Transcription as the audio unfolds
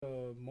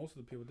most of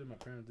the people did. My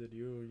parents did.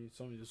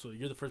 So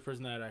you're the first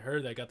person that I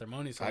heard that got their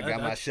money. So I got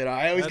my shit.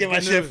 I always get my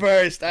shit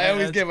first.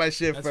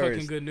 That's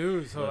fucking good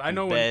news. So I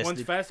know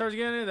once Fat starts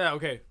getting it, that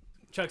okay.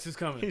 Chucks is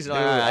coming. He's like,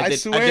 I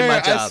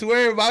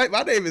swear,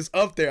 my name is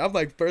up there. I'm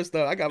like, first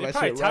up, I got my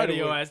shit right away.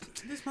 Your ass.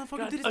 This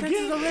motherfucker did his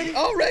taxes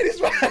already.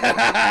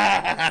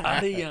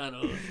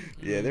 Ariano.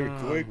 Yeah, they were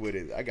quick with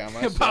it. I got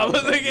my shit.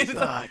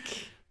 Fuck.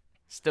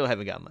 Still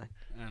haven't got mine.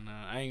 And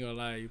I ain't gonna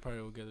lie, you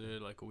probably will get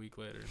it like a week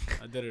later.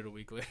 I did it a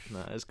week later.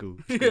 Nah, that's cool.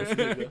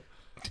 Haven't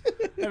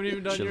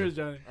even done yours,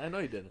 Johnny. I know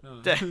you didn't.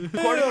 We're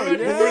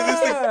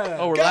live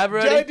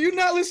already? Johnny, do you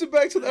not listen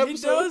back to the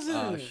episode?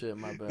 Oh shit,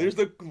 my bad. There's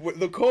the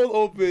cold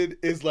open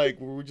is like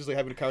where we're just like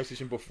having a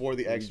conversation before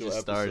the actual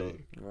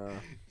episode.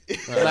 I'm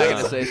not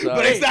gonna say so.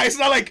 But it's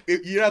not like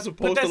you're not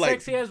supposed to like.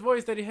 That sexy ass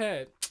voice that he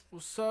had.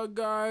 What's up,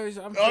 guys?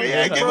 Give him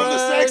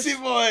the sexy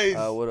voice.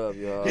 What up,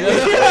 y'all?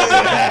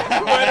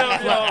 What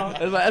up,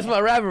 y'all? That's my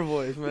rapper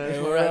voice,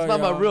 man. That's not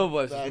my real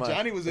voice.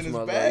 Johnny was in his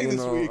bag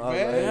this week,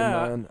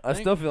 man. I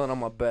still feeling on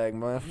my bag,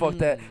 man. Fuck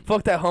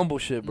that humble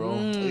shit, bro.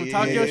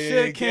 Talk your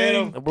shit,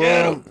 King.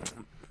 Get him.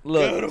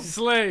 Look,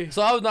 slay.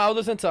 So I was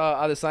listening to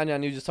Adesanya,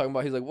 and he was just talking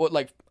about. He's like, what?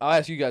 Like, I'll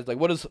ask you guys, like,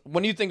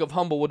 when you think of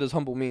humble, what does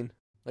humble mean?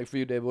 Like for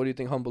you, David, what do you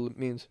think humble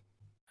means?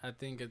 I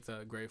think it's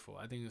grateful.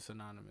 I think it's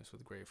synonymous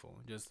with grateful.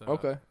 Just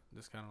okay.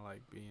 Just kind of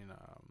like being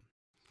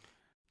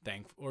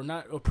thankful or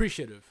not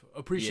appreciative,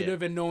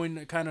 and knowing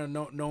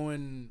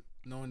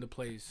the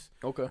place.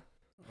 Okay. Or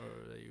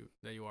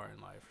that you are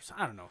in life.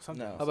 Or I don't know.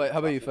 Something. No. How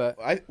about you, Fat?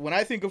 When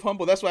I think of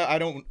humble, that's why I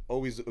don't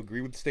always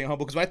agree with staying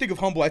humble. Because when I think of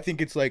humble, I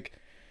think it's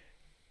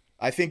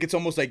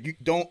almost like you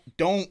don't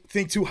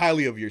think too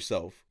highly of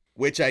yourself,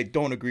 which I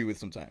don't agree with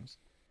sometimes.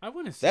 I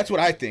wouldn't say that's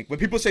what I think. When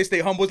people say stay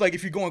humble, it's like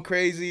if you're going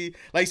crazy,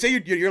 like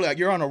say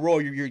you're on a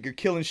roll, you're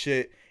killing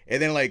shit, and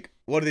then like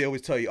what do they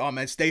always tell you? Oh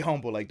man, stay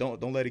humble. Like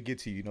don't let it get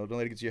to you. Don't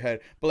let it get to your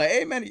head. But like,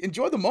 hey man,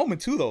 enjoy the moment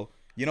too, though.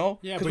 Yeah.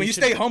 Because when you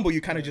stay humble, you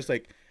kind of just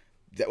like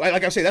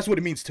I say, that's what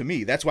it means to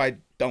me. That's why I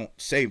don't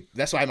say.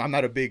 That's why I'm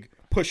not a big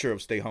pusher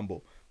of stay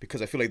humble,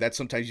 because I feel like that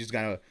sometimes you just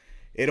gotta.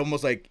 It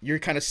almost like you're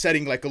kind of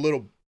setting like a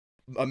little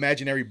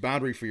imaginary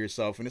boundary for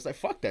yourself, and it's like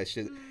fuck that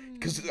shit.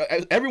 Because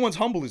everyone's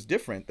humble is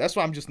different. That's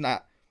why I'm just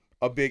not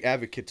a big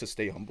advocate to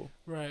stay humble.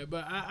 Right,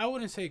 but I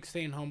wouldn't say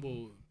staying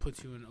humble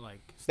puts you in like.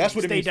 That's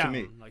what it means down,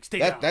 to me. Like stay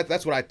down.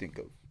 That's what I think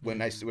of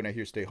when I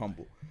hear stay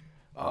humble.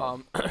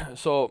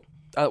 So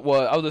I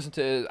was listening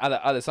to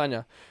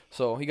Adesanya.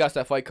 So he got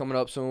that fight coming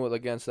up soon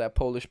against that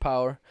Polish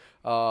power.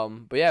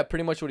 But yeah,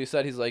 pretty much what he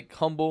said. He's like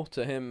humble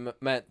to him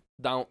meant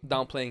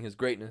downplaying his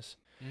greatness.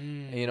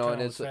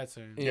 And it's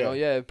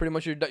pretty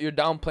much you're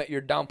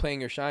downplaying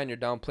your shine. You're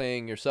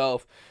downplaying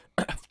yourself.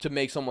 To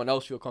make someone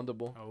else feel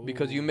comfortable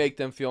because you make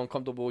them feel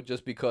uncomfortable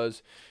just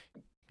because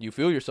you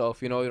feel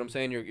yourself. You know what I'm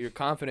saying? You're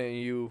confident in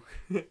you,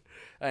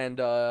 and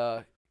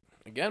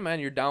again, man,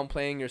 you're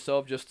downplaying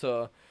yourself just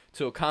to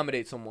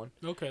accommodate someone.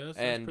 Okay, that's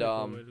and pretty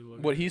cool way to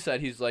look what at he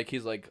said, he's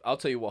like, I'll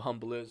tell you what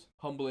humble is.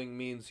 Humbling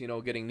means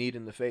getting kneed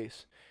in the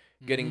face,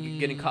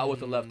 getting caught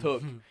with a left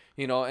hook.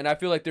 And I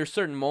feel like there's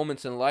certain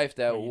moments in life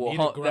that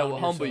will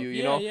humble you.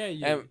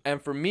 Yeah.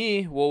 And for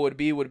me, what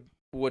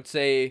would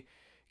say.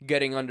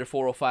 Getting under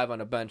 405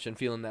 on a bench and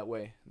feeling that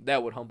way,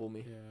 that would humble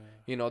me.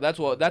 Yeah. That's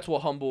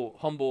what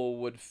humble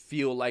would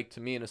feel like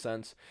to me in a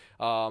sense.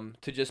 To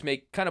just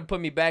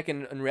put me back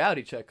in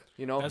reality check.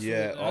 That's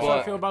what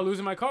I feel about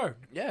losing my car.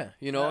 Yeah.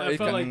 I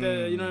felt like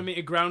that. You know what I mean?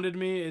 It grounded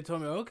me. It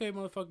told me, okay,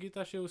 motherfucker, you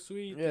thought shit was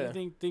sweet. Yeah. You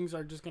think things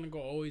are just gonna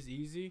go always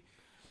easy.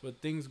 But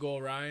things go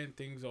awry and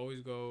things always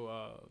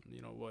go,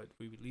 what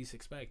we least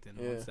expect. And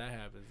once that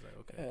happens, like,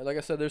 okay. Yeah, like I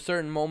said, there's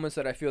certain moments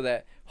that I feel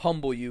that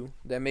humble you,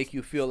 that make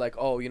you feel like,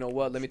 oh, you know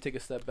what? Let me take a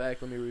step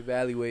back. Let me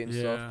reevaluate and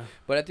stuff.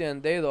 But at the end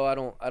of the day, though, I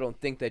don't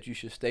think that you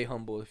should stay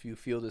humble if you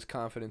feel this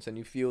confidence and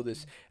you feel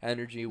this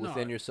energy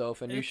within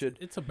yourself, and you should.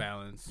 It's a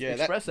balance. Yeah,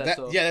 express that.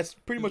 Yeah, that's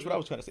pretty much what I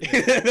was trying to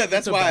say.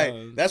 That's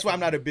why I'm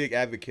not a big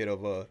advocate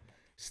of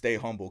stay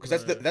humble,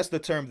 because that's the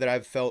term that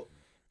I've felt.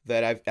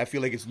 That I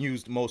feel like it's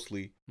used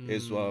mostly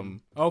is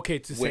okay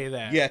to say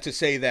that. Yeah, to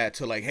say that,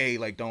 to like, hey,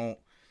 like don't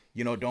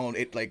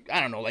it, like,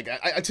 I don't know, like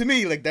to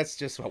me, like that's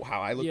just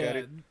how I look at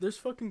it. There's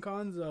fucking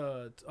cons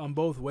on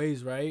both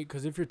ways, right?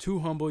 Because if you're too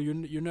humble,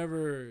 you'll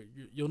never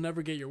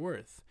get your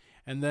worth.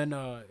 And then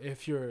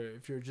if you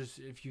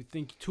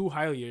think too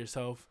highly of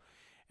yourself,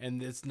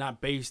 and it's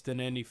not based in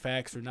any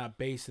facts or not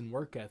based in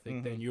work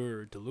ethic, then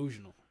you're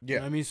delusional. Yeah, you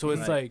know what I mean, so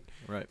it's it's like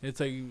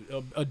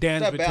a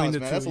dance between balance, the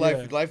man. Two. That's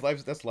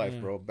life. That's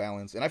life, bro.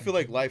 Balance, and I feel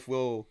like life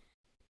will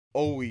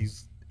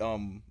always,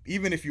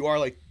 even if you are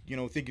like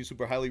thinking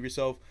super highly of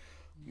yourself,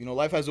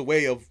 life has a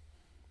way of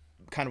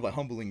kind of like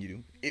humbling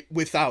you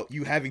without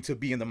you having to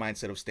be in the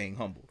mindset of staying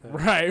humble.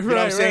 Right. You know what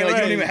I'm saying? Like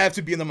you don't even have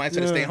to be in the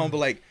mindset of staying humble.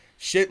 Like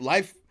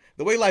life.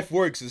 The way life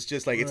works is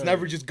just like it's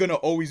never just gonna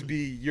always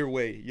be your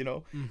way,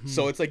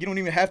 So it's like you don't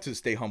even have to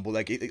stay humble.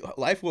 Like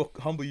life will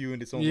humble you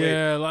in its own way.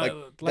 Yeah, like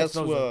that's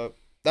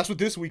what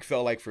this week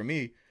felt like for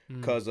me.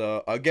 Because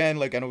again,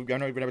 like I know we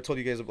never told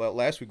you guys about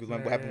last week with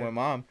what happened with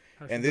my mom,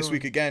 and this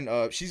week again,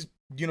 she's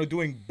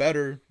doing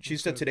better. She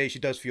said today she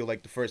does feel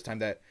like the first time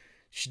that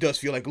she does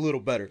feel like a little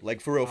better,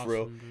 like for real.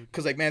 Dude.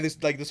 Cause like man,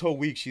 this whole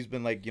week she's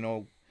been like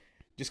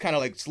just kind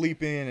of like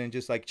sleeping and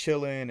just like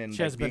chilling and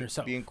she hasn't been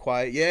herself. Being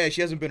quiet. Yeah,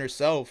 she hasn't been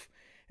herself,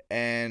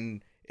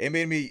 and it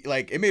made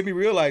me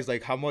realize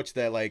like how much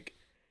that like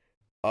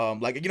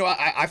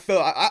I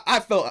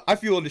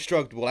feel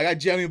indestructible. Like I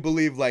genuinely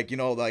believe like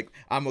like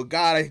I'm a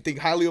god. I think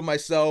highly of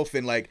myself,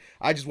 and like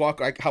I just walk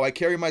like how I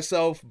carry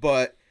myself,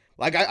 but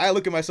like I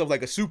look at myself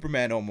like a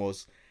Superman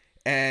almost.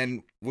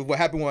 And with what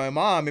happened with my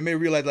mom, it made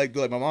me realize like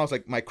my mom's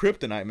like my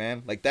kryptonite,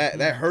 man. Like that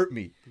hurt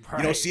me.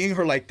 Right. Seeing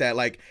her like that,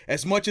 like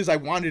as much as I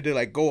wanted to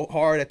like go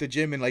hard at the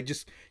gym and like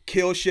just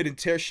kill shit and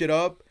tear shit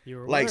up,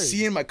 like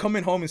worried.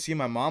 Coming home and seeing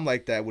my mom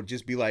like that would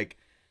just be like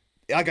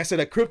I said,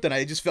 like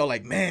kryptonite. It just felt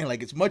like, man,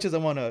 like as much as I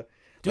want to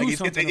do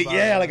something about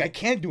it. Like I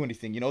can't do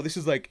anything. This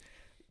is like,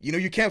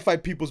 you can't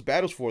fight people's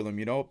battles for them,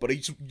 but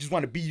you just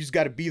want to be, you just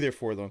got to be there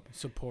for them.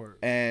 Support.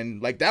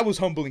 And like that was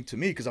humbling to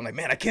me because I'm like,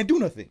 man, I can't do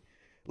nothing.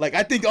 Like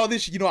I think all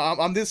this,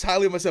 I'm this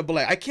highly of myself, but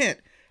like I can't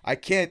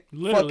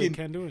literally fucking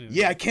can't do anything.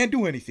 Yeah, I can't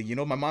do anything.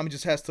 My mom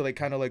just has to like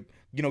kind of like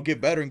get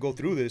better and go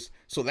through this.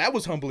 So that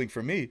was humbling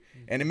for me,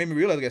 and it made me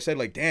realize, like I said,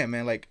 like damn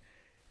man, like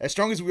as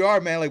strong as we are,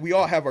 man, like we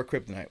all have our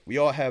kryptonite. We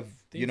all have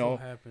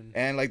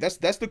and like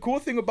that's the cool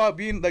thing about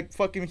being like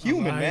fucking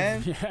human,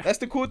 man. Yeah. That's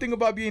the cool thing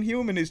about being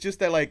human is just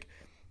that like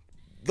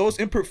those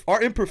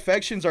our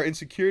imperfections, our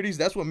insecurities,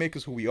 that's what make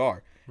us who we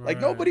are. Like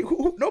nobody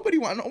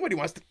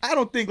wants to, I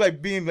don't think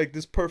like being like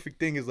this perfect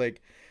thing is like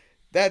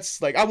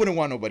that's like I wouldn't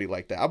want nobody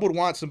like that. I would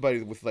want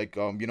somebody with like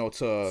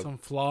to some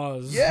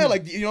flaws. Yeah,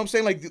 like what I'm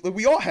saying, like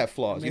we all have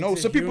flaws.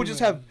 Some people just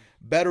have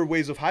better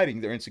ways of hiding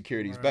their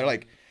insecurities. But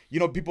like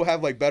people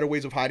have like better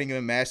ways of hiding them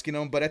and masking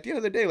them. But at the end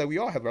of the day, like we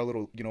all have our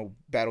little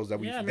battles that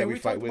we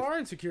fight with. Our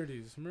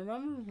insecurities.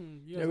 Remember?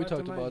 Yeah, we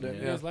talked about it.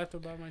 You guys laughed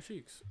about my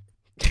cheeks.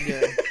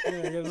 Yeah.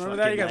 You guys remember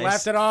that? You guys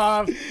laughed it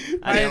off.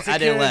 I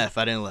didn't laugh.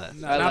 No,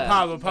 not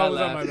Pablo. Pablo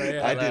was on my bed.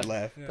 Yeah, I did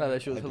laugh. Thought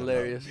that shit was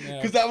hilarious.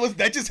 Because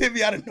that just hit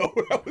me out of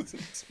nowhere. I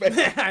wasn't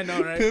expecting. I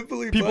know,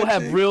 right? People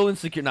have real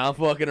insecure. Now I'm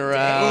fucking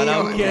around.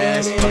 I'm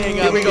kidding.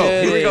 Here we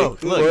go.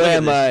 Look, where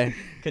am I?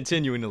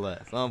 Continuing to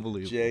laugh.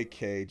 Unbelievable.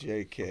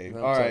 JK.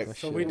 All right.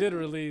 So we did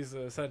release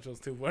Essentials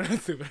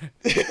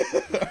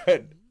 2.0. All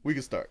right. We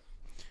can start.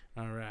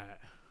 All right.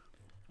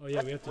 Oh,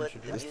 yeah, we have to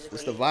introduce.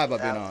 It's the vibe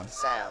I've been on.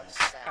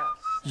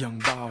 Young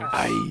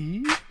Boss,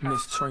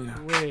 Miss Trina,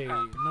 Wait,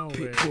 no way.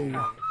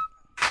 Pitbull.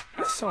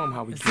 Let's show 'em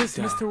how we Is get this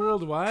down. Mr.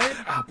 Worldwide?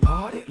 I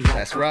party like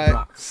That's a right.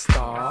 rock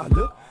star,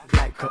 look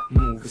like a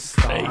movie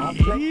star,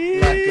 play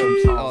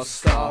like a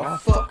all-star,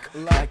 fuck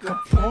like a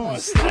porn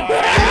star.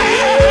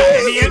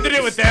 And he ended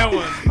it with that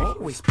one.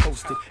 Always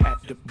posted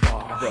at the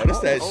bar. Bro, that's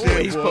that shit.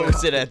 Always boy.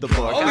 posted at the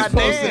bar. Always God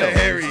posted damn. at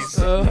Harry's.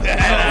 Oh,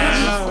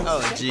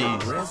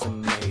 jeez.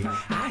 Resume,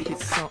 I hit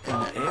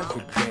something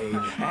every day.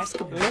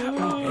 Ask about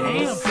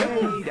me and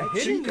say that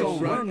Chico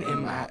run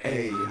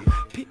MIA.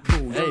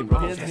 Pitbull, Hey, bro,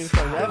 he hasn't even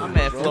started rapping. My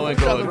man flowing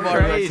going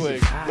crazy.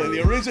 Like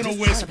the original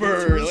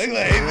Whisper. Like,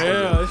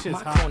 Yeah, this shit's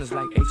my hot. corner's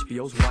like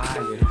HBO's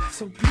Wired,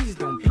 so please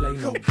don't play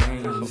no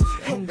games.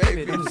 And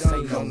baby, don't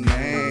say no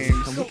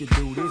names. And we could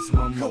do this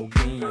one more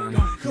game.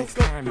 Next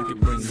time you could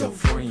bring your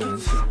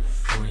friends.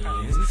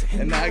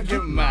 and I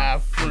get my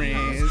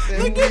friends.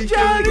 Look at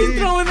Johnny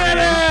throwing that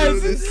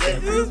ass.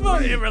 This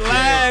one,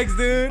 relax,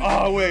 dude.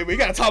 Oh wait, we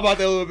gotta talk about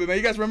that a little bit, man.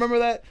 You guys remember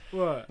that?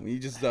 What? When you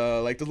just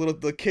like the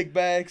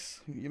kickbacks.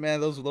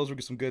 Man, those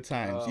were some good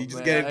times. You just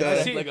Man, get it I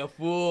done. look like a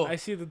fool. I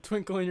see the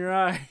twinkle in your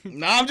eye.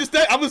 Nah,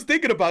 I was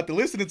thinking about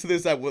listening to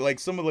this. Like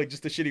some of like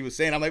just the shit he was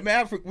saying. I'm like,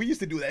 man, we used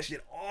to do that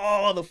shit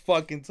all the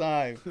fucking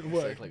time.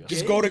 What?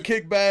 Just go to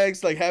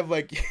kickbacks, like have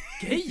like.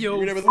 Hey, yo,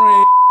 Whatever the-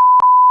 friend.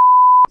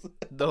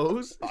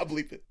 Those? I'll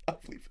bleep it.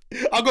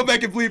 I'll go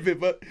back and bleep it.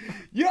 But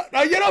you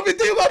don't be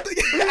thinking about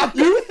the.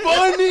 You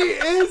funny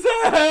as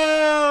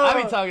hell.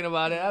 I be talking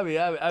about it.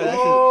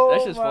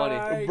 That's just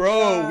funny.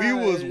 Bro, we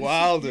was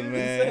wilding,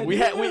 man. We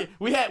had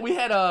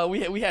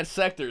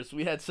sectors.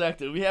 We had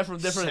from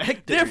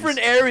different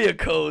area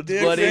codes,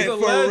 buddy. For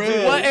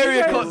real. What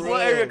area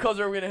codes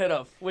are we gonna hit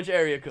up? Which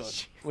area code?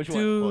 Which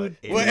Dude.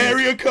 one? What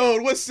area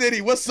code? What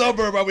city? What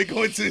suburb are we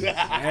going to?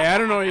 Hey, I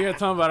don't know what you're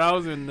talking about. I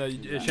was in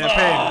Champagne.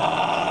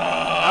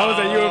 I was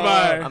at U of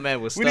I. My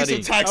man was We need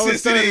studying. some I was toxicity.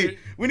 studying.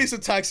 We need some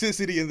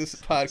toxicity in this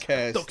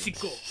podcast.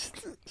 Toxico.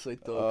 Soy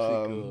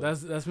tóxico.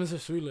 That's Mr.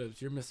 Sweet Lips.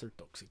 You're Mr.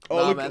 Toxico. Oh,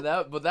 Nah, look man,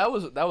 that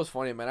was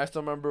funny, man. I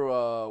still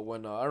remember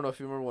when I don't know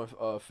if you remember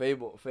when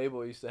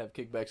Fable used to have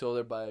kickbacks over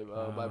there by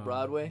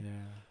Broadway. Yeah.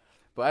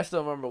 But I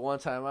still remember one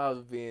time I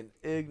was being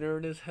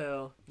ignorant as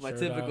hell. My Shirt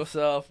typical off.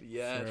 self.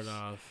 Yes. Shirt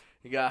off.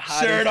 You got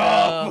hot Shirt as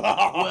hell,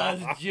 off. was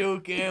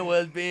juking,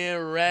 was being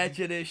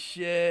ratchet as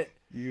shit.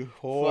 You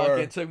Fucking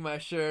whore. took my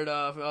shirt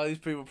off, and all these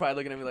people probably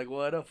looking at me like,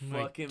 "What a Like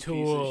fucking piece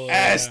tool. of shit."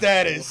 Ass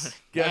status.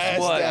 Guess Ass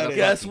what? status.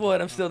 Guess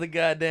what? I'm still the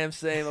goddamn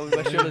same. I'm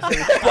my shirtless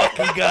every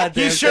fucking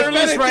goddamn. He's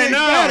shirtless If right anything,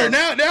 now. matter.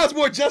 Now it's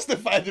more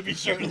justified to be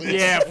shirtless.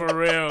 Yeah, for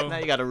real. Now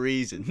you got a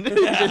reason.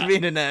 Just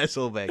being an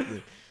asshole back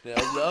then. Yeah,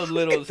 I was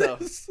little as hell.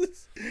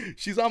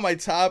 She's on my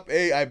top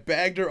 8. I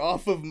bagged her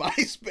off of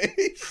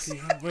MySpace.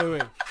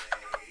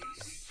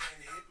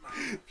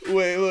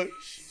 Wait, look.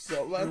 She's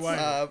on my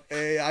top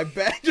 8. I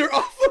bagged her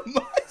off of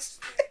MySpace.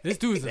 This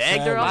dude's a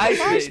Bagged her savage.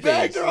 off MySpace.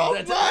 Bagged her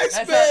off That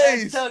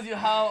MySpace. tells you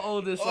how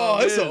old this song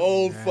Oh, is. it's an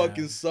old Yeah.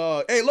 fucking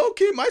song. Hey, low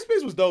key,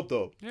 MySpace was dope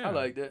though. Yeah. I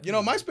liked it. You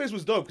know, MySpace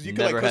was dope because you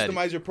could Never like had it.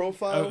 customize your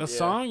profile. A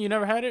song? You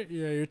never had it?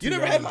 Yeah, you're too You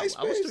never young. had MySpace?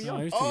 I was too young.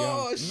 No, he's too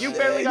Oh, young. shit. You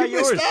barely got you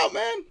missed yours. out,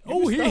 man.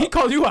 Oh, he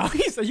called you out.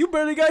 He said, you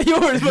barely got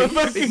yours,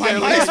 motherfucker. My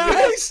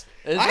MySpace?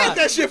 It's I had not-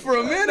 that shit for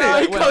a minute. Nah,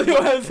 he called you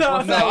ass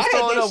out. No, I was I had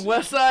throwing that up shit.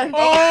 West Side.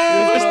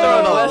 Oh, He was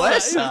throwing up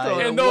West Side.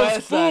 Side. and those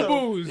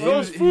FUBUs.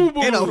 Those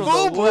FUBUs. In a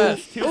From the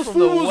West. He was Those from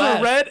the FUBUs were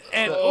West. red,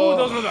 and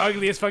those were the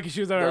ugliest fucking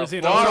shoes I've ever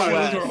seen. far Those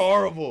west. shoes were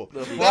horrible. The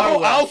That far whole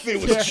west.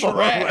 outfit was Far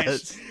trash.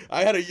 west.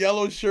 I had a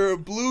yellow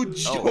shirt, blue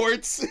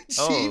shorts,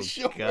 Oh, jean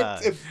shorts,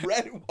 God. and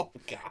red. Oh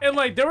god. And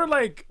like they were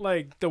like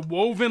the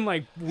woven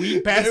like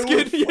wheat They were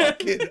basket. Yeah.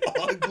 fucking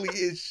ugly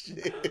as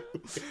shit.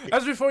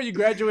 That's before you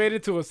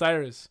graduated to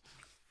Osiris.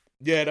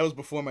 Yeah, that was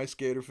before my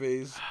skater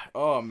phase.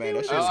 Oh man,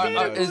 that shit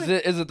was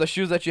good. Is it the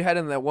shoes that you had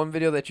in that one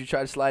video that you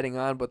tried sliding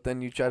on, but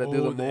then you tried to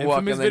do Oh, the the moonwalk infamous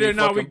and then video. you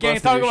No, we fucking can't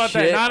busted talk your about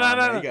that. shit? No, Oh, no, man,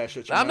 no. you gotta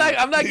shut your I'm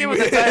mouth. not giving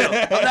the title.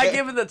 I'm not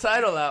giving the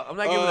title out. I'm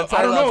not giving the I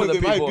title don't out know. to the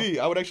It might people. be.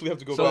 I would actually have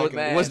to go So, back.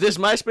 man. And Was this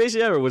MySpace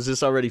yet, or was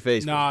this already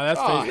Facebook? No, that's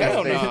Oh, Facebook.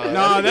 hell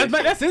no. No,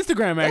 that's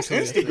Instagram That's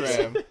actually.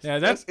 Instagram. Yeah,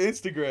 That's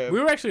that's. Instagram. We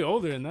were actually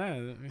older than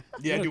that.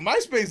 Yeah, dude,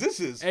 MySpace. This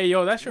is Hey,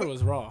 yo, that shirt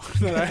was raw.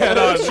 that I had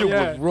on, Shit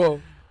yeah. was raw.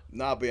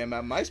 nah, but yeah,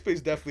 man.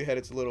 MySpace definitely had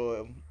its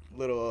little.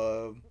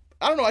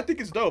 I don't know. I think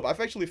it's dope. I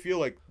actually feel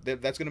like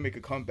that's gonna make a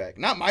comeback.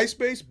 Not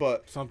MySpace,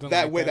 but Something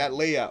that like way, that. that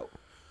layout.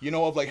 You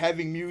know, of like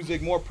having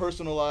music more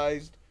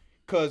personalized,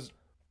 cause,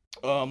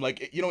 like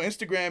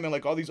Instagram and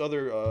like all these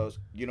other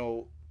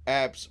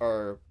apps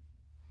are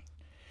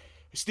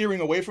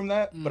steering away from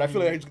that. But I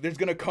feel like there's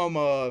gonna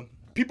come.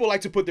 People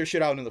like to put their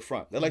shit out in the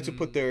front. They like to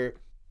put their,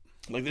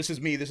 like, this is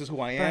me. This is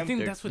who I But I am. think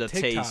Their- that's what the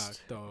TikTok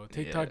taste. though.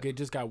 TikTok Yeah. it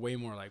just got way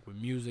more like with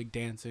music,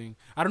 dancing.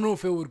 I don't know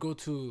if it would go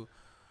to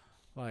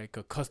like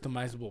a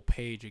customizable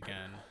page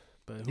again.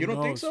 But who You don't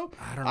think knows? so?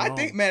 I don't know. I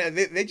think, man,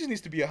 they just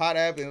needs to be a hot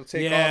app and it'll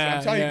take off. And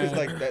I'm telling you, because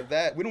like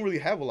that we don't really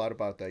have a lot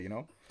about that, you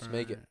know. Let's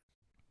make it.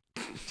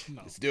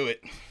 Let's do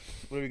it.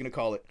 What are we gonna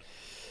call it?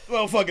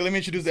 Well, fuck it. Let me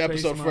introduce the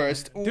episode Space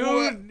first.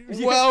 Mountain.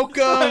 Dude,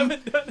 Welcome.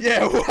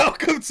 Yeah,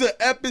 welcome to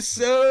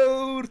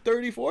episode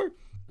 34.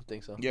 I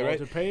think so. Yeah, right.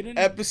 Walter Payton?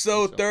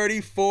 Episode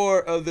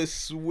 34 of the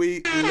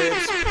Sweet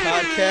Lips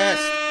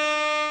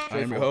podcast. I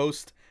am your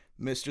host,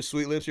 Mr.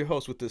 Sweet Lips, your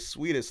host with the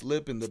sweetest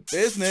lip in the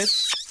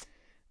business.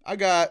 I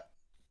got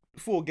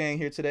full gang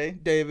here today.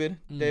 David.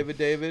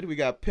 We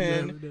got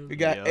Pin. David. We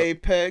got Yep.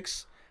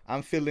 Apex.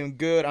 I'm feeling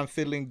good. I'm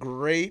feeling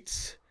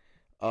great.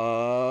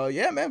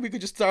 Yeah, man, we could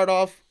just start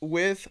off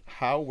with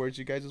how was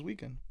you guys'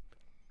 weekend?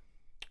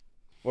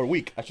 Or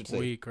week, I should say.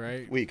 Week,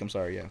 right? Week, I'm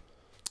sorry, yeah.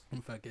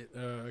 Fuck it.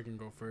 I can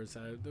go first.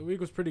 The week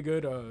was pretty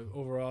good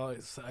overall.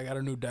 I got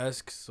a new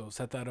desk, so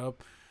set that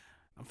up.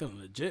 I'm feeling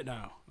legit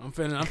now. I'm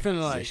feeling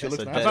like shit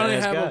looks I nice. finally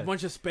Badass have guy. a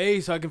bunch of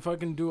space, so I can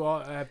fucking do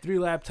all. I have 3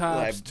 laptops,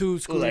 Like- 2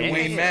 Look screens. like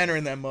Wayne Manor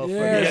in that motherfucker.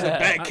 Yeah. He has a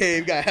bat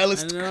cave, got hella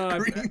I know.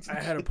 screens.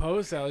 I had a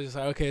post. I was just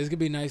like, okay, it's gonna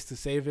be nice to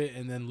save it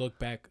and then look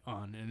back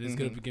on, and it's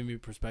gonna give me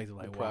perspective.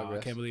 Like, wow, I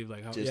progress. can't believe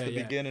like how Just the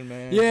beginning,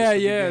 man. Yeah, Just the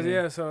yeah, beginning.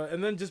 yeah. So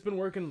and then just been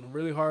working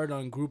really hard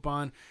on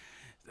Groupon.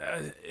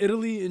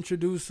 Italy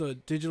introduced a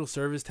digital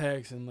service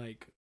tax, and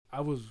like I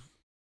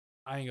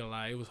ain't gonna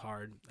lie, it was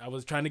hard. I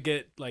was trying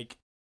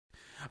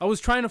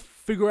to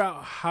figure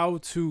out how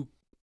to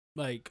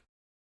like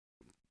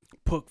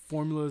put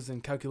formulas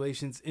and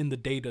calculations in the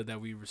data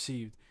that we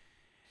received,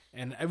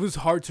 and it was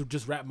hard to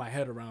just wrap my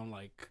head around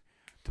like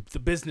the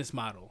business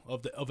model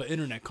of an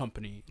internet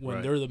company when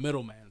Right. they're the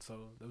middleman.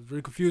 So it was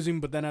really confusing.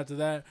 But then after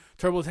that,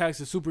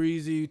 TurboTax is super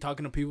easy.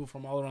 Talking to people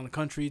from all around the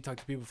country, talk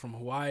to people from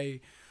Hawaii,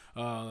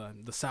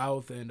 the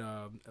South, and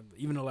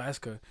even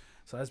Alaska.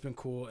 So that's been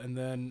cool. And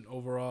then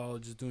overall,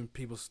 just doing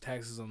people's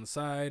taxes on the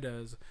side,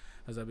 as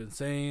I've been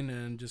saying,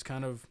 and just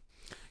kind of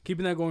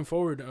keeping that going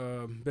forward.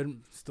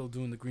 Been still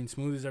doing the green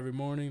smoothies every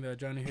morning that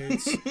Johnny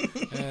hates,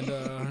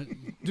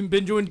 and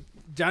been doing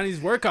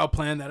Johnny's workout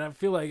plan that I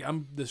feel like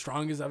I'm the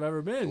strongest I've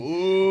ever been.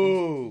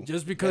 Ooh.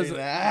 Just because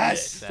Very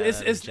nice.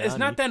 it's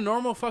not that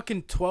normal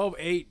fucking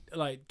 12-8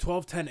 like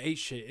 12-10-8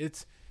 shit.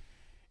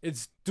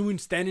 It's doing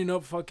standing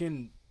up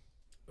fucking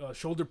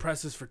shoulder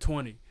presses for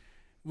 20,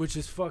 which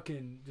is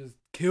fucking just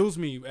kills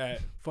me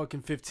at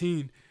fucking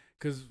 15.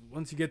 Because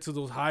once you get to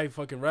those high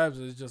fucking reps,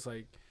 it's just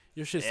like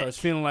your shit starts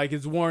feeling like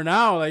it's worn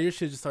out. Like your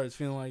shit just starts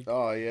feeling like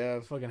Oh, yeah.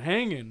 it's fucking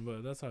hanging.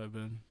 But that's how I've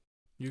been.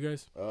 You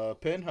guys?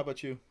 Pin, how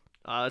about you?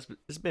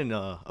 It's been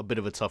a bit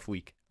of a tough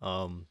week.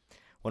 One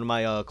of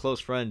my close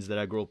friends that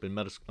I grew up in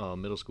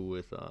middle school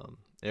with,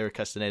 Eric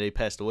Castaneda,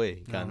 passed away.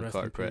 He got in a Rest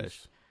car in crash.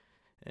 peace.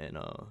 And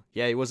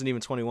yeah, he wasn't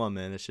even 21,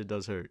 man. That shit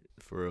does hurt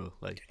for real.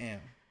 Like Damn.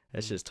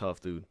 that's just tough,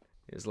 dude.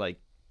 It's like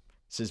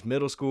since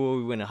middle school,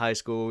 we went to high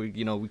school.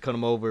 We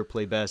come over,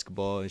 play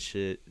basketball and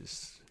shit.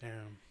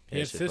 Damn. He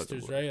had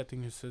sisters, right? I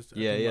think his sister.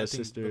 Yeah, he had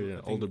sister and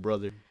an older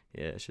brother.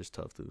 Yeah, it's just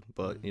tough, dude.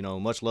 But you know,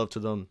 much love to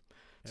them,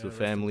 to the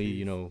family.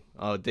 You know,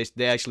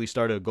 they actually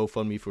started a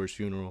GoFundMe for his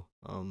funeral.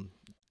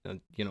 And,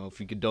 you know,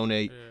 if you could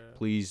donate,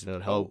 please,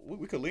 that'd help.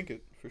 We could link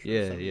it for sure.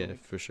 Yeah,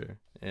 for sure.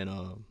 And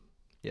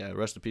yeah,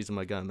 rest in peace to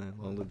my guy, man.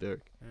 Long live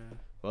Derek. Yeah.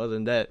 Well, other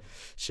than that,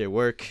 shit,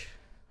 work.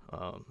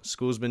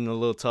 School's been a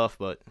little tough,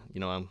 but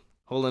you know, I'm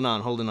holding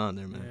on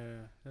there, man.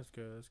 Yeah, that's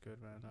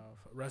good, man.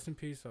 Rest in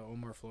peace,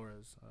 Omar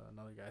Flores,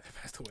 another guy that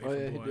passed away. Oh,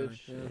 from yeah, Blue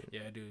he Island. did.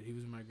 Yeah, dude, he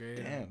was in my grade.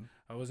 Damn.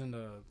 I wasn't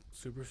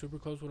super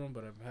close with him,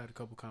 but I've had a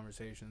couple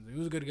conversations. He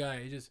was a good guy.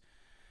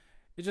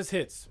 It just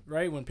hits,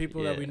 right? When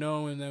people that we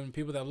know, and then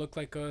people that look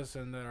like us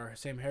and that are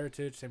same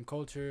heritage, same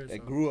culture.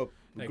 That grew up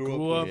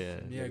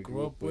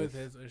with.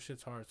 It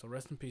shit's hard. So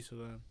rest in peace to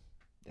them.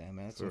 Yeah,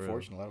 man, it's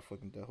unfortunate. A lot of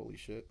fucking holy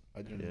shit.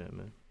 I didn't. Yeah,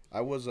 man. I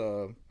was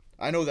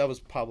I know that was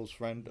Pablo's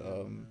friend.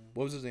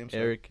 What was his name?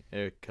 Eric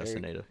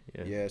Castaneda.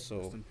 Yeah. Yeah.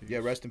 So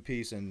rest in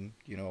peace, and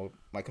you know,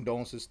 my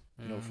condolences.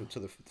 You know, to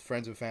the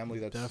friends and family.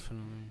 That's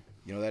definitely.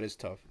 You know, that is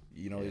tough.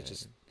 You know, it's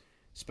just,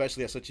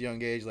 especially at such a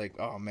young age. Like,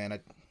 oh man,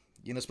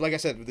 you know, like I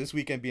said, this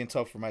weekend being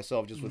tough for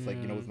myself, just with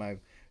like, you know,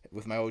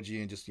 with my OG,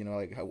 and just, you know,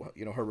 like how,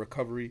 you know, her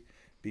recovery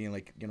being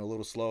like, you know, a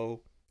little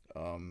slow.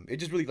 It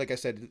just really, like I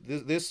said,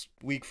 this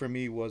week for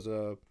me was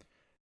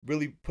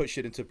really put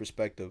shit into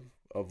perspective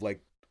of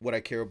like what I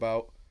care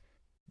about.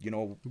 You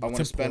know, I want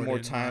to spend more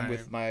time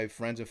with my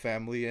friends and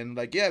family, and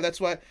like, yeah,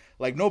 that's why,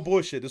 like, no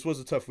bullshit. This was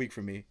a tough week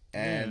for me,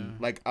 and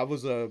like I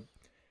was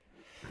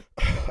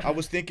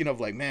thinking of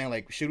like, man,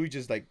 like, should we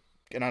just like.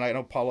 And I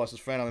know Paul lost his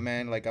friend on the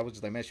man. Like, I was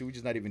just like, man, should we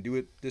just not even do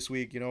it this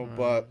week, you know?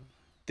 But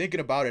thinking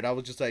about it, I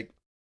was just like,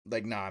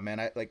 nah, man.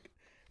 I like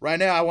right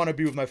now, I want to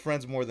be with my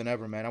friends more than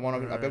ever, man. I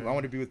want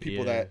to be with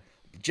people that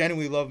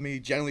genuinely love me,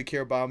 genuinely care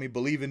about me,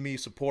 believe in me,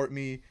 support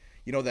me,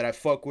 you know, that I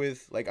fuck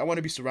with. Like, I want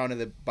to be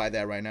surrounded by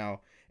that right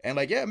now. And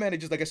like, yeah, man, it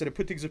just, like I said, it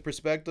put things in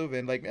perspective.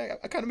 And like, man,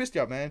 I kind of missed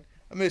y'all, man.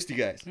 I missed you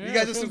guys. You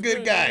guys are some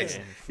good guys.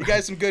 You guys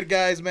are some good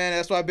guys, man.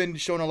 That's why I've been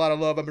showing a lot of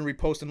love. I've been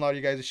reposting a lot of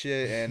you guys'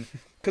 shit. And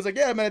cause like,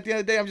 yeah, man, at the end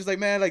of the day, I'm just like,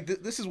 man, like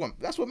that's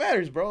what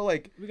matters, bro.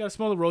 Like, we gotta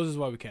smell the roses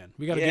while we can.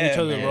 We gotta give each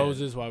other the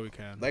roses while we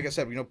can. Like I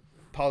said, you know,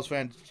 Paul's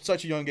friend,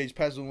 such a young age,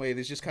 passed away.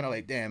 It's just kind of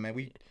like, damn,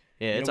 man,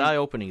 it's eye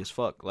opening as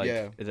fuck.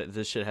 Like,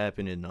 this shit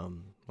happened,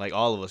 and like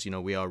all of us, you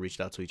know, we all reached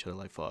out to each other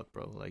like, fuck,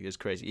 bro, like it's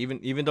crazy.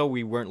 Even though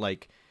we weren't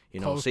like, you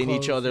know, seeing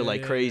each other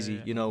like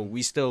crazy, you know,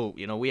 we still,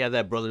 you know, we had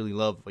that brotherly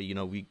love. But, you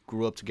know, we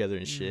grew up together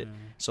and shit.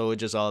 So it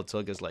just all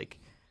took us like,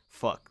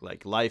 fuck,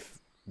 like life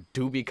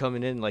do be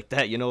coming in like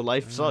that. You know,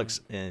 life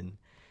sucks, and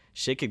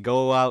shit could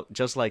go out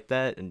just like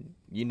that, and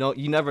you know,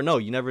 you never know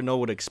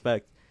what to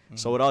expect.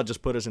 So it all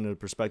just put us into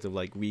perspective.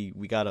 Like we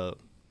gotta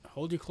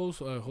hold you close,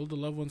 hold the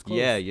loved ones close.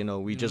 Yeah, you know,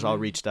 we just all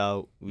reached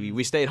out.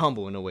 We stayed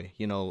humble in a way.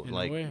 You know,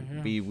 like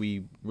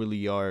we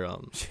really are.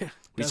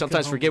 We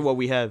sometimes forget what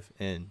we have,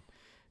 and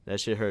that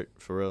shit hurt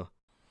for real.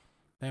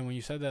 And when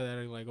you said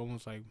that like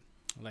almost like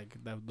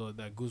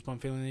that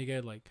goosebump feeling that you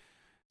get, like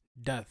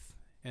death,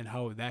 and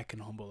how that can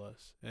humble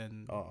us.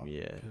 And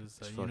yeah, because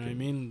you know what I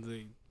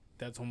mean.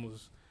 That's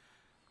almost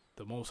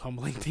the most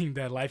humbling thing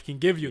that life can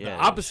give you. The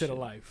opposite of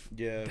life.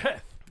 Yeah.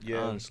 Death. Yeah.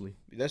 Honestly,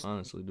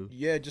 dude.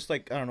 Yeah, just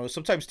like, I don't know.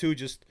 Sometimes too,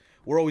 just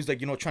we're always like,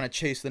 you know, trying to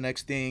chase the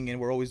next thing, and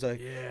we're always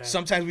like,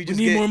 sometimes we just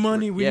need more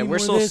money. We're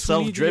so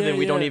self-driven.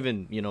 We don't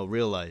even, you know,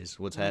 realize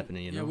what's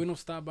happening. You know. Yeah, we don't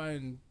stop by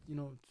and, you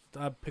know,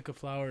 pick a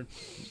flower. And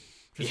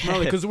just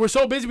smell it, because we're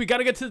so busy. We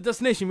gotta get to the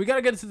destination.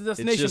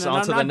 It's just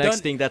on to the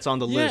next thing that's on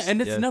the list. Yeah,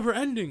 and it's never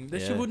ending.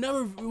 That shit will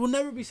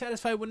never be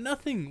satisfied with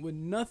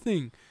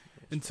nothing.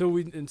 Until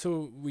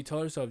we tell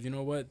ourselves, you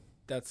know what,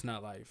 that's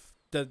not life.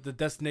 The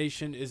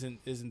destination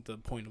isn't the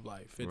point of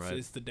life.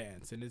 It's the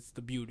dance, and it's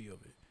the beauty of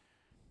it.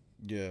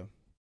 Yeah.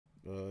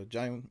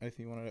 Johnny,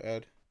 anything you wanted to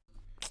add?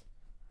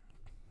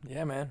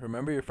 Yeah, man.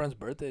 Remember your friend's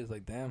birthday is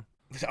like, damn.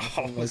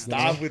 Oh,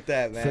 stop with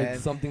that, man. It's like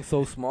something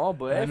so small,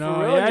 but hey, for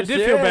real, I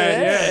did feel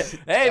bad. Yeah.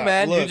 Hey,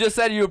 man, you just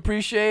said you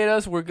appreciate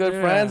us. We're good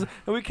friends,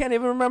 and we can't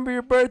even remember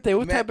your birthday.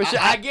 What type of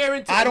shit? I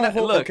guarantee. I don't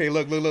hold. Okay,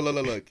 look.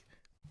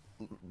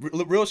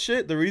 Real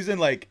shit. The reason,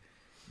 like,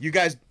 you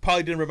guys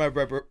probably didn't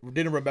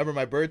remember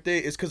my birthday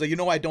is because, you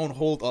know, I don't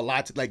hold a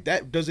lot to, like,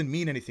 that doesn't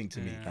mean anything to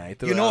me.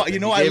 You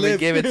know I live.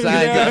 Give it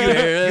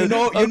signs.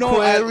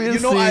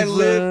 I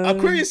live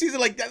Aquarius season.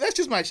 Like, that's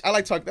just my. I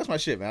like talk. That's my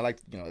shit, man. I like,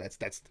 you know,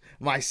 that's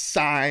my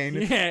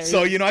sign. Yeah,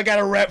 so you know, I got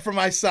a rep for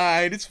my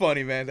sign. It's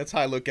funny, man. That's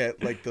how I look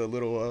at like the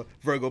little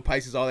Virgo,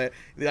 Pisces, all that.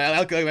 I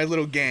like my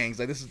little gangs.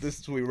 Like this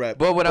is what we rep.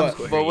 But what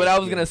I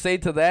was gonna say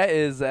to that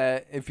is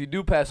that if you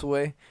do pass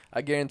away,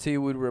 I guarantee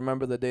you would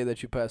remember the day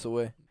that you pass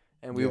away.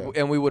 And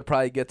we would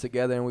probably get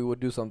together and we would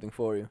do something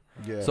for you.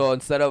 Yeah. So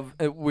instead of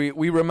we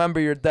remember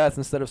your death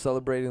instead of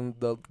celebrating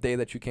the day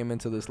that you came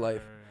into this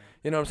life.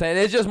 You know what I'm saying?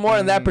 It's just more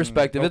in that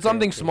perspective. It's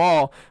something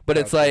small, but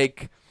it's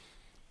like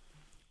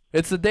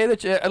it's the day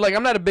that you like.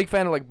 I'm not a big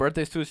fan of like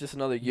birthdays too. It's just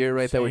another year,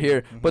 right? That we're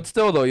here. Mm-hmm. But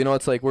still, though, you know,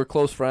 it's like we're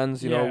close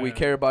friends. You know, we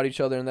care about each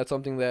other, and that's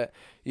something that,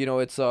 you know,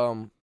 it's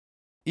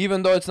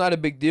even though it's not a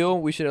big deal,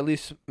 we should at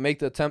least make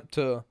the attempt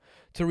to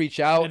to reach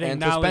out And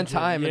and to spend acknowledge it.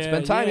 time and Yeah,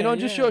 spend time. You know,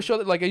 yeah, just yeah. show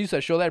like you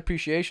said, show that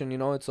appreciation. You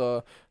know, it's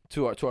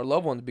to our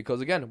loved ones,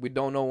 because again, we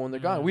don't know when they're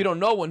gone. We don't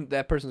know when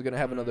that person's gonna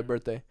have another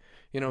birthday.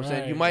 You know what I'm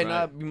saying? You might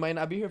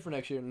not be here for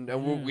next year, and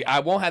I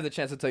won't have the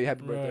chance to tell you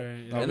happy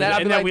birthday. Right. And then I'll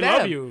be like, we damn.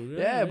 love you.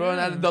 Yeah, bro.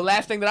 And the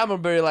last thing that I'm gonna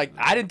be like,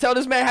 I didn't tell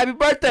this man happy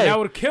birthday. That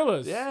would kill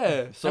us.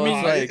 Yeah. So I mean,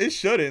 it's like, it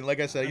shouldn't.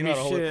 Like I said, you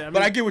know, shit,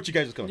 but I get what you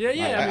guys are coming. Yeah, from.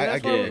 yeah. I mean,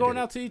 that's why we're going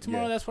out to eat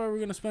tomorrow. Yeah. That's why we're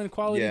gonna spend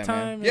quality Yeah,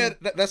 time. man.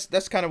 Yeah,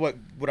 that's kind of what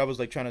I was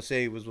like trying to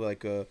say was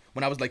like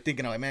when I was like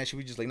thinking, I'm like, man, should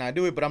we just like not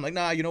do it? But I'm like,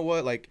 nah, you know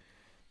what, like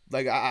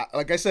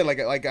I said,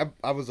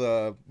 I was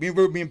me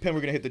and Pim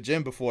were gonna hit the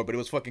gym before, but it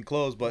was fucking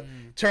closed. But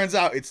turns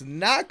out it's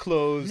not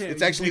closed. Yeah,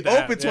 it's you actually need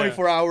the open app,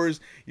 24 hours.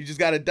 You just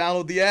gotta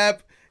download the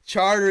app.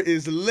 Charter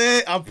is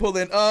lit. I'm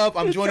pulling up.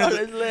 I'm joining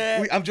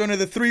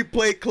the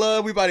 3-plate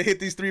club. We about to hit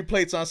these 3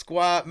 plates on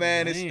squat,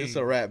 man. It's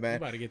a wrap, man. We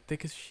about to get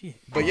thick as shit.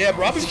 But yeah,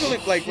 bro, I've been feeling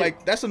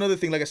like that's another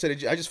thing. Like I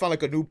said, I just found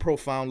like a new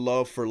profound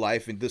love for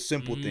life and the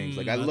simple things.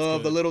 Like I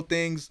love the little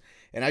things,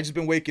 and I just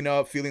been waking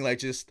up feeling like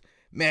just,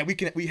 man,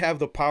 we have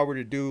the power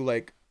to do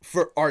like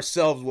for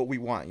ourselves what we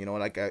want, you know,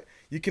 like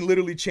you can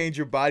literally change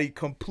your body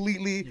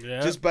completely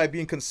just by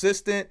being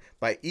consistent,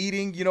 by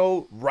eating, you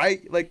know,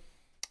 right, like,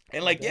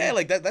 and like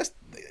like that's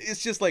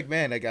it's just like,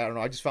 man, like I don't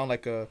know, I just found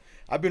like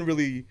I've been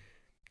really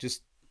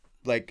just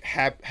like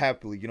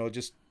happily, you know,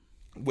 just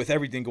with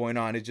everything going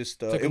on, it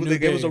just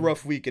it was a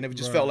rough week, and it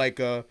just felt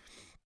like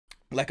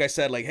I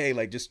said, like, hey,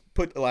 like just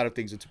put a lot of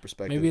things into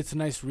perspective. Maybe it's a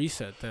nice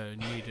reset that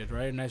you needed,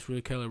 right? A nice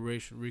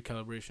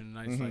recalibration.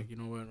 Nice, like, you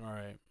know what? All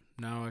right,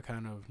 now I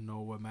kind of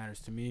know what matters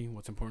to me,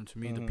 what's important to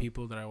me, the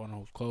people that I want to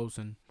hold close,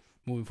 and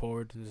moving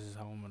forward, this is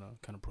how I'm gonna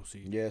kind of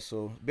proceed. Yeah.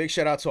 So big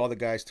shout out to all the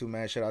guys too,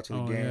 man. Shout out to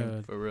the game.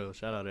 Yeah. For real.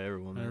 Shout out to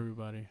everyone, man.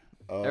 Everybody.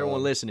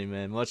 Everyone listening,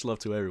 man. Much love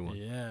to everyone.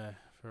 Yeah,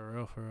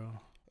 for real.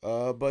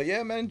 But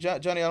yeah, man,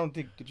 Johnny, I don't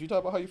think. Did you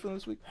talk about how you feeling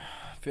this week?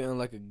 feeling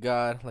like a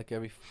god, like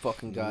every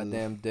fucking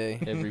goddamn day.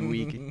 Every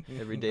week,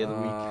 every day of the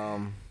week.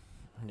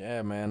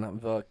 Yeah,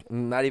 man.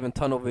 I'm not even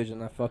tunnel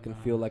vision. I fucking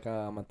feel like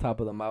I'm on top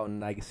of the mountain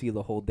and I can see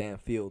the whole damn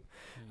field.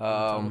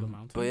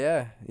 But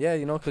yeah,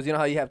 you know, because you know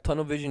how you have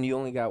tunnel vision, you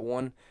only got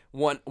one.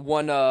 You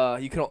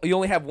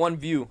only have one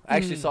view. I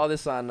actually saw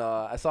this on.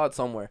 I saw it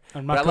somewhere.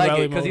 But I like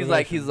it because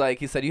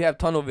he said you have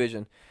tunnel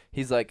vision.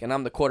 He's like, and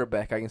I'm the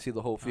quarterback. I can see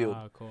the whole field.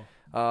 Cool.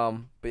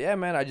 But yeah,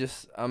 man.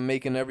 I'm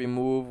making every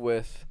move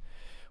with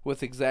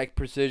exact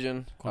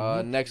precision.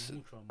 Next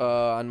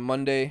on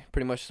Monday,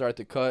 pretty much start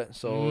the cut.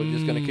 So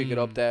just gonna kick it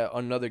up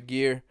another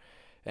gear,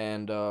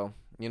 and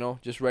you know,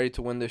 just ready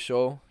to win this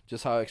show,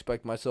 just how I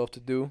expect myself to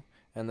do.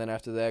 And then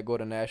after that, go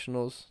to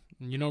nationals.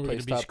 You know we're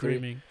gonna be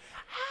screaming.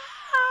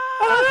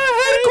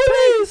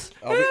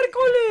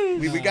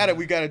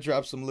 We gotta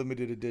drop some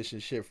limited edition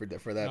shit for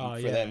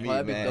that meet,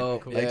 man.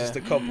 Dope. Like just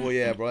a couple,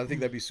 bro. I think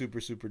that'd be super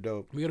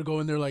dope. We gotta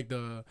go in there like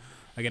an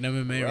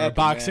MMA or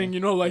boxing, man. you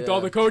know, like all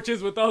the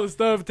coaches with all the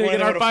stuff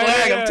taking our flag.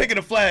 flag. I'm taking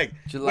a flag.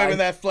 Waving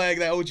that flag,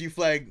 that OG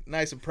flag,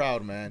 nice and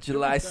proud, man.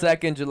 July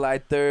 2nd, July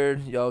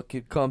 3rd, y'all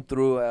could come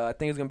through. I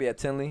think it's gonna be at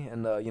Tinley,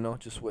 and you know,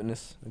 just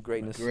witness the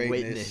greatness.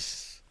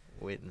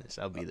 Witness.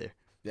 I'll be there.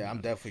 Yeah,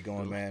 I'm definitely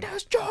going, man.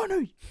 That's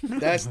Johnny.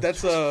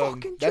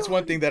 That's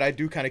one thing that I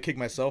do kind of kick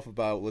myself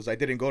about was I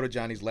didn't go to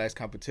Johnny's last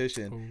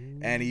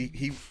competition, and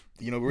he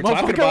you know, we were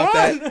talking about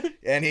that,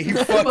 and he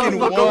fucking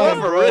won,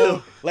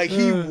 bro. Like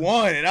he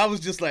won, and I was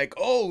just like,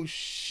 oh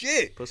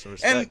shit. Put some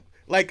respect. And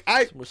like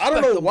I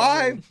don't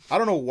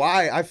know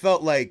why I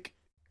felt like,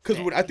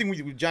 because I think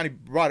when Johnny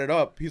brought it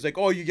up, he's like,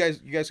 oh, you guys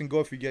can go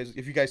if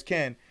you guys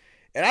can.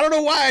 And I don't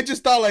know why I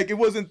just thought like it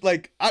wasn't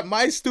like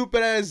my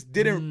stupid ass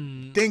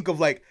didn't think of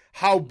like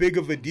how big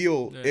of a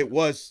deal it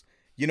was,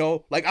 you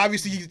know, like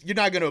obviously you're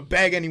not gonna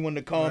beg anyone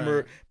to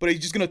come but he's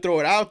just gonna throw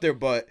it out there.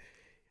 But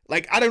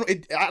like I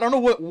don't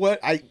know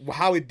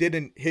how it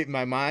didn't hit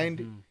my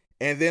mind,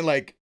 and then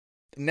like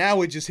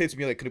now it just hits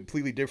me like a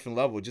completely different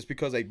level just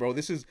because like, bro,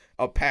 this is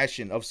a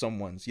passion of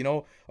someone's, you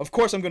know. Of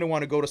course I'm gonna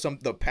want to go to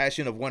the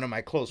passion of one of my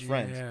close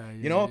friends,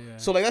 you know.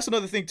 So like that's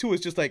another thing too.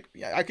 It's just like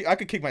I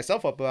could kick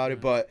myself up about it,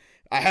 but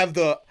I have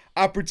the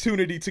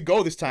opportunity to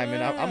go this time,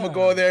 and I'm gonna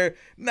go there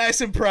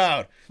nice and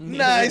proud. I'm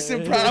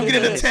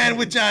getting a tan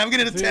with John. I'm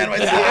getting a tan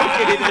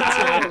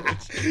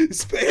myself.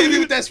 Hit me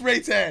with that spray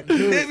tan.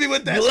 Hit me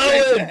with that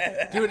spray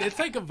tan. Dude, it's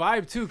like a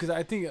vibe too, because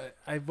I think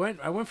I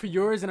went for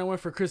yours and I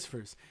went for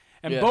Christopher's,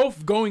 and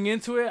both going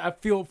into it, I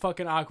feel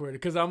fucking awkward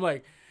because I'm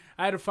like,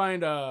 I had to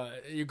find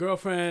your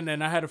girlfriend,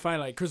 and I had to find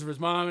like Christopher's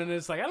mom, and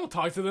it's like I don't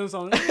talk to them,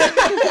 so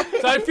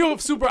I feel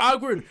super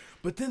awkward.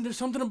 But then there's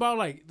something about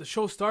like the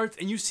show starts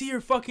and you see your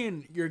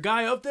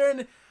guy up there,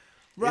 and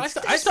bro, I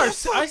start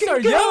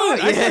yelling.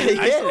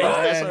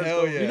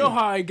 Hell yeah. You know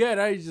how I get?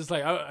 I just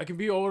like I can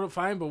be over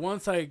fine, but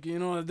once like, you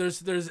know,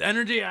 there's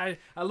energy. I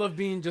love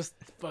being just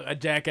a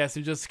jackass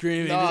and just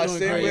screaming. Nah, just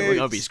same way. We're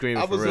gonna be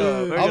screaming for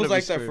real. I was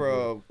like that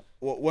for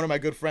one of my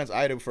good friends,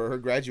 Ida, for her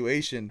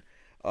graduation.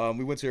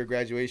 We went to her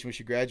graduation when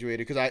she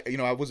graduated because I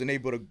wasn't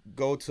able to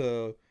go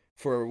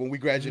for when we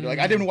graduated. Like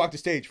I didn't walk the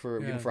stage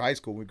for high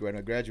school when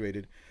we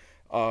graduated.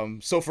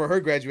 So for her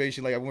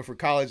graduation, like I went for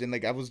college and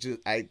like I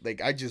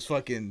just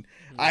fucking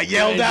I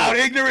yelled out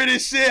ignorant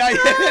as shit.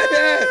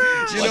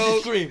 You know,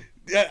 scream.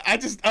 Yeah, I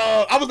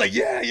was like,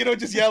 yeah, you know,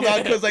 just yelled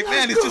out because like,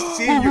 man, it's just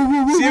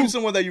seeing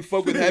someone that you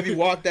fuck with heavy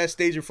walk that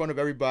stage in front of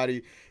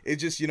everybody. It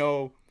just, you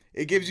know,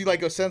 it gives you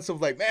like a sense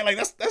of like, man, like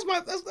that's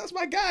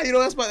my guy, you know,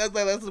 that's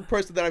the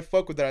person that I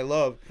fuck with that I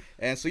love.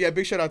 And so yeah,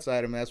 big shout out to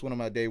Adam, man. That's one of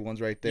my day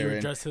ones right there.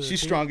 And she's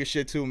strong as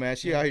shit too, man.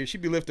 She out here, she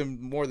be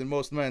lifting more than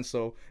most men.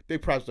 So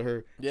big props to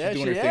her. Yeah,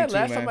 she's doing her thing too,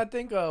 last man. time I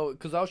think,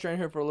 because I was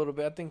training her for a little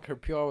bit, I think her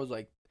PR was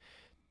like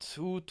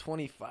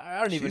 225.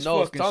 I don't even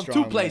know. Strong,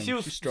 two plates.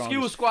 Man. She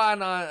was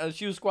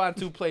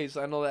squatting 2 plates.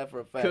 I know that for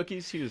a fact.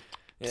 Cookies. She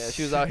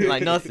was out here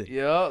like nothing.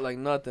 Yeah, like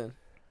nothing.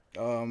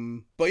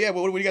 But yeah,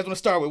 what do you guys want to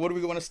start with? What do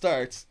we want to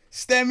start?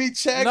 STEMI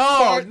check.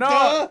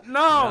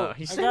 No.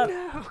 He said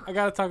no. I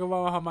gotta talk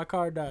about how my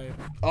car died.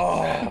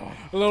 Oh,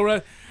 a little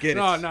rest. Get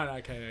no, it. No,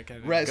 I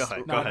can't. Rest. Go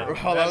ahead.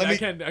 Hold on, I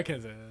can't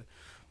say that.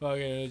 Well,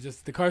 okay,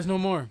 just the car's no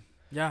more.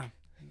 Yeah.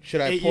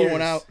 Should I pour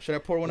one out?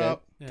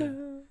 Yeah.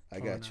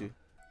 I got you.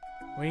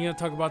 We ain't gonna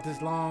talk about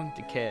this long,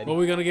 The caddy. but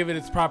we're gonna give it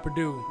its proper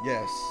due.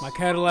 Yes. My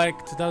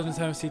Cadillac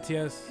 2007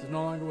 CTS is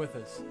no longer with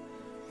us.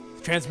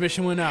 The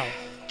transmission went out.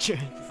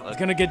 It's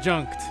gonna get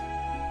junked.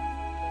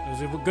 It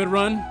was a good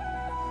run,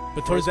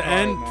 but towards the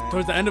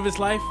end of its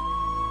life,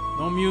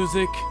 no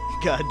music,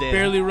 Goddamn.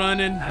 barely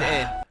running.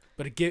 Damn.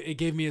 But it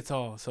gave me its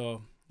all.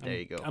 So There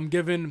you go. I'm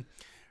giving.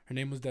 Her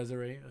name was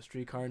Desiree, a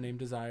streetcar named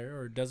Desire,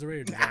 or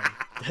Desiree.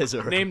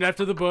 Desiree. Named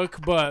after the book,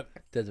 but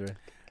Desiree.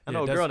 I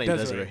know a girl named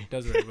Desiree.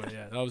 Desiree, but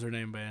yeah, that was her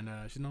name, and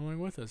she's no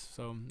longer with us.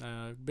 So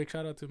big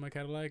shout out to my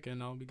Cadillac,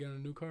 and I'll be getting a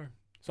new car.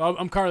 So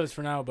I'm carless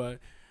for now, but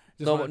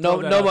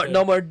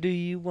No more. Do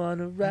you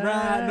wanna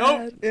ride?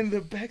 Nope. In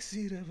the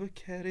backseat of a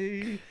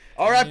caddy.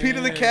 R.I.P.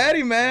 to the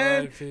caddy,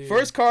 man. R.I.P.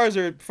 First cars.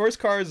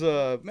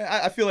 Man,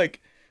 I feel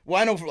like. Well,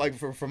 I know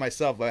for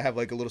myself, I have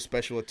like a little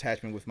special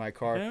attachment with my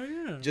car. Hell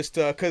yeah. Just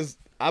because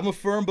I'm a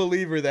firm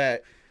believer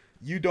that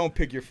you don't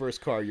pick your first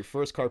car. Your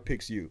first car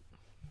picks you.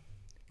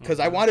 Because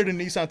I wanted a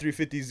Nissan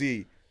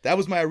 350Z. That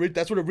was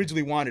that's what I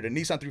originally wanted, a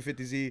Nissan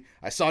 350Z.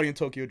 I saw it in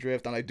Tokyo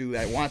Drift. I'm like, dude,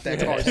 I want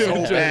that car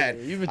so bad.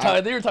 They were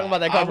talking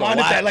about that car. I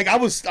wanted that. Like I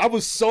was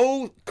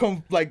so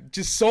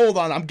just sold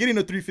on. I'm getting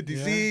a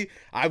 350Z.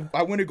 Yeah.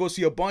 I went to go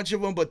see a bunch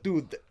of them, but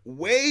dude,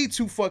 way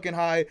too fucking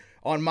high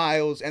on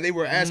miles, and they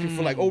were asking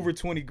for like over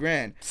 20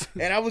 grand.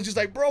 And I was just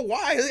like, bro,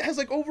 why? It has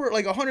like over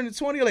like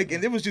 120, like,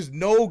 and there was just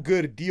no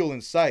good deal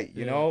in sight,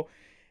 you know.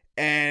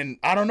 And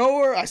I don't know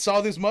where I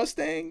saw this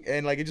Mustang,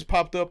 and like it just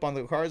popped up on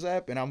the Cars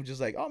app, and I'm just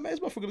like, oh man,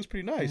 this motherfucker looks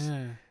pretty nice.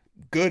 Yeah.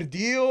 Good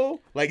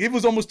deal. Like it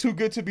was almost too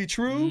good to be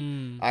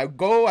true. I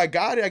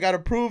got it, I got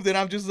approved, and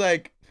I'm just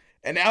like,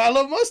 and now I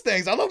love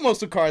Mustangs. I love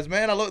muscle cars,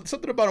 man. I love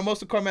something about a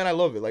muscle car, man. I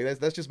love it. Like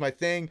that's just my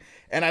thing,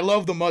 and I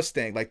love the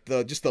Mustang, like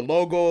just the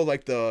logo,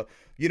 like the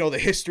the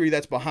history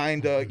that's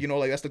behind like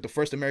that's like the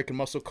first American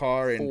muscle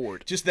car, and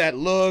Ford. Just that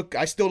look.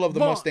 I still love the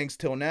Mustangs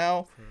till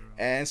now.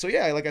 And so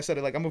yeah, like I said,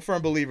 like I'm a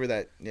firm believer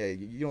that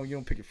you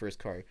don't pick your first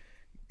car,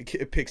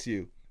 it picks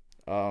you.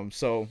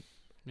 So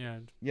yeah,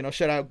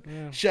 shout out,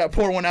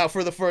 pour one out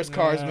for the first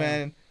cars,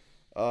 man.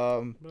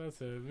 But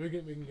that's it. We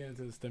can get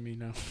into the STEMI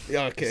now.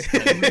 Yeah, okay.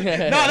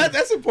 No,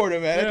 that's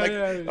important,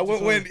 man.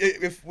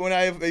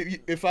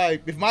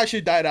 If my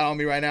shit died out on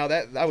me right now,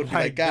 that would be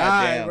like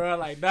goddamn, bro,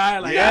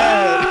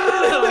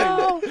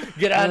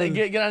 get on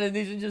his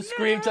knees and just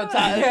scream to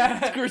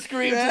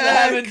scream to the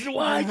heavens.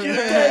 Why you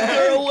take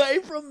her away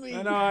from me?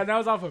 I know. And I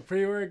was off a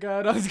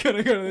pre-workout. I was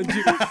gonna go to the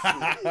gym.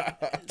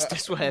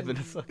 That's what happened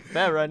to fucking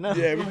Matt right now.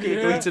 Yeah, we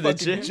could go to the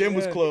gym. The gym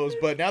was closed,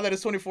 but now that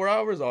it's 24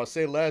 hours, I'll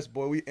say less,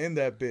 boy. We in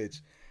that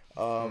bitch.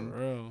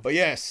 But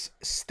yes,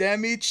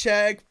 STEMI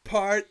check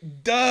part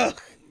duh.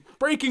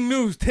 Breaking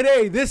news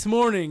today, this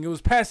morning, it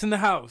was passed in the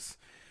House.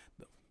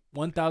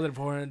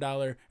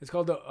 $1,400. It's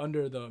called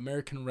under the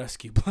American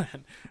Rescue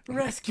Plan.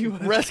 Rescue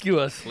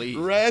us, please.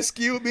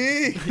 Rescue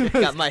me.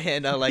 Got my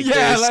hand out like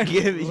this.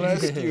 Give me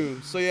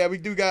rescue. So yeah, we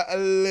do got a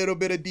little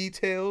bit of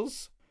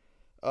details.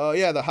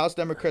 The House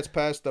Democrats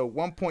passed the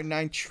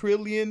 1.9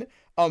 trillion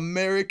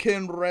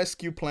American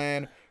Rescue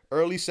Plan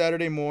early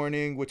Saturday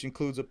morning, which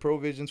includes the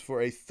provisions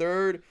for a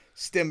third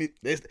STEMI.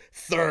 That's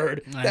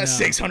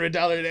 $600.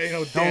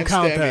 Don't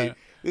count STEMI. that.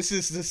 This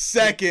is the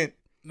second.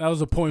 That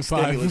was a 0.5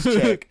 stimulus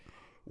check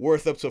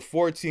worth up to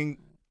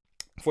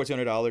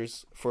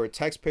 $1,400 for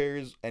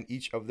taxpayers and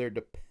each of their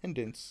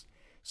dependents.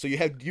 So you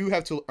have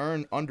to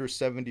earn under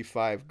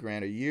 75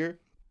 grand a year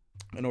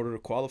in order to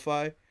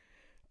qualify.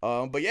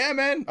 But yeah,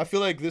 man, I feel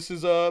like this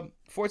is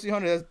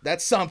 $1,400.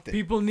 That's something.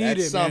 People need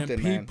it, man.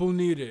 People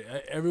need it.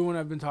 Everyone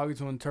I've been talking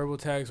to on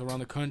TurboTax around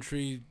the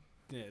country,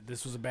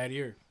 this was a bad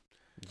year.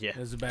 Yeah, it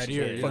was a bad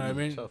year. You know what I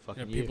mean?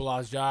 People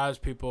lost jobs.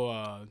 People,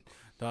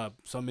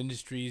 some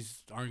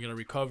industries aren't gonna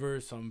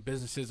recover. Some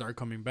businesses are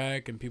coming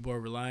back, and people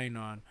are relying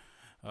on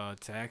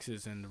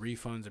taxes and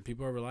refunds, and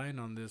people are relying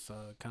on this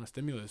kind of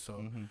stimulus.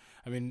 So,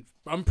 I mean,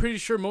 I'm pretty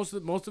sure most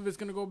of it's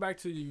gonna go back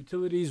to the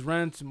utilities,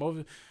 rents,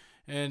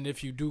 And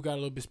if you do got a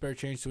little bit spare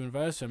change to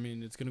invest, I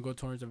mean, it's gonna go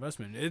towards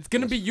investment. It's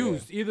gonna be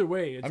used either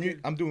way.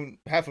 I'm doing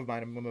half of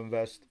mine. I'm gonna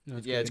invest.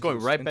 It's going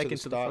right back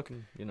into the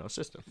fucking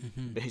system,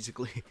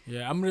 basically.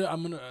 Yeah, I'm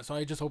gonna. So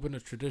I just opened a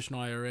traditional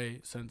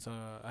IRA since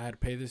I had to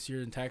pay this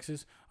year in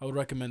taxes. I would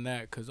recommend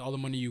that because all the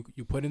money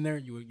you put in there,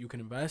 you can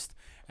invest,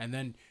 and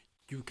then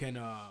you can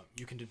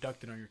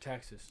deduct it on your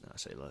taxes. I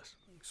say less.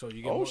 So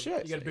you get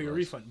you get a bigger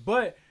refund.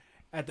 But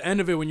at the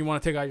end of it, when you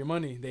want to take out your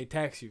money, they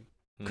tax you.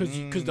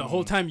 Because the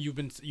whole time you've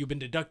been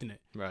deducting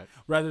it, right?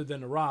 Rather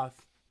than a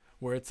Roth,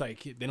 where it's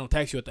like they don't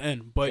tax you at the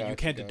end, but you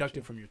can't deduct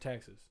it from your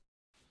taxes.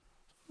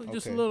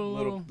 Just a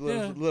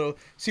little.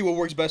 See what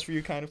works best for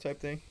you, kind of type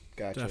thing.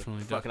 Gotcha.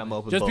 Definitely. Fucking, I'm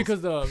open. Just both.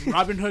 because the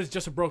Robinhood is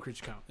just a brokerage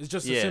account. It's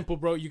just a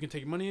simple you can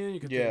take money in, you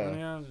can take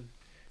money out.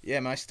 Yeah,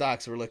 my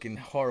stocks are looking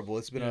horrible.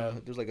 It's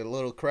been there's like a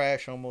little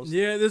crash almost.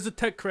 Yeah, there's a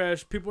tech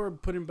crash. People are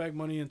putting back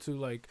money into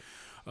like.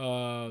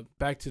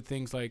 Back to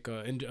things like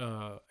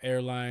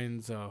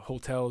airlines,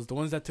 hotels, the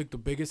ones that took the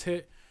biggest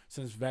hit.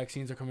 Since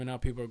vaccines are coming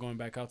out, people are going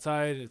back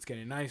outside. It's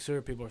getting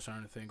nicer. People are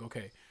starting to think,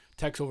 okay,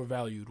 tech's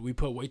overvalued. We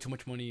put way too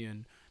much money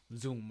in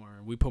Zoom,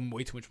 or we put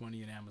way too much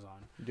money in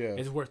Amazon. Yeah,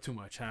 it's worth too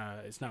much.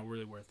 It's not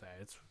really worth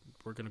that.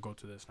 We're gonna go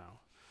to this now.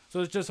 So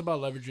it's just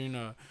about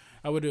leveraging.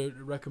 I would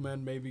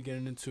recommend maybe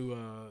getting into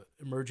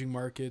emerging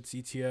markets,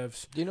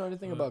 ETFs. Do you know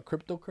anything about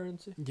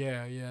cryptocurrency?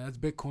 Yeah. That's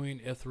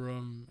Bitcoin,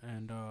 Ethereum,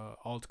 and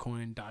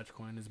altcoin,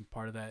 Dogecoin is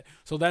part of that.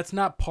 So that's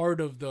not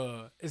part of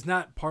it's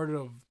not part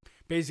of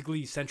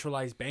basically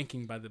centralized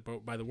banking by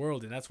the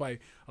world, and that's why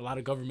a lot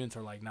of governments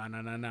are like, nah,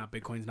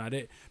 Bitcoin's not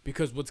it.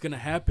 Because what's gonna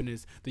happen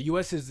is the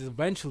U.S. is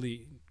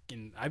eventually,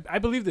 and I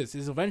believe this,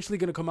 is eventually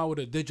gonna come out with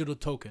a digital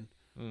token.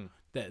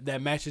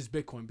 That matches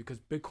Bitcoin,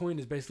 because Bitcoin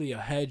is basically a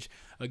hedge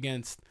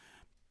against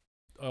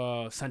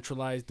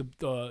centralized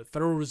the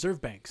Federal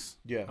Reserve banks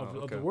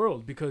of the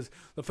world, because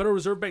the Federal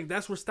Reserve Bank,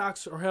 that's where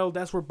stocks are held,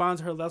 that's where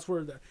bonds are held, that's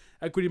where the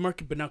equity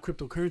market. But now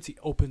cryptocurrency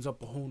opens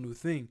up a whole new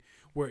thing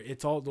where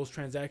it's all those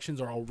transactions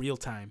are all real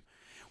time.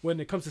 When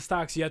it comes to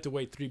stocks, you have to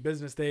wait 3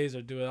 business days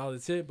or do it all.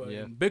 That's it. But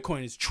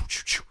Bitcoin is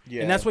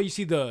and that's why you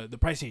see the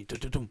pricing.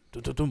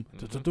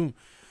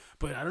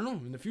 But I don't know.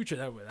 In the future,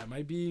 that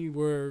might be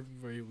where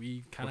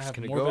we kind of have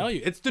more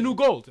value. It's the new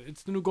gold.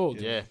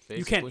 Yeah, basically.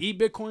 You can't eat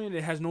Bitcoin.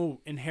 It has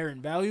no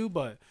inherent value,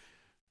 but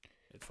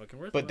it's fucking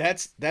worth it. But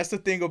that's the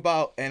thing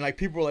about, and like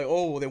people are like,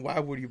 oh, well, then why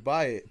would you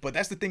buy it? But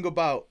that's the thing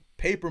about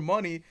paper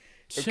money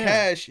or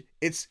cash.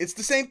 It's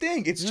the same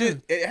thing. It's just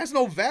it has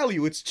no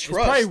value. It's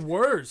trust. It's probably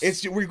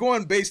worse. We're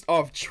going based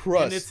off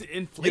trust. And it's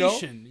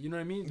inflation. You know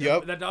what I mean?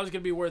 Yep. That dollar's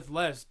gonna be worth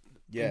less.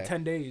 In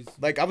 10 days.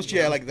 Like I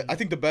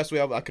think the best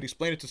way I could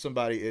explain it to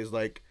somebody is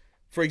like,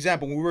 for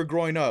example, when we were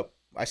growing up,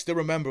 I still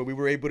remember we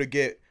were able to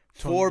get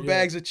 4 little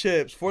bags of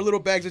chips for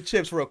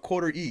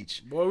 $1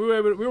 each. Boy, we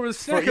were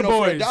snacker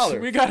boys. For $1.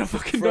 We got a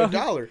fucking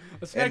 $1.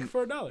 A snack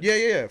for $1.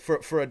 Yeah. For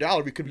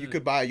 $1, you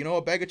could buy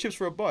a bag of chips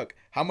for $1.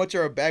 How much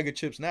are a bag of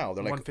chips now?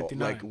 They're like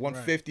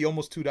 $1.50,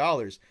 almost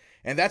 $2.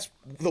 And that's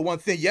the one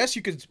thing. Yes,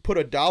 you could put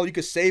 $1. You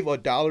could save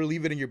 $1,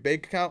 leave it in your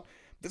bank account.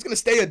 It's going to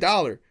stay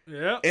 $1.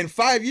 Yeah. In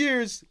 5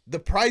 years, the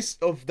price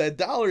of that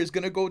 $1 is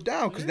going to go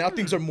down because now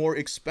things are more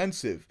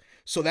expensive.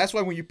 So that's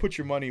why when you put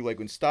your money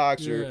like in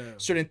stocks or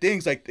certain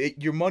things, like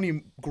your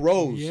money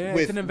grows. Yeah,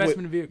 it's an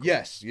investment vehicle.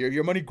 Yes,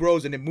 your money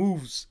grows and it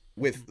moves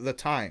with the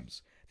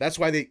times. That's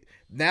why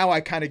now I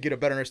kind of get a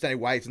better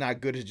understanding why it's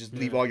not good to just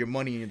leave all your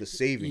money in the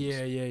savings.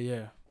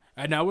 Yeah.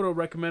 And I would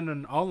recommend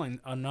an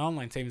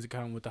online savings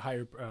account with a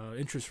higher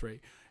interest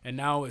rate. And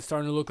now it's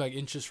starting to look like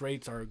interest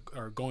rates are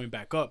going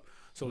back up.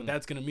 So what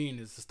that's going to mean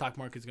is the stock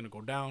market is going to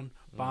go down,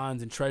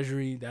 bonds and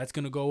treasury, that's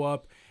going to go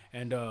up,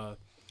 and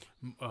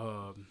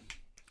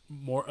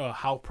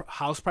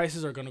house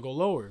prices are going to go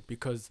lower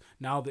because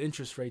now the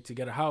interest rate to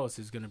get a house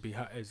is going to be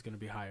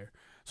higher.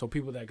 So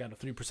people that got a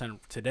 3%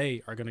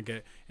 today are going to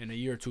get, in a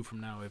year or two from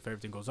now, if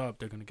everything goes up,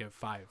 they're going to get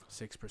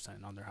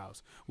 5-6% on their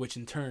house, which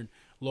in turn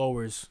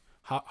lowers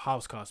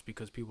house costs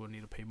because people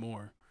need to pay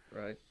more.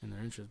 Right. In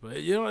their interest.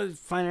 But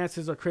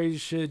finances are crazy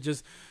shit.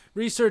 Just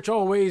research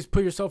always,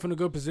 put yourself in a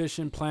good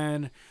position,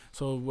 plan,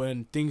 so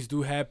when things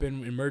do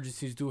happen,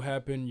 emergencies do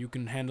happen, you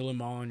can handle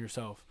them all on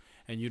yourself.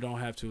 And you don't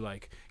have to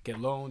like get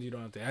loans, you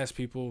don't have to ask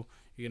people.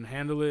 You can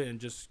handle it and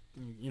just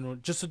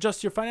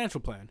adjust your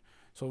financial plan.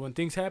 So when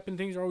things happen,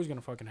 things are always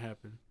gonna fucking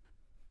happen.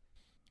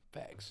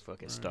 Facts.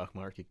 Fucking stock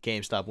market.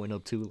 GameStop went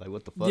up too. Like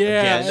what the fuck?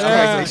 Yeah.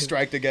 Again? They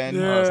striked again.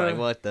 Yeah. I was like,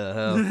 what the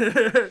hell?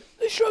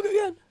 They struck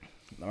again.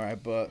 All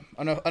right, but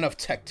enough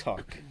tech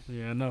talk.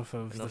 Yeah, enough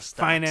of the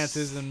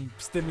finances and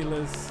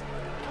stimulus.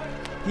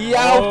 He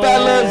out,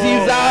 fellas.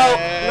 He's out.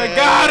 The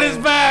God is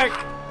back.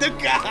 The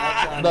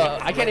God. No,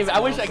 I can't even. I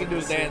wish I could do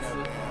his dance.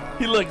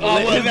 He looked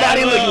limp. His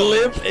body looked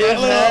limp as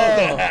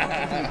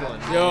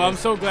hell. Yo, I'm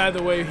so glad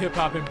the way hip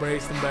hop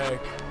embraced him back.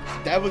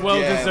 That was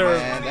well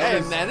deserved.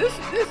 Man,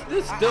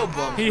 this still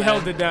bumps. He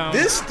held it down.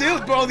 This still,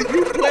 bro. You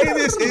play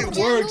this, it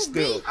works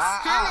still.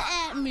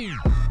 Holla at me.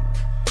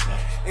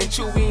 and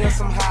Chewy and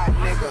some hot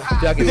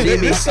nigga. Y'all can Dude, see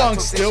me. this song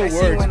still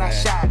works,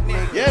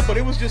 man. Yeah, but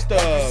it was just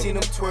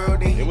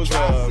it was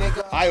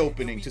eye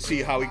opening to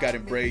see how he got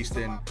embraced,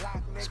 and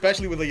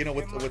especially with with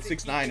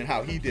 6ix9ine and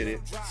how he did it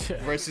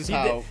versus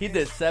He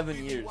did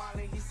 7 years.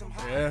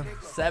 Yeah.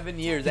 7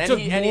 years. It took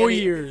more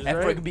years, and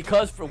right?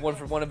 because for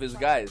one of his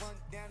guys.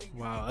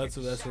 Wow,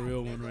 that's a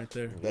real one right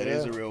there. That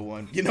is a real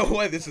one. You know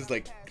what? This is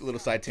like a little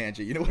side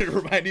tangent. You know what it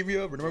reminded me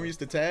of? Remember we used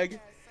to tag?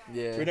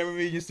 Yeah. Remember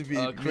me used to be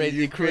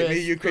Crazy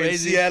Chris, you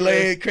Crazy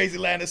CLA, Crazy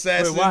Land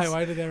Assassins. Wait,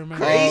 why did that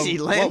remind me? Crazy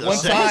Land one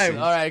Assassins. time.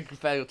 All right,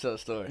 Fat, tell the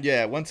story.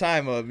 Yeah, one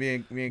time me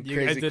and You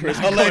guys Crazy did Chris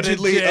not go to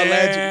allegedly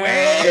jail.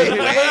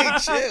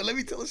 wait, chill. Let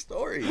me tell a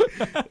story.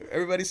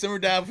 Everybody simmer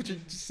down,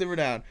 simmer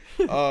down.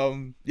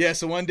 Yeah,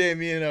 so one day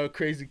me and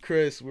Crazy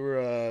Chris, we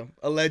were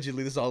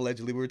allegedly, this is all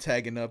allegedly, we were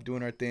tagging up,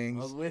 doing our I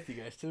things. was with you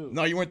guys too.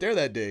 No, you weren't there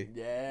that day.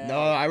 Yeah.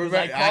 No, I 'Cause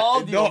remember. I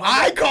called you.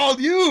 I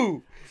called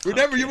you.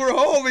 Remember, you were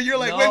home and you're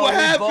like, No, wait, what we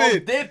happened?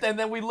 both dipped, and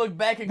then we looked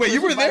back and Wait, Chris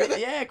you were was by there the- then?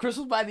 Yeah, Chris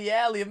was by the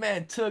alley. And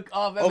man took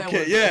off. That man Okay,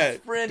 was yeah, a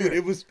sprinter. dude,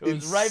 it was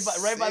right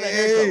by that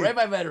insane. airport, right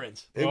by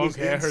Veterans. It was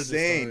Okay, I heard this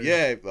insane.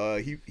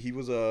 story. Yeah, he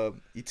was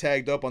he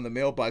tagged up on the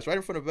mailbox right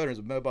in front of Veterans.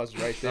 The mailbox is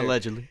right there.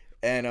 Allegedly.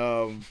 And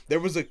there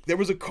was a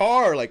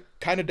car like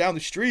kind of down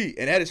the street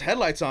and had his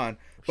headlights on.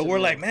 But we're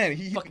like, man,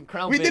 Fucking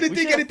Crown we Vic. didn't We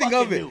think should've anything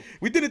of fucking it. knew.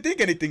 We didn't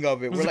think anything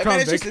of it. was We're a like, Crown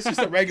man, Vic. it's just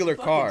a regular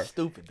Fucking car.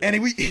 stupid. And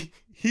he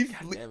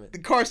damn it. the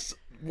car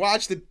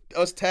watched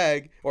us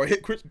tag or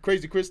hit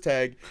Crazy Chris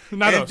tag.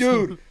 Not and us.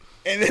 dude,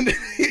 and then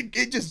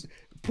it just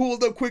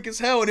pulled up quick as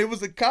hell, and it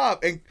was a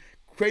cop. And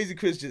Crazy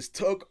Chris just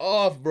took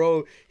off,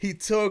 bro. He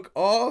took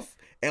off,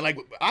 and like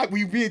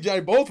me and Johnny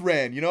both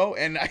ran,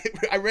 and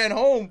I ran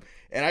home.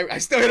 And I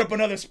still hit up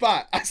another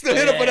spot. On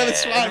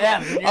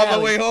my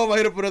way home, I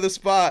hit up another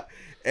spot.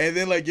 And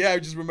then, I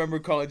just remember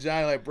calling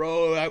Johnny, like,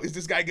 bro, is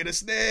this guy gonna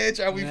snitch?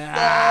 Are we fucked?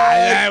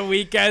 That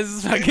weak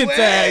ass fucking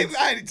tags.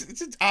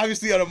 It's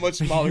obviously on a much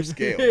smaller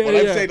scale. Yeah, But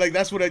I'm yeah. saying,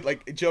 that's what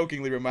it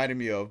jokingly reminded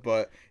me of.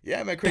 But,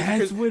 yeah, man,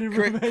 That's what it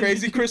reminded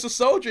Crazy me. Chris a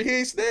soldier. He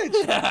ain't snitch.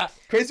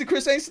 Crazy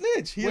Chris ain't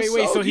snitch. He a Wait,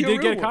 so soldier. he a did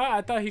real get one. caught?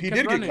 I thought he He kept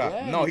did get running.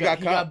 caught. No, he got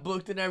He caught. got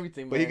booked and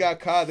everything, man. But he got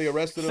caught. They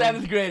arrested him.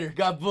 7th grader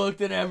got booked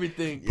and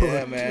everything.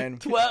 Yeah, man.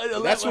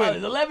 12, That's 11,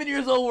 when- 11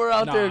 years old. We're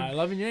out Nah, there.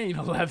 11, you ain't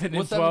 11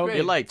 What's and 7th 12. grade?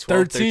 You're like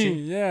 12, 13,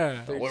 13.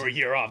 yeah. We're a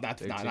year off. Not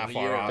 13.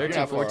 far off. 13,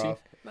 Not far 14. off.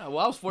 Nah, well,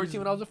 I was 14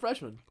 when I was a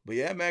freshman. But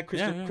yeah, man,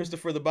 Yeah.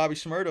 Christopher the Bobby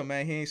Schmurda,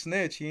 man, he ain't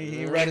snitch.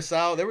 He ain't rat us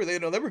out. He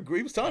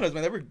was telling us,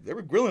 man, they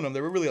were grilling him.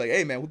 They were really like,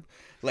 hey, man,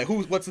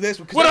 what's this?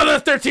 What other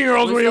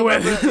 13-year-olds were you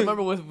with?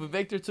 Remember with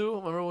Victor too?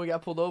 Remember when we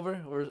got pulled over?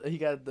 Or he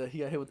got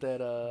hit with that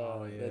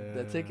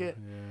that ticket?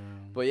 Yeah.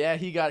 But yeah,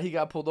 he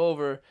got pulled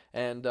over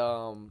and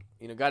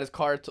got his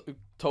car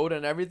towed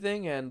and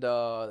everything, and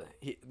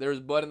there was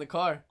blood in the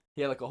car.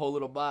 He had like a whole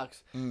little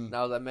box. And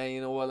I was like, man,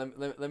 you know what?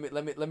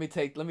 Let me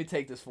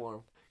take this for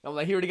him. I'm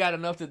like, he already got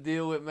enough to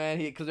deal with, man.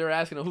 Because they were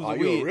asking him who's the you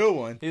weed. a real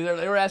one. They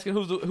were asking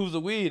who's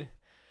the weed.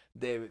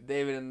 David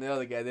and the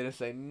other guy, they didn't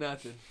say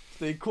nothing.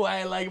 Stay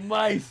quiet like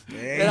mice.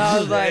 And I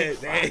was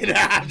like,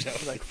 I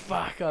was like,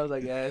 fuck. I was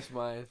like, yeah, it's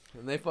mine.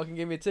 And they fucking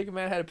gave me a ticket,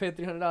 man. I had to pay a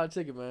 $300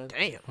 ticket, man.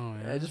 Damn. Oh,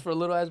 Yeah, just for a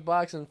little ass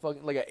box and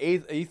fucking like an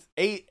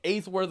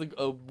eighth worth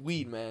of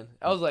weed, man.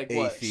 I was like,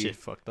 what? Shit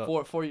fucked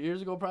up. 4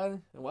 years ago, probably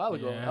a while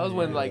ago. Yeah, that was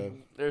when yeah. like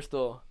they're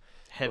still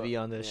Heavy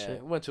on this yeah,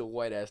 shit. we went to a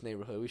white ass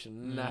neighborhood. We should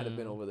not have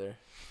been over there.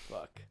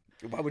 Fuck.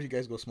 Why would you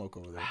guys go smoke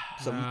over there?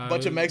 Some Nah,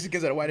 bunch of it-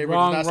 Mexicans at a white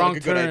neighborhood does not sound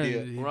like a good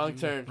idea. Wrong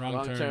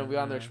turn. We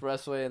on the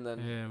expressway and then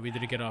Yeah, we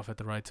didn't get off at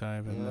the right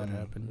time, and that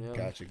happened. yeah.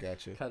 Gotcha.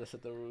 Kind of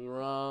at the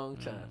wrong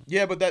time.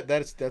 Yeah, but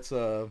that's just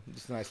a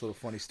nice little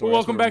funny story.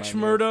 Well, That's welcome what it back,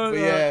 reminded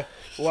me of. Shmurda.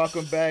 But yeah,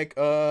 welcome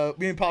back.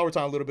 Me and Paul were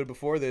talking a little bit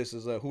before this.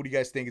 Is who do you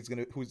guys think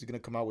who's gonna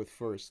come out with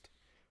first?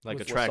 Like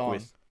With a what track song?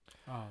 with.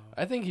 Oh.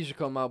 I think he should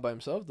come out by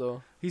himself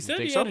though. He said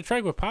think he so? had a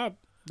track with Pop.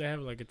 They have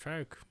like a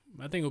track.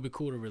 I think it would be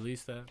cool to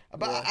release that.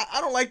 But I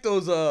don't like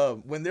those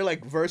when they're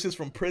like verses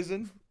from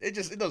prison. It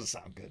doesn't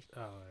sound good.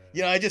 Oh,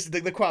 You know,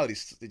 the quality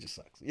it just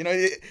sucks. You know,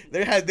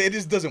 it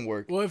just doesn't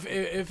work. Well,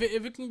 if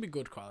it can be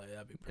good quality,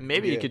 that'd be pretty. And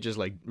maybe Yeah. you could just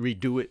like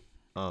redo it.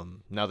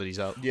 Now that he's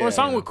out. Yeah. Or a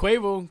song with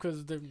Quavo,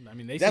 because they. That's seem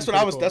what I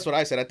pretty was. cool. That's what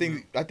I said. I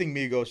think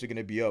Migos are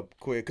gonna be up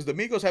quick because the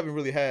Migos haven't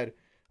really had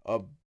a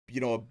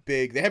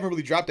big. They haven't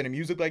really dropped any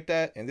music like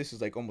that, and this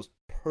is like almost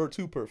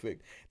too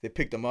perfect. They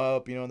picked them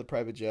up, in the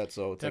private jet.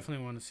 So it's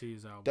Definitely want to see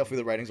his album. definitely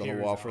the writing's on the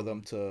Hear wall his for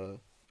them album.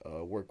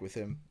 to work with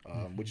him,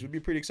 which would be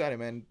pretty exciting,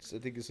 man. I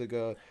think it's like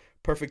a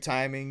perfect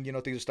timing.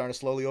 Things are starting to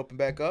slowly open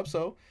back up,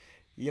 so.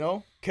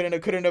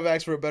 Couldn't have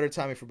asked for a better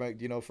timing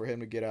for him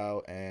to get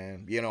out,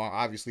 and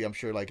obviously I'm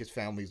sure like his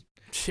family's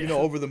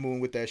over the moon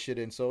with that shit,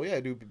 and so yeah,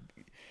 dude.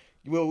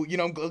 Well,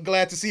 I'm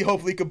glad to see.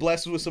 Hopefully, he could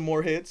bless us with some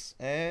more hits,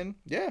 and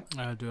yeah.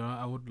 Dude,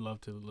 I would love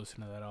to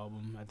listen to that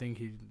album. I think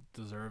he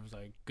deserves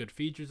like good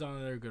features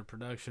on there, good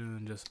production,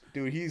 and just.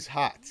 Dude, he's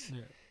hot.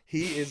 Yeah.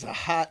 He is a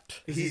hot.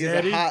 Is He he is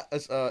ready? a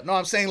hot. No,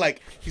 I'm saying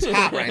like he's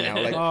hot right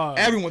now. Like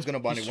everyone's gonna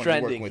want to work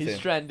trending. with He's him.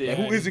 trending. Like,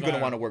 Yeah, who he's isn't gonna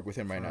viral. want to work with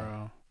him right For now?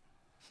 real.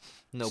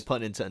 No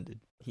pun intended.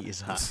 He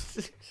is hot.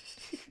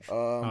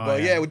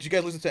 But yeah, would you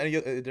guys listen to any?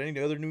 Did any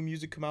other new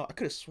music come out? I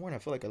could have sworn I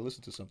feel like I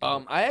listened to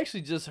something. I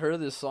actually just heard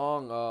this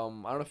song.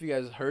 I don't know if you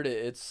guys heard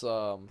it. It's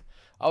I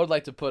would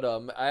like to put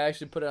I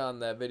actually put it on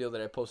that video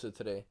that I posted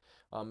today.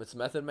 It's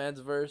Method Man's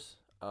verse.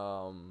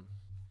 Man,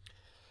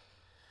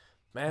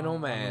 oh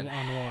man.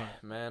 On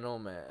what? Man, oh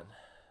man.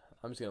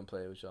 I'm just gonna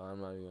play it with y'all. I'm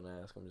not even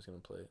gonna ask. I'm just gonna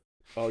play it.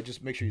 Oh,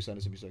 just make sure you send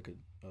it to me so I could.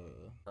 All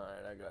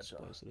right, I got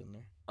y'all. Post it in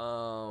there.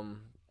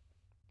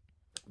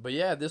 But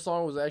yeah, this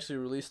song was actually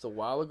released a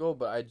while ago,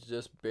 but I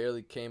just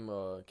barely came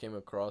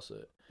across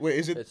it. Wait,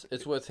 is it?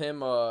 It's with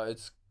him.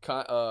 It's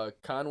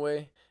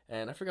Conway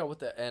and I forgot what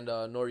that and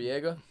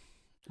Noriega.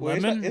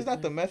 Wait, it's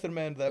not the Method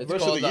Man that It's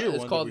verse called of the year. It's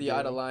one called that we the did.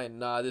 Out of Line.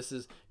 Nah,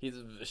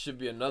 it should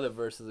be another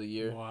verse of the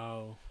year.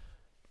 Wow.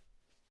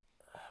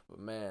 But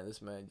man,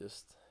 this man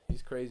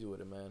he's crazy with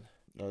it, man.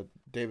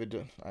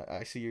 David,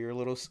 I see you're a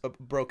little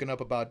broken up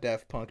about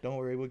Daft Punk. Don't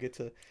worry, we'll get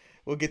to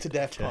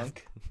Daft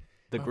Punk.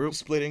 The group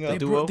splitting up. They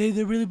duo? they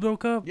really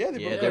broke up. Yeah, they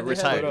broke they're up.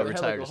 retired. They They're had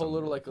retired like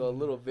or a whole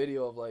little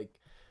video of like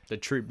the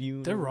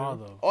Tribune. They're raw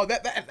though. Oh,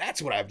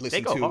 that's what I've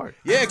listened They to. go hard.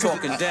 Yeah,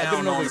 Talking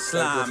down on the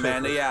slime,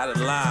 man, they out of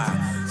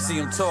line. See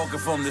them talking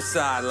from the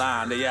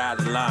sideline, they out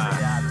of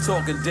line.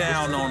 Talking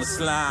down on the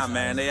slime,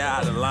 man, they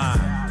out of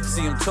line.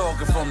 See them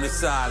talking from the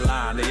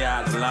sideline, they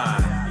out of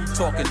line.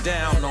 Talking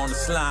down on the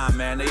slime,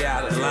 man, they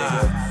out of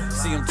line.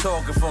 See them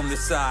talking from the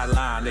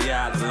sideline, they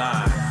out of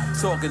line.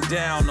 Talking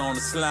down on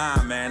the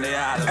slime, man, they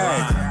out of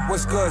line. Hey,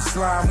 what's good,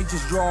 slime? We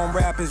just drawing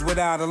rappers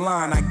without a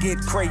line. I get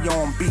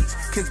crayon beats,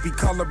 kids be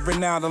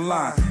coloring out a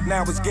line.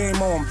 Now it's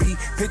game on, beat.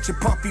 Picture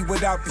puppy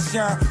without the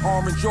shine.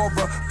 Orange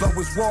aura, flow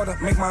is water,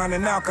 make mine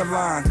an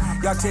alkaline.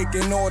 Y'all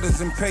taking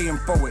orders and paying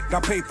for it. I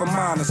pay for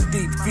mine, a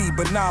steep fee,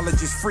 but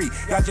knowledge is free.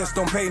 Y'all just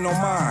don't pay no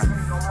mind.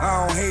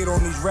 I don't hate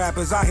on these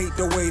rappers, I hate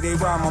the way they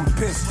rhyme. I'm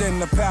pissed in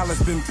the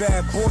palace, been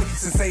bad boy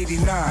since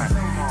 89.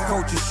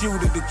 Coach a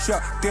shooter to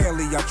Chuck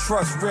Daly, I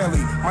trust really.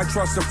 Might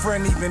trust a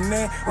friend even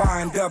then,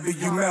 Ryan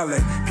W.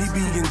 Mellon.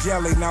 PB and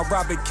Jelly, now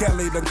Robert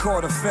Kelly done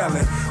caught a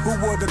felon. Who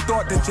would've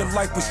thought that your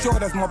life was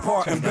short as my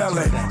part in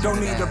belly? Don't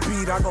need a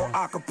beat, I go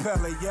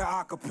acapella,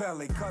 yeah,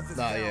 acapella.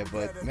 Nah, yeah,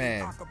 but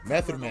man,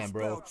 Method Man,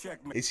 bro.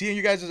 Is he in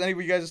you guys? Any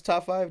of you guys'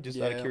 top 5? Just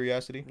out of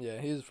curiosity. Yeah,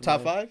 he's from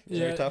Top there. 5? Is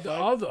your top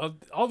 5?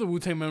 All the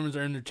Wu-Tang members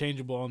are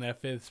interchangeable on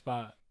that 5th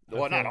spot.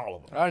 Well, not all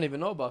of them. I don't even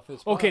know about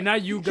Fitz. Okay, now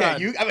you got. I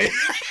mean,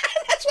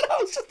 that's what I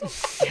was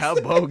just. How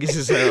bogus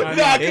is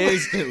that?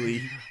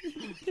 Instantly.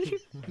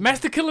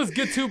 Master Killer's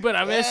good too, but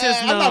I mean, it's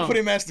just no. I'm not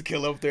putting Master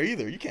Killer up there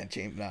either. You can't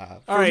change.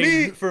 Nah.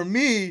 For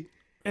me,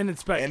 and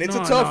Inspector. And it's a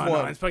tough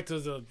one. No,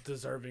 Inspector's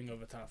deserving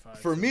of a top 5.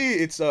 For me,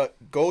 it's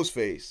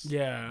Ghostface.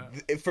 Yeah.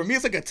 For me,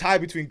 it's like a tie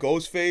between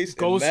Ghostface,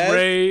 Ghost and Meth,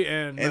 Ray,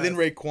 and then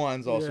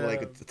Raekwon's also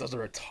like those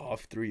are a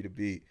tough 3 to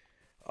beat.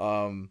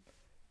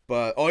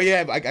 But oh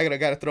yeah, I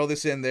gotta throw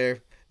this in there.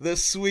 The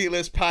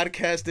Sweetless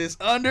podcast is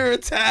under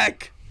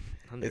attack.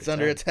 It's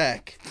under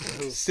attack.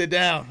 Sit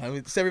down. I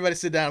mean, everybody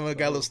sit down. I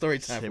got a little story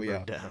time for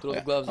y'all. Throw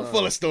the gloves I'm on.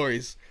 full of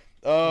stories.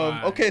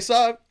 Okay,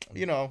 so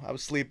I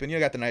was sleeping. I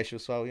got the night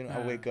shift, so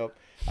I wake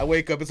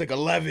up. It's like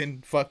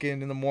 11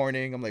 fucking in the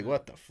morning. I'm like,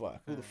 what the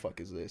fuck? Who the fuck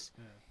is this?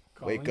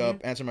 Wake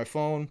up, answer my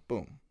phone.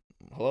 Boom.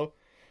 Hello.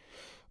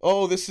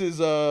 Oh, this is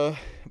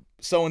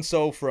so and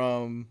so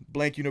from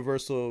Blank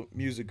Universal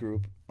Music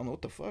Group. I'm like,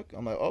 what the fuck?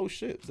 I'm like, oh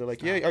shit. They're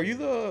like, yeah. Are you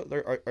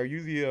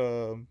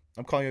the?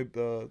 I'm calling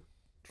you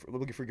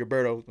looking for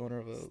Gilberto, owner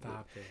of the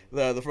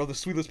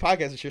Sweetless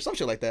podcast and shit, some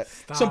shit like that,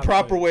 some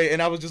proper way.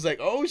 And I was just like,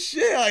 oh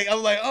shit.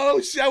 I'm like,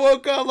 oh shit. I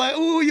woke up like,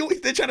 ooh,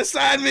 they're trying to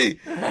sign me.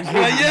 I'm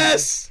like,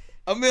 yes,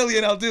 $1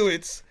 million, I'll do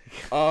it.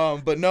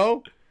 But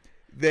no,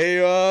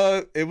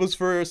 it was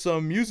for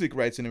some music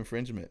rights and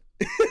infringement.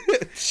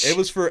 It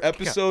was for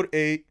episode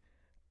 8.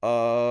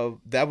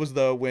 That was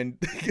when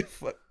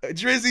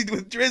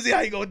Drizzy, how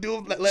you gonna do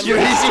him? Drizzy,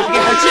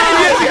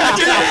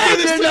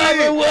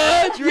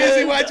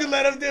 why'd you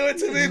let him do it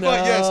to me? No.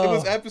 But yes, it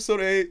was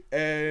episode 8,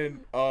 and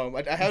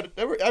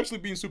they were actually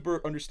being super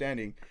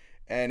understanding.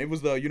 And it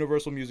was the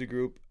Universal Music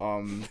Group.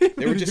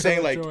 They were just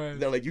saying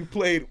they're like, you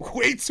played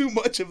way too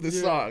much of the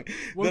song.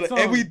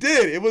 And we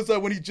did. It was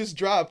when he just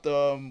dropped.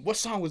 What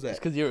song was that? It's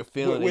because you were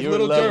feeling it. You were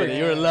loving it.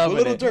 You were loving it.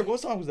 With Little Dirk.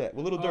 What song was that?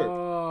 With Little Dirk.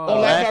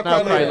 Laugh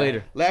Now, Cry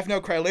Later. Laugh Now,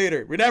 Cry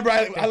Later. Remember,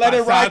 I let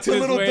it ride to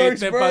Little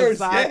Dirk's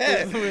verse.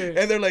 Yeah.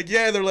 And they're like,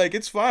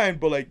 it's fine,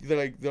 but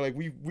they're like,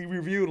 we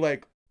reviewed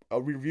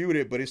reviewed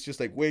it, but it's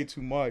just like way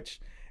too much.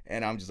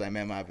 And I'm just like,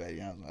 man, my bad.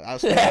 Yeah, I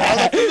was like,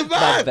 the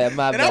vibe.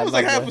 My bad, and I was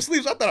like half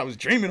asleep, so I thought I was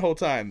dreaming the whole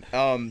time.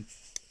 And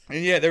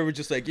yeah, they were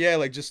just like, they're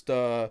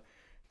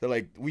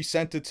like, we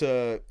sent it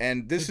to,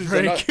 and this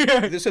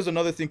is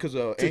another thing because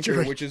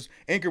Anchor, which is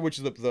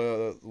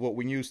the what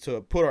we use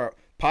to put our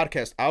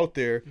podcast out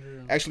there,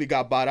 actually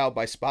got bought out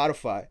by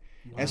Spotify.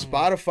 Wow. And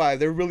Spotify,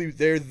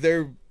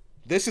 they're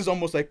this is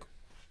almost like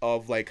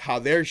of like how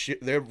their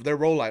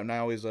rollout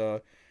now is.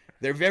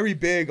 They're very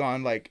big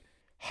on like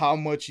how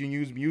much you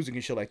use music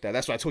and shit like that.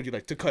 That's why I told you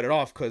like to cut it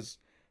off, because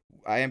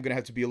I am gonna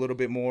have to be a little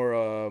bit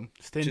more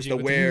just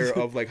aware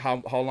of like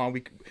how long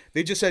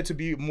they just said to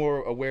be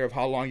more aware of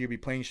how long you'll be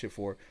playing shit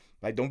for.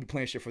 Like, don't be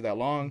playing shit for that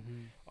long.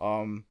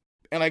 And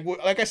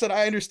like I said,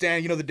 I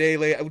understand, the day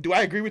late. Do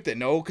I agree with it?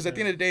 No, because at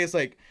the end of the day, it's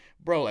like,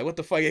 bro, like, what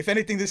the fuck? If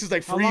anything, this is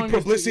like free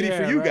publicity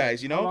for you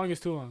guys, How long is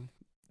too long?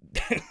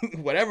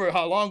 Whatever,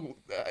 how long?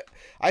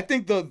 I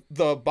think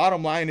the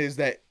bottom line is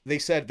that they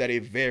said that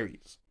it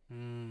varies,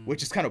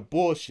 which is kind of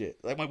bullshit.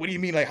 Like, what do you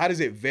mean? Like, how does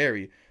it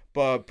vary?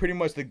 But pretty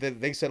much,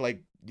 they said,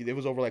 like, it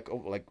was over, like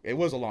it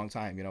was a long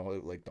time,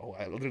 like,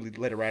 I literally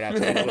let it right out to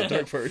the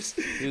Dirk first.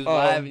 He was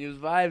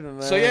vibing,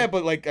 man. So, yeah,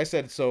 but like I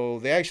said, so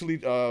they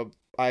actually,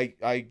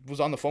 I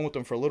was on the phone with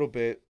them for a little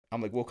bit.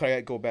 I'm like, well, can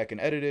I go back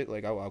and edit it?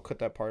 Like, I'll cut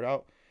that part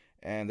out.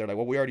 And they're like,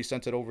 well, we already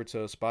sent it over to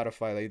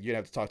Spotify. Like, you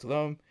have to talk to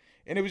them.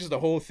 And it was just a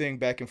whole thing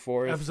back and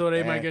forth. Episode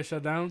 8 might get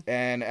shut down.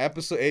 And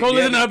episode 8. Go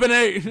listen to Up and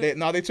 8.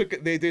 They took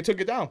it. They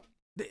took it down.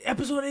 The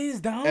episode 8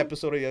 is down.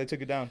 Episode 8, yeah, they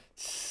took it down.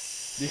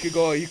 You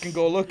can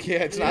go look.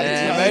 Yeah, it's not.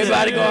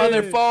 Everybody go on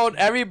their phone.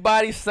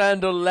 Everybody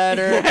send a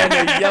letter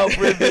and a Yelp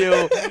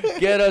review.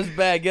 Get us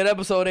back. Get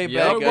episode 8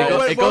 back.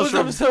 It goes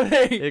from episode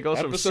 8. It goes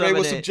from episode 8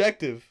 was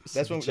subjective.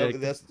 That's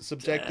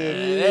subjective.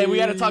 Hey, we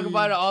got to talk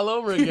about it all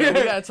over again.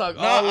 We got to talk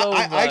all over.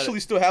 I actually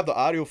still have the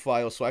audio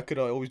file, so I could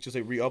always just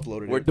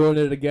re-upload it. We're doing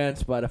it again,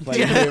 Spotify.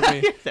 You hear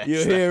me?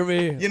 You hear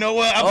me? You know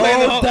what? I'm playing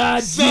the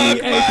whole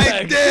suck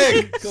my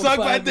dick. Suck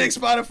my dick,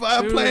 Spotify.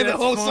 I'm playing the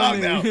whole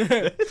song now.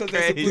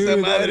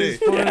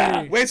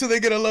 Funny. Wait till they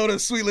get a load of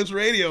Sweet Lips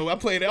Radio. I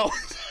played that.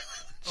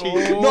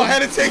 No, I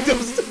had to take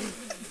those.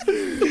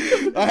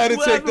 I had to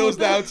take those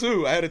down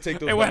too.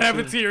 And what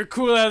happened to your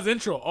cool ass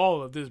intro?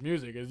 All of this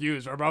music is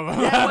used for blah blah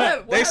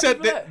blah. They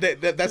said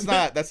that's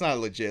not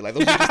legit. Like,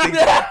 those are just things.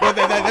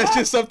 That's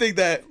just something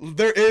that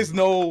there is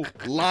no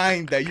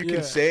line that you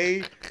can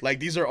say. Like,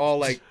 these are all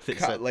like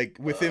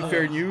within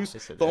fair use.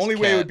 The only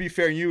way it would be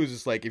fair use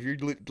is like if you're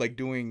like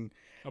doing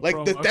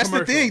that's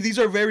the thing. These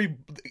are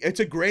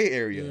it's a gray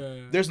area.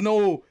 Yeah. There's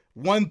no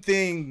one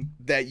thing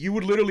that you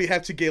would literally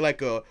have to get like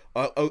the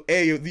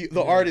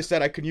artist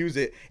that I can use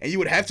it, and you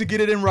would have to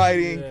get it in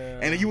writing,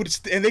 and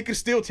and they could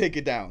still take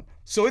it down.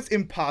 So it's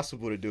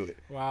impossible to do it.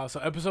 Wow. So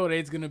episode 8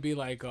 is gonna be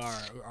like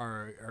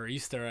our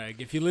Easter egg.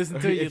 If you listen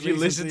to it, if you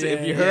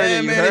heard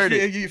it, you heard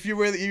it. If you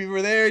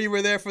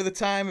were there for the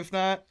time. If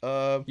not,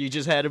 you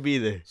just had to be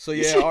there. So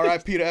yeah,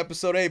 R.I.P. to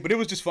episode 8. But it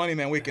was just funny,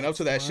 man, waking up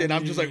to that shit. And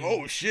I'm just like,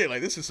 oh shit,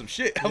 like this is some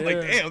shit. I'm like,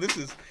 damn, this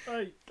is.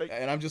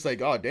 And I'm just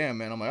like, oh damn,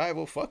 man. I'm like, all right,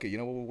 well, fuck it.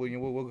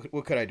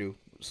 What could I do?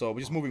 So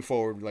just moving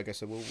forward, like I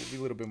said, we'll be a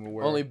little bit more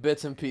aware. Only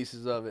bits and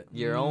pieces of it.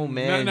 Your own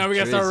man. Now we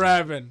gotta start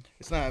rapping.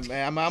 It's not,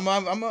 man.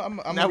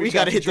 I'm now we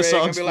gotta hit the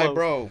song. And be like,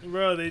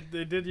 bro, they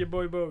did your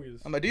boy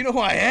bogus. I'm like, do you know who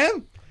I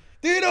am?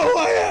 Do you know who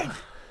I am?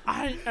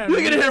 I am.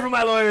 You're gonna hear from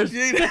my lawyers.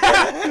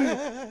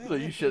 So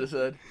you should have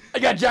said, I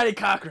got Johnny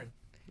Cochran.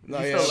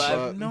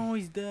 No, no,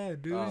 he's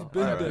dead, dude. He's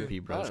been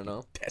dead. I don't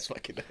know. That's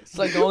fucking nice. It's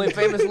like the only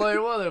famous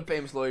lawyer. Well, they're a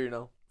famous lawyer, you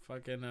know.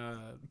 Fucking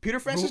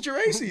Peter Francis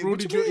Geraci.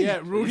 Rudy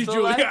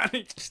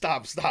Giuliani.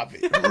 Stop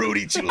it.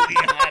 Rudy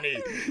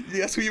Giuliani.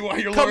 That's who you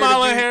want your lawyer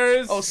Kamala to be?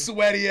 Harris. Oh,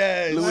 sweaty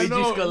ass. Luigi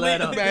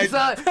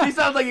Scaletta. He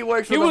sounds like he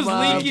works for the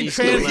mob. He was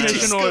leaking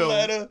transmission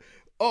oil.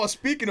 Oh,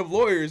 speaking of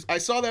lawyers, I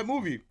saw that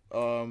movie.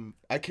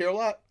 I Care a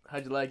Lot.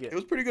 How'd you like it? It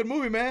was a pretty good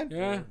movie, man.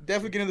 Yeah.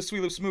 Definitely getting the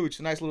Sweet Lip Smooch.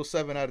 A nice little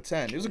 7 out of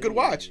 10. It was a good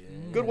watch.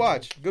 Good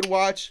watch.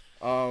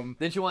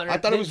 Didn't you want her? I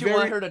thought didn't you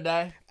want her to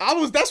die?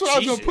 That's what I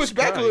was gonna push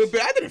back a little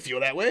bit. I didn't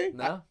feel that way.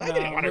 No, I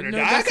didn't want her to die.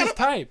 That's his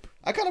type.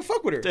 I kind of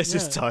fuck with her. That's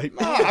his type.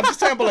 Nah, I'm just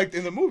talking about like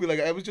in the movie. Like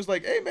I was just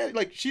like, hey man,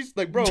 like she's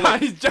like, bro.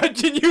 Johnny's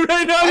judging you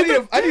right now.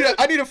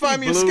 I need to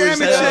find me a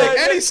scamming chick.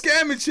 Any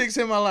scamming chicks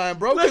in my line,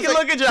 bro. Look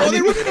at Johnny.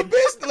 Bro, they running a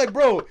business, like,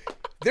 bro.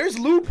 There's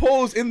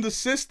loopholes in the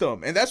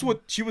system, and that's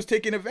what she was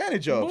taking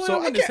advantage of. Boy,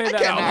 so I can't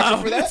knock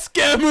her for that.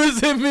 Scammers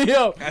hit me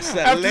up. That's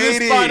that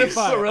lady.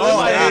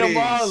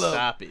 Spotify.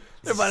 Stop it.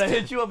 They're about to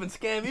hit you up and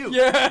scam you.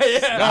 Yeah.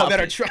 No, that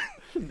are trying.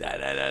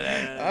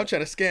 I'm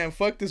trying to scam.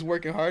 Fuck this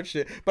working hard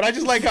shit. But I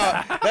just like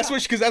how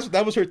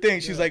that was her thing.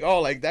 She's like,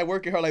 oh, like that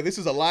working hard. Like this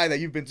is a lie that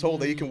you've been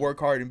told that you can work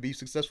hard and be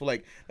successful.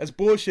 Like that's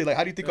bullshit. Like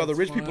how do you think all the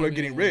rich people are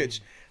getting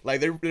rich?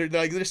 Like they're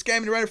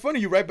scamming right in front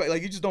of you, right? But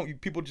like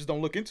people just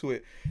don't look into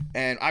it.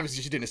 And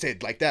obviously she didn't say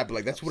it like that, but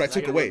like that's what I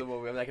took away.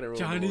 I'm not gonna ruin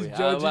Johnny's the movie.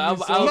 judging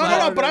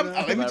No.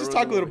 But let me just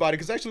talk a little about it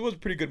because actually it was a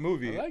pretty good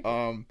movie.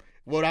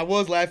 What I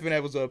was laughing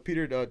at was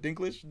Peter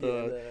Dinklage.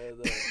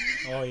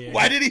 Oh yeah.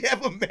 Why did he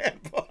have a man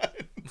bun?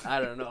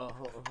 I don't know.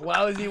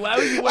 Why was he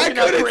working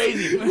out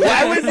crazy?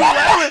 Why was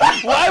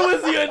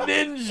he a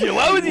ninja?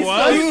 Why was he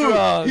so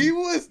strong? He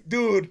was,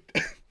 dude.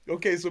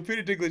 Okay, so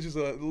Peter Dinklage is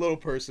a little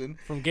person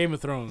from Game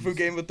of Thrones.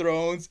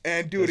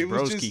 And dude,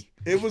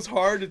 it was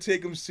hard to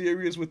take him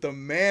serious with a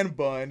man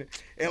bun,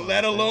 and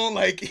let alone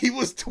like he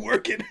was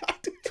twerking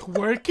out.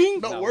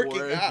 Twerking? No,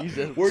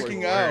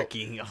 working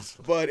out.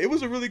 But it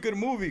was a really good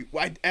movie.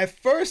 At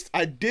first,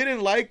 I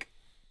didn't like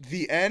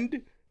the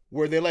end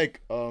where they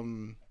like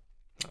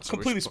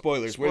completely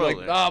spoilers. We're like,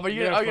 but are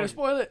you gonna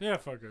spoil it? Yeah,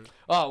 fuck it.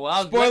 Oh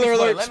well, spoiler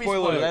alert! Let me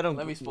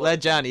spoil.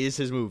 Let Johnny. It's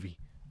his movie.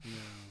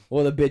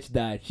 Well, the bitch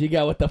died. She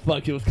got what the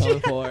fuck she was coming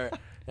for.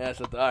 Yeah,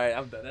 so, all right,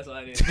 I'm done. That's all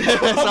I need.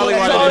 That's all he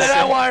wanted to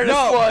say.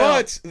 No,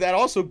 but that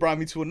also brought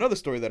me to another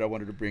story that I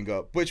wanted to bring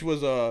up, which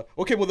was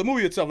okay. Well, the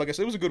movie itself, like I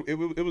said, it was a good.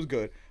 It was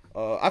good.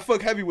 I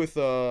fuck heavy with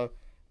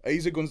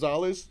Eiza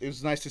Gonzalez. It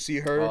was nice to see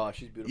her. Oh,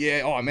 she's beautiful.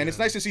 Yeah. Oh man, it's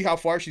nice to see how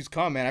far she's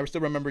come, man. I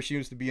still remember she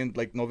used to be in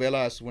like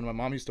novelas when my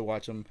mom used to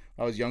watch them.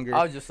 When I was younger.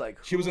 I was just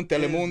like, she was in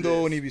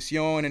Telemundo,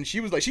 Univision, and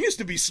she was like, she used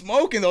to be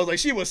smoking those. Like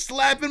she was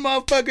slapping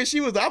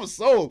motherfuckers. I was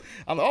sold.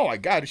 I'm like, oh my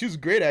god, she was a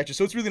great actress.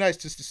 So it's really nice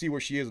just to see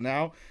where she is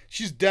now.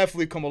 She's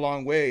definitely come a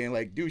long way, and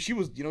like, dude, she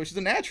was, she's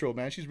a natural,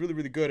 man. She's really,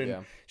 really good,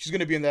 and she's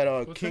gonna be in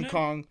that King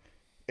Kong.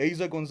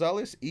 Eiza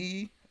Gonzalez,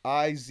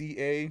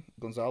 Eiza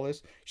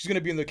Gonzalez. She's gonna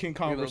be in the King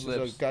Kong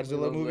versus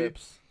Godzilla movie.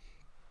 Lips.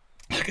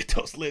 Look at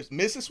those lips.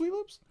 Mrs. Sweet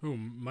Lips? Who,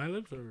 my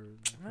lips or?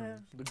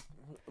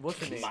 What's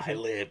her name? My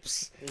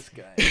lips. This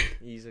guy.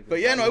 But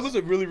yeah, no, it was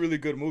a really, really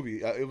good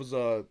movie. It was,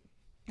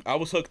 I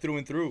was hooked through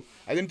and through.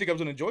 I didn't think I was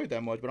going to enjoy it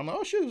that much, but I'm like,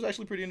 oh shit, it was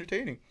actually pretty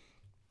entertaining.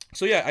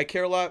 So yeah, I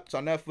Care a Lot. It's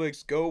on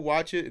Netflix. Go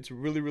watch it. It's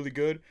really, really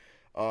good.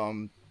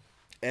 And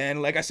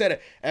like I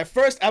said, at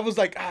first I was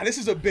like, this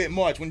is a bit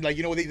much. When like,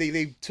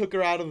 they took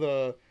her out of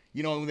the,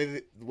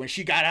 when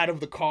she got out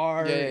of the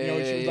car, she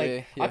was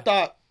like, I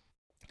thought,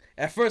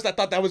 at first, I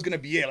thought that was going to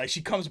be it. Like,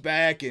 she comes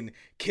back and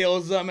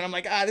kills them. And I'm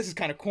like, this is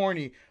kind of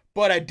corny.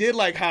 But I did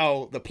like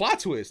how the plot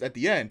twist at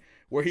the end,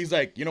 where he's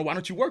like, why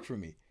don't you work for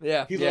me?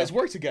 Yeah. He's like, let's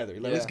work together.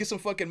 Like, let's get some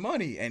fucking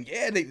money. And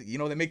yeah,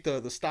 they make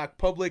the stock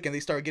public and they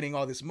start getting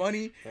all this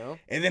money. Yeah.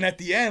 And then at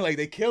the end, like,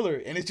 they kill her.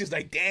 And it's just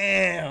like,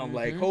 damn,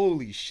 like,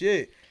 holy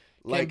shit.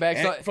 Like,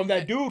 from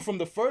that dude, from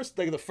the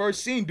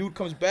first scene, dude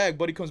comes back,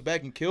 buddy comes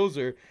back and kills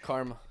her.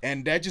 Karma.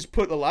 And that just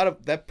put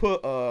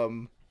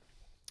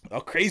a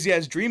crazy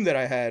ass dream that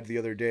I had the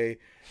other day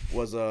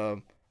was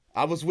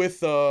I was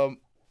with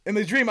in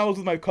the dream I was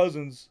with my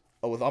cousins,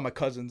 with all my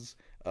cousins,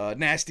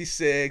 Nasty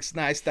Six,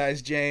 Nice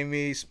Thighs,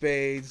 Jamie,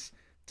 Spades,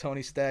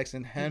 Tony Stacks,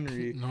 and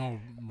Henry. No,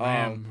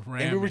 and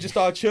we were just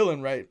all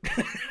chilling, right?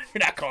 We're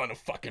not calling him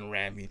fucking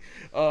Rammy.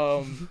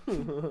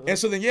 And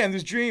so then in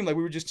this dream, like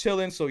we were just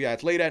chilling. So yeah,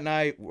 it's late at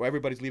night.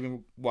 Everybody's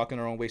leaving, walking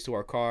their own ways to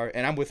our car,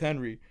 and I'm with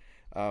Henry.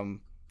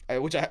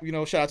 Which shout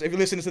out to, if you're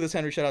listening to this,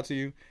 Henry, shout out to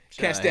you.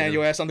 Can't stand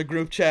your ass on the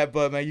group chat,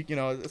 but man,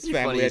 it's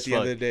family at the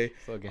end of the day.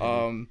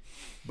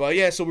 But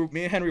yeah, so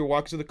me and Henry were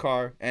walking to the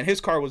car, and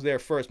his car was there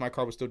first. My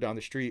car was still down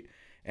the street,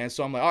 and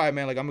so I'm like, all right,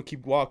 man, like I'm gonna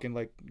keep walking,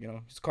 like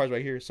his car's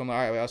right here. So I'm like,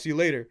 all right, I'll see you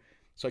later.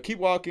 So I keep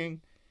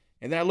walking,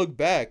 and then I look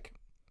back,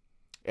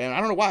 and I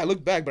don't know why I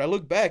look back, but I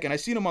look back and I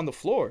seen him on the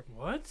floor.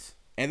 What?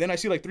 And then I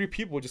see like 3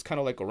 people just kind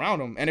of like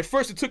around him, and at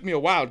first it took me a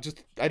while,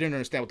 I didn't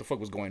understand what the fuck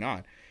was going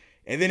on.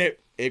 And then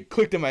it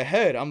clicked in my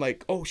head. I'm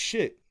like, oh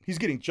shit, he's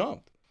getting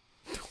jumped.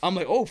 I'm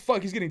like, oh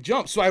fuck, he's getting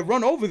jumped. So I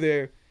run over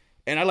there,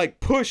 and I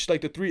like push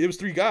like it was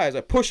 3 guys.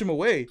 I push him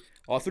away.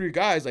 All 3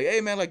 guys like,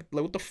 hey man, like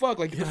what the fuck,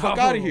 like get the fuck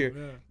out of here.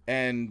 Yeah.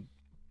 And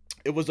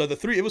it was the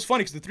 3. It was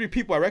funny because the 3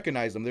 people I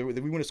recognized them. We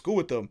went to school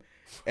with them,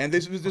 and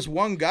this was this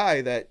one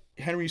guy that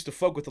Henry used to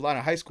fuck with a lot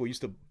in high school. He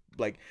used to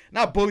like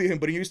not bully him,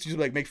 but he used to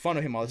like make fun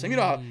of him all the time. You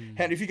know how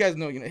Henry, if you guys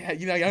know, you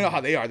know how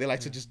they are. They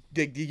like to just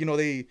dig.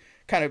 They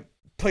kind of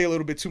play a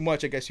little bit too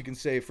much, I guess you can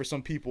say, for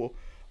some people.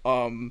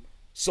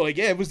 So like,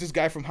 yeah, it was this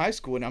guy from high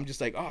school, and I'm just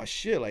like, oh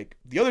shit, like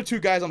the other 2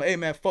 guys, I'm like, hey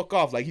man, fuck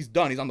off, like he's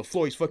done, he's on the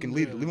floor, he's fucking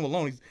leave him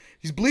alone,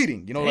 he's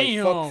bleeding,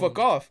 like fuck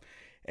off.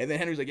 And then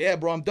Henry's like, yeah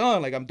bro, I'm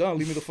done,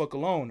 leave me the fuck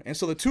alone. And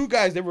so the 2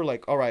 guys, they were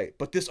like, all right,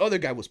 but this other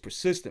guy was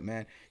persistent,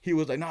 man. He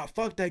was like, nah,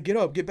 fuck that, get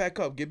up, get back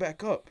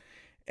up.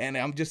 And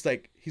I'm just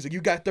like, he's like,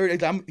 you got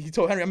 30. He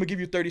told Henry, I'm gonna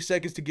give you 30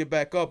 seconds to get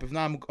back up. If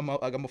not, I'm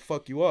gonna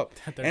fuck you up.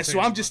 And so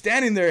I'm just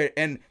standing there,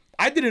 and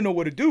I didn't know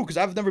what to do because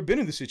I've never been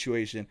in this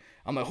situation.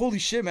 I'm like, holy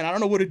shit, man, I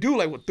don't know what to do.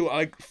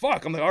 Like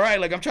fuck. I'm like, all right,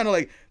 like I'm trying to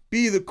like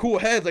be the cool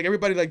heads. Like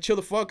everybody, like chill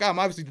the fuck out. I'm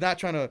obviously not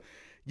trying to,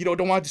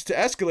 don't want this to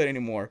escalate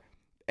anymore.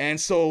 And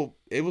so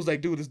it was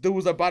like, dude, this dude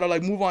was about to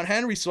like move on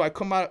Henry. So I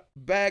come out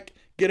back,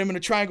 get him in a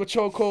triangle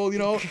chokehold,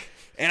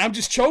 and I'm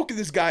just choking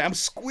this guy. I'm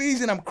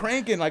squeezing, I'm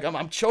cranking, like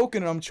I'm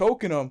choking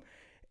him.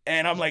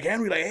 And I'm like,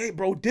 Henry, like, hey,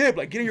 bro, dip.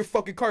 Like, get in your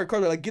fucking car.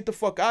 Like, get the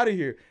fuck out of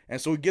here. And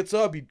so he gets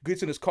up. He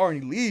gets in his car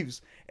and he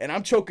leaves. And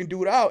I'm choking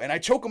dude out. And I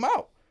choke him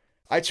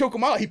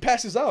out. He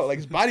passes out. Like,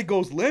 his body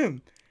goes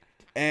limp.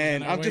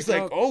 And I'm just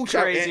like, oh,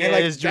 shit. And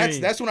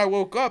like, that's when I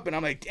woke up. And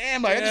I'm like,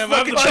 damn, like, I just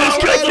fucking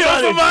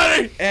choked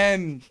somebody.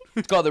 And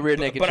it's called the rear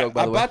naked choke,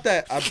 by the way.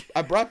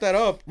 I brought that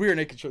up. Rear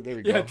naked choke. There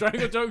we go. Yeah,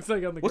 triangle choke's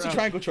like on the What's ground. a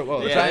triangle choke?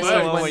 Oh, yeah,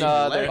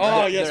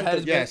 their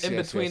head is in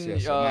between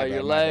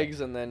your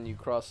legs, and then you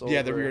cross over.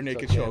 Yeah, the rear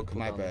naked choke.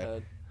 My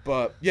bad.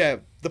 But yeah,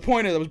 the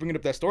point is I was bringing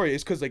up that story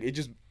is because like it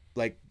just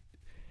like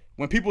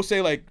when people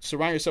say like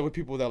surround yourself with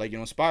people that like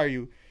inspire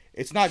you,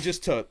 it's not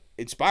just to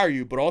inspire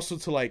you, but also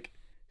to like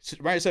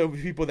surround yourself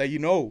with people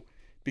that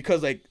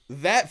because like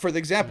that, for the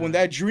example, in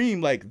that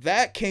dream, like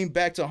that came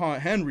back to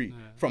haunt Henry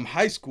from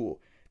high school.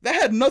 That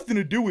had nothing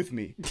to do with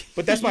me,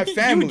 but that's my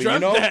family,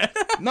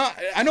 Not,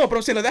 I know, but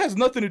I'm saying like, that has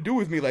nothing to do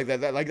with me, like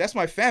that like that's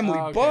my family.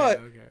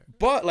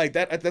 But like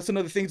that's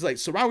another thing. Is like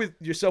surround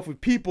yourself with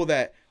people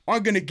that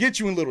aren't gonna get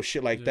you in little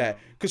shit like that.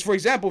 Because for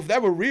example, if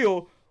that were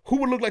real, who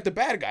would look like the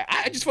bad guy?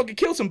 I just fucking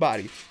killed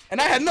somebody,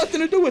 and I had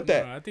nothing to do with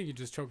that. No, I think you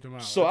just choked him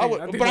out. So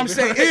but I'm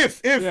saying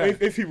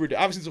if he were to,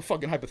 obviously it's a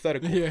fucking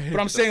hypothetical. But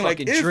I'm saying like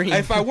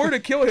if I were to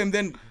kill him,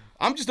 then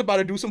I'm just about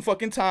to do some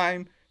fucking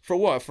time. For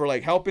what? For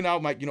like helping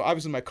out my,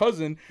 obviously my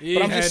cousin.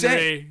 But I'm just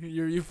saying,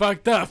 you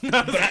fucked up. In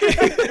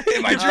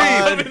my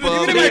dream,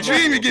 even in my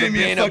dream, you're getting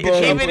me a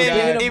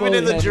fucking even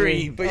in the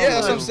dream. But yeah,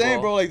 that's what I'm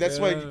saying, bro. Like that's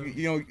why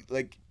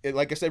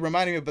like I said,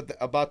 reminding me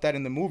about that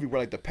in the movie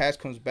where like the past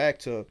comes back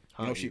to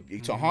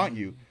to haunt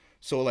you.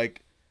 So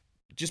like,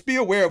 just be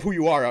aware of who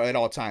you are at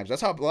all times.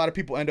 That's how a lot of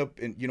people end up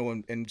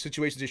in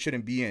situations they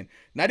shouldn't be in.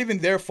 Not even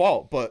their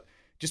fault, but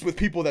just with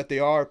people that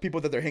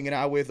they're hanging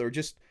out with, or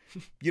just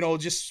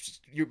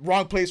just your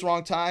wrong place,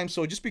 wrong time.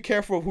 So just be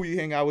careful of who you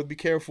hang out with. Be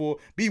careful.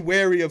 Be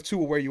wary of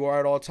where you are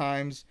at all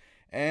times.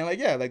 And like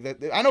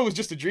that. I know it was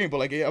just a dream, but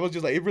like I was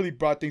just like it really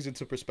brought things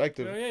into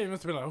perspective. Yeah, you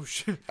must have been like, oh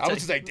shit. I was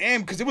just like,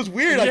 damn, because it was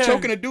weird, like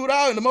choking a dude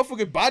out and the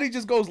motherfucking body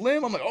just goes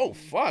limp. I'm like, oh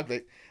fuck.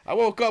 Like I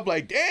woke up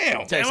like,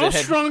 damn, I'm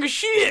strong as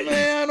shit.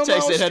 Man, I'm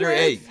texted Henry,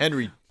 hey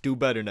Henry, do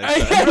better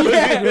next time.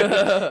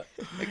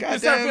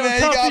 God damn,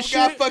 man, you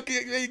got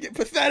fucking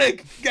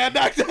pathetic. Got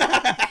knocked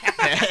out.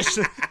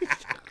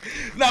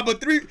 Nah,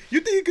 but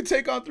you think you could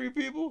take on 3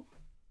 people?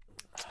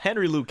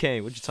 Henry Luke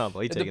Kane, what you talking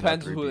about? It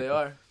depends on who they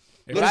are.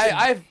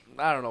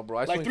 I don't know,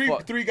 bro. Like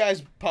three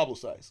guys Pablo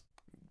size.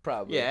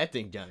 Probably. Yeah, I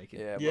think Johnny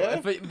can. Yeah,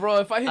 bro.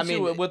 If I hit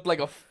you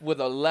with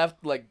a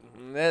left, like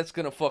that's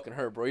gonna fucking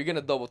hurt, bro. You're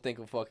gonna double think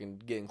of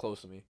fucking getting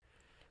close to me.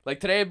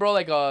 Like today, bro.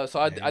 Like so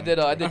I did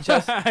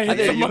chest.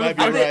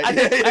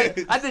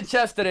 I did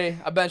chest today.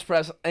 I bench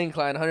press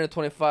incline,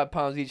 125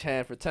 pounds each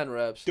hand for 10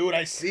 reps. Dude,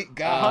 I see.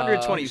 God,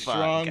 125.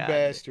 Strong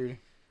bastard.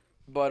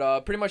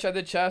 But pretty much I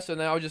did chest, and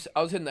then I was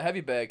hitting the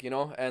heavy bag,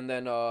 and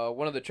then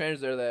one of the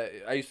trainers there that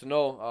I used to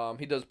know,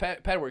 he does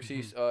pad works.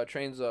 He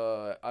trains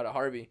out of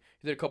Harvey.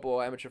 He did a couple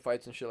of amateur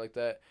fights and shit like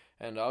that,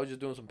 and I was just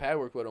doing some pad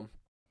work with him.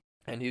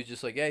 And he was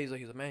just like, he's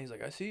like, man,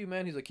 I see you,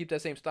 man. He's like, keep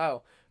that same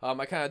style. I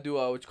kind of do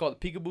what's called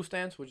the peekaboo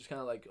stance, which is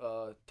kind of like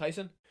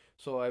Tyson.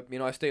 So I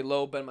stay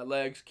low, bend my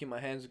legs, keep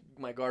my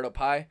guard up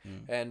high,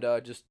 and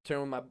just turn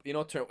with my,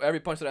 turn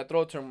every punch that I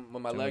throw, turn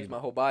with my legs, my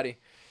whole body.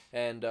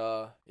 And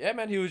yeah,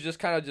 man, he was just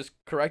kind of just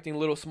correcting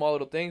small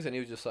little things, and he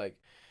was just like,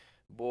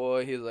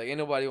 boy, he was like, ain't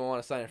nobody gonna want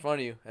to stand in front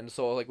of you. And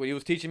so like what he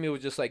was teaching me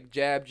was just like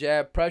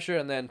jab, pressure,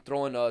 and then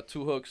throwing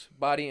 2 hooks,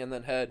 body and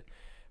then head.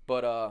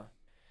 But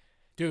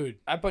dude,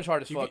 I punch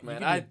hard as fuck,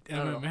 man. I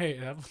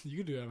MMA. You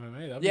could do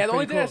MMA. Yeah, the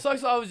only thing that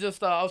sucks, I was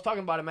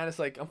talking about it, man. It's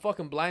like I'm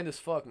fucking blind as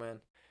fuck,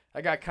 man.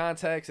 I got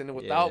contacts, and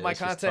without my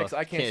contacts,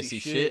 I can't see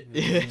shit.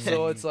 Yeah.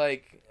 So it's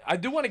like I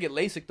do want to get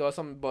LASIK though, it's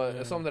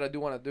something that I do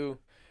want to do.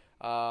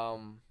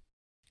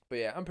 But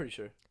yeah, I'm pretty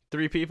sure.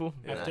 3 people?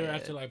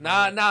 After like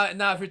Nah.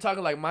 If you're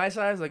talking like my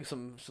size, like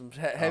some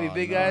heavy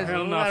big guys, I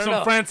don't know.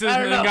 Some Francis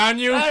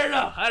Ngannou.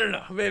 I don't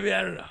know, baby.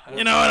 I don't know.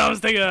 You know what? I was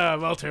thinking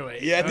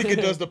welterweight. Yeah, I think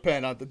it does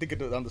depend. I think it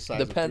does on the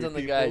size. Depends on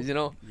the guys,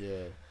 Yeah.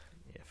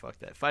 Yeah, fuck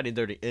that. Fighting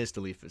dirty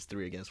instantly if it's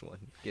 3 against 1.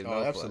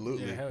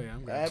 Absolutely. Yeah, hell yeah.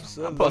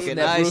 Absolutely. I'm poking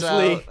eyes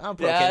out. I'm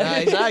poking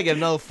eyes. I give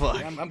no fuck.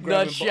 I'm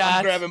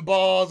grabbing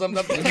balls. I'm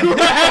not grabbing. I'm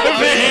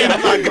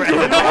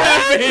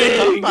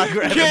not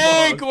grabbing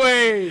Kick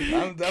weight.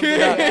 I'm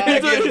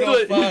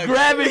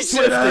grabbing,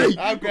 twisting.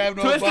 I'm grabbing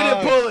no twisting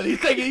and pulling.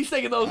 He's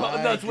taking those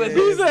nuts with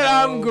me. He said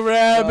I'm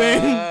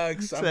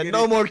grabbing. Said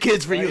no more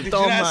kids for you. Did you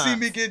not see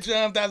me get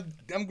jumped?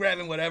 I'm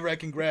grabbing whatever I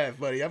can grab,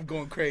 buddy. I'm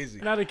going crazy.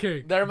 Not a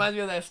kick. That reminds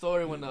me of that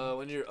story when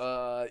you're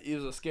it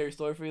was a scary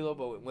story for you though,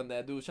 but when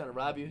that dude was trying to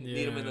rob you, you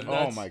hit him in the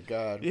nuts. Oh my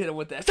god. You hit him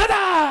with that.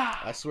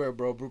 Ta-da! I swear,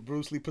 bro,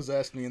 Bruce Lee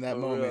possessed me in that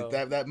moment.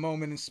 That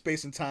moment in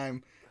space and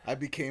time, I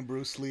became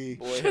Bruce Lee.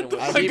 Boy,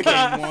 I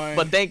became one.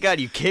 But thank God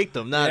you kicked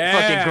him, not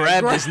fucking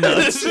grabbed his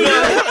nuts.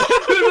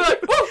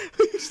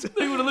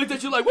 They would have looked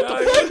at you like, what the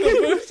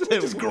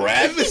fuck? Just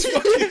grab his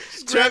fucking...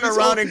 Turn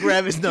around and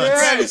grab his nuts.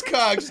 Grab his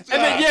cock. And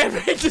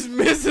then, he just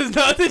misses his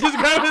nuts. He just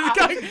grab his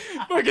cock.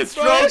 Fucking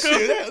stroke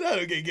him.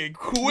 That'll get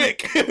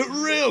quick.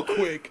 Real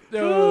quick.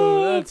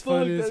 Yo, that's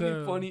funny as That'd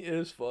hell. be funny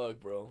as fuck,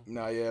 bro.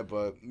 Nah, yeah,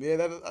 but...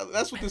 Yeah,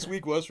 that's what this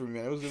week was for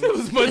me, man. It was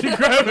much of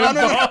grabbing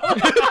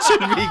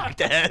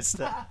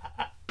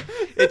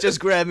It just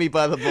grabbed me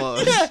by the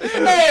balls.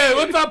 Hey,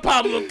 what's up,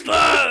 Pablo?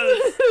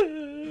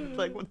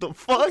 Like, what the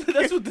fuck?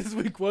 That's what this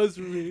week was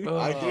for me.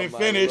 I didn't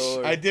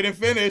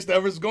finish.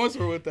 That was going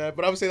through with that.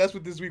 But I would say that's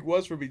what this week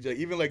was for me.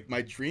 Even like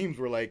my dreams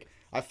were like,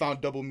 I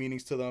found double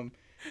meanings to them.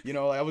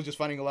 I was just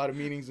finding a lot of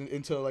meanings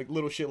into like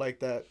little shit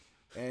like that.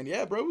 And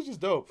yeah, bro, it was just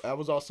dope. I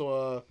was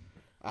also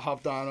I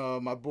hopped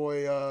on my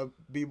boy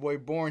B-Boy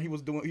Born. He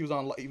was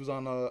on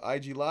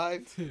IG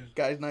Live.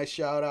 Got a nice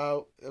shout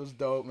out. It was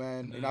dope,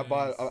 man. And I'm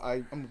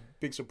a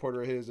big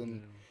supporter of his,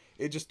 and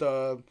it just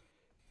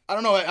I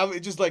don't know.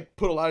 It just like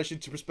put a lot of shit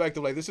into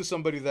perspective. Like this is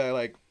somebody that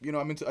like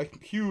I'm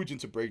huge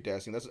into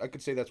breakdancing. I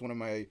could say that's one of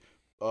my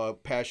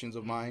passions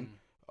of mine.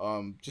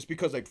 Just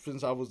because like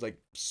since I was like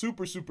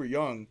super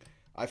young,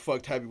 I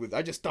fucked heavy with.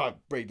 I just thought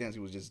breakdancing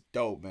was just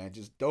dope, man.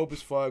 Just dope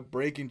as fuck.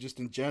 Breaking just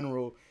in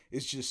general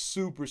is just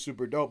super,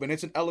 super dope. And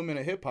it's an element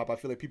of hip hop. I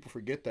feel like people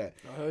forget that.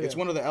 Oh, yeah. It's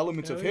one of the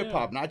elements of hip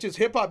hop. Not just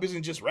hip hop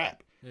isn't just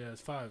rap. Yeah,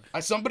 it's 5.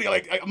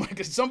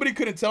 Somebody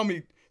couldn't tell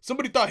me.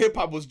 Somebody thought hip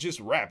hop was just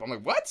rap. I'm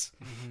like, what?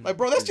 Like,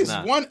 bro, that's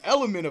just one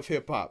element of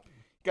hip hop.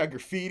 Got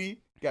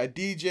graffiti, got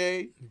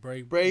DJ,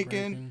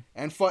 breaking,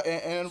 and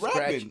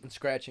rapping, and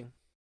scratching.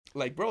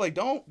 Like, bro, like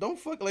don't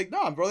fuck, like,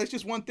 nah, bro, that's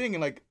just one thing,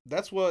 and like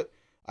that's what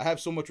I have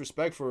so much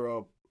respect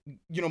for.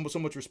 So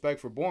much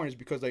respect for Born is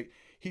because like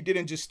he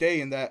didn't just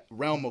stay in that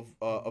realm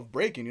of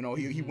breaking. You know,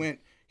 he went.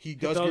 He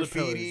does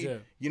graffiti. Pillars, yeah.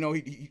 You know,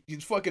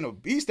 he's fucking a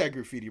beast at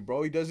graffiti,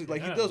 bro. He does it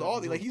like he does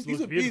all the like he's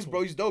a beast,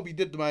 bro. He's dope. He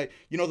did my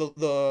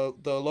the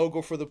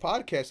logo for the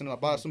podcast, and I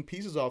bought some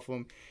pieces off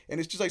him.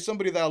 And it's just like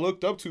somebody that I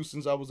looked up to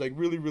since I was like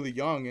really, really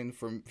young, and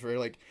for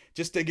like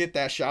just to get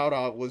that shout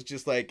out was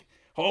just like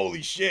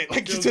holy shit.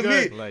 Like to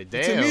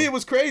me it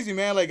was crazy,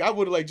 man. Like I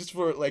would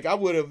I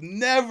would have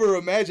never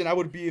imagined I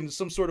would be in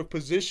some sort of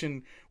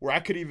position where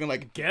I could even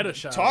like get a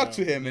shout talk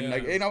to him and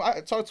like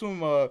I talked to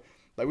him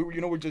like we were,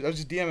 I was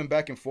just DMing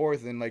back and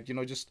forth, and like,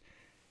 just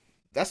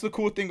that's the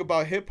cool thing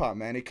about hip hop,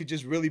 man. It could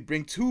just really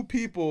bring two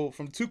people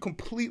from two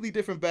completely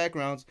different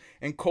backgrounds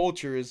and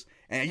cultures,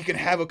 and you can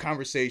have a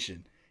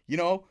conversation,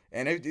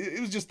 And it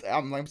was just,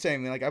 I'm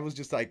saying, man, like I was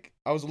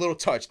a little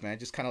touched, man.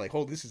 Just kind of like,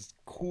 oh, this is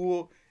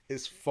cool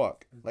as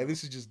fuck. Like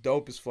this is just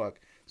dope as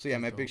fuck. So yeah,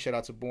 man, big shout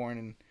out to Born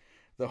and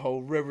the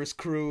whole Rivers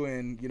crew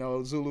and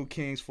Zulu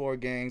Kings, 4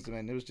 gangs,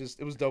 man.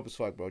 It was dope as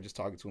fuck, bro. Just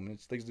talking to him.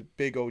 It's like a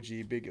big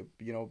OG, big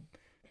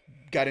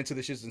got into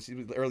the shit since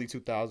the early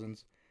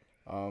 2000s.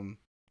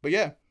 But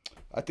yeah,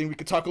 I think we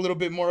could talk a little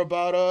bit more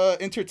about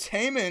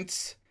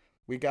entertainment.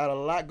 We got a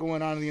lot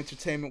going on in the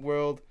entertainment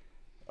world.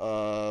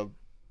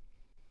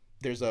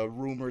 There's a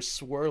rumor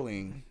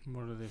swirling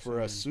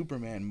for a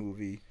Superman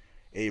movie,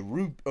 a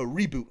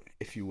reboot,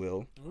 if you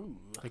will. Ooh,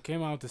 it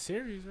came out with the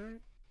series, right?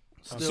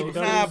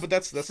 But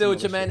that's still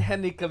with your man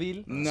Henry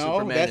Cavill.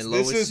 No, this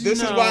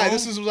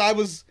is why I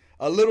was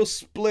a little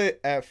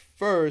split at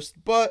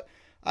first, but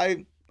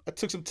I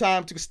took some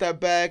time, took a step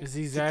back to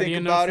think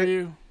about it.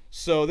 You?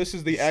 So this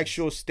is the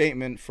actual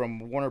statement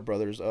from Warner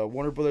Brothers.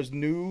 Warner Brothers'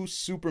 new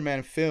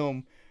Superman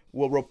film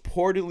will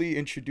reportedly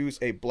introduce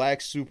a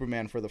black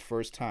Superman for the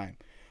first time.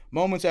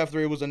 Moments after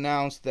it was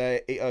announced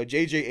that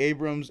J.J.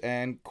 Abrams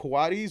and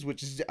Coates,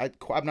 which is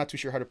I'm not too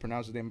sure how to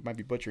pronounce his name, might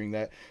be butchering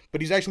that,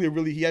 but he's actually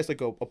he has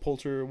like a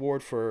Pulitzer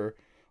Award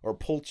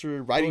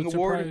Pulitzer Writing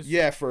Award,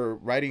 Prize. For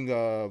writing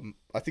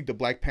I think the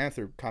Black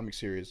Panther comic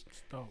series.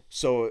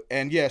 So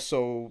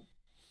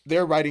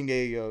they're writing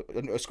a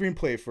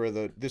screenplay for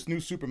this new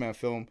Superman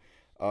film,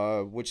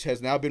 which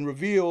has now been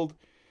revealed.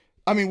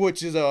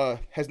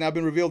 Has now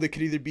been revealed. It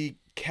could either be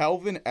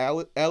Calvin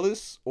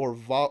Ellis or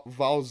Val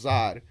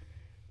Zod.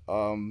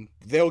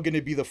 They're going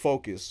to be the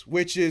focus,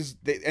 which is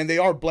they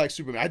are black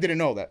Superman. I didn't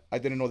know that. I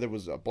didn't know there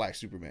was a black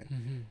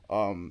Superman.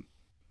 Mm-hmm.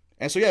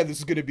 And so yeah, this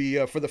is going to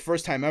be for the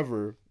first time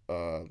ever.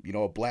 A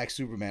black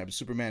Superman.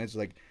 Superman is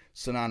like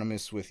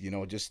synonymous with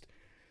just.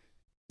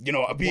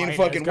 Being white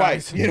fucking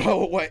white,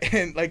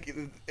 and like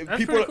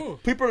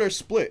people are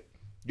split.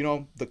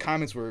 The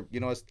comments were,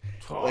 it's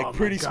like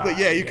pretty split.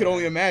 Yeah, you could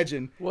only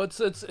imagine. Well,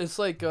 it's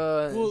like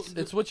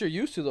it's what you're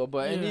used to though.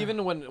 But and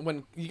even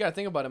when you gotta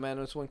think about it, man,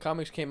 it's when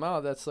comics came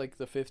out. That's like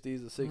the 50s,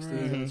 the 60s,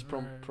 and it's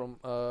from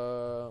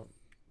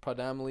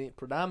predominantly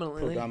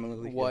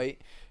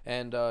white.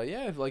 And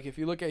if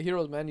you look at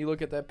heroes, man, you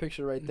look at that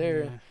picture right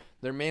there. Yeah.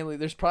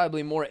 There's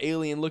probably more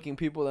alien looking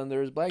people than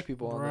there's black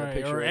people on that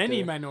picture. Or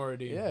any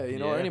minority. Yeah,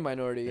 or any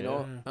minority,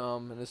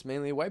 and it's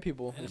mainly white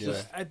people. It's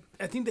just,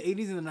 I think the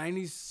 80s and the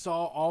 90s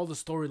saw all the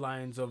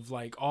storylines of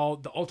like all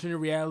the alternate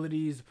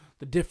realities,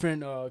 the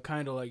different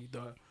kind of like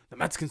the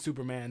Mexican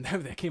Superman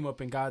that came up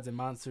in Gods and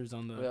Monsters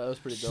on the. Yeah, that was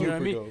pretty dope. You know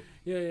what I mean? Dope.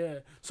 Yeah.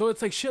 So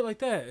it's like shit like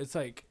that. It's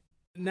like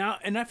now,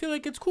 and I feel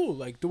like it's cool.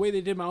 Like the way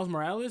they did Miles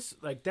Morales,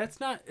 like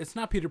it's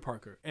not Peter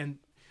Parker, and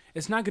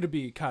it's not gonna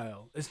be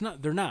Kyle.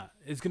 They're not.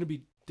 It's gonna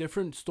be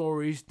different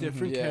stories,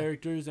 different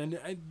characters, and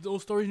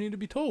those stories need to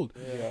be told.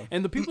 Yeah.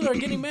 And the people that are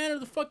getting mad are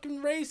the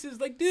fucking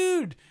racists. Like,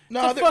 dude,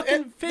 it's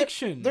fucking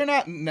fiction. They're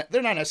not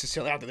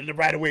necessarily out there. They're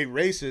right away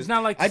racist. It's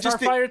not like the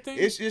Starfire thing.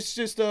 It's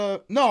just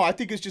no. I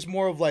think it's just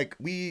more of like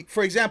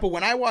for example,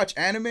 when I watch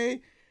anime,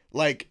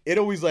 like it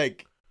always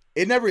like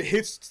it never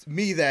hits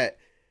me that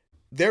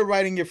they're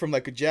writing it from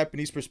like a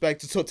Japanese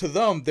perspective. So to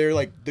them, they're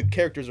like the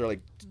characters are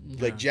like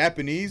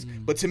Japanese,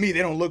 but to me they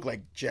don't look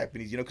like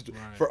Japanese. Because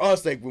for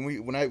us, like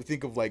when I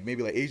think of like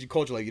maybe like Asian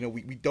culture, like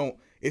we don't.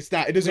 It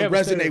doesn't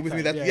resonate with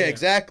me. That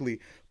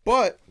exactly.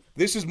 But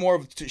this is more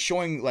of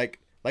showing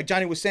like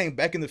Johnny was saying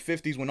back in the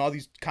 50s when all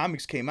these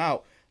comics came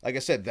out. Like I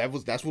said,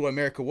 that's what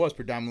America was,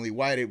 predominantly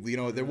white.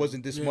 There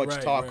wasn't this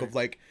much talk of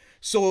like.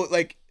 So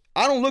like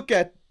I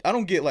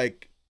don't get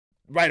like.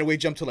 Right away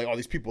jump to like all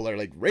these people are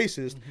like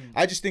racist.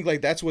 I just think like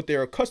that's what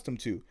they're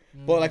accustomed to.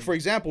 But like for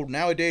example,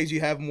 nowadays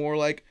you have more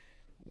like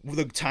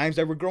the times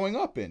that we're growing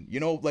up in.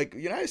 Like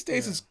the United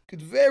States is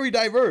very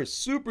diverse,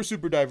 super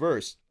super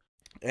diverse,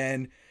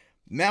 and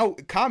now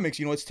comics,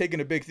 you know, it's taking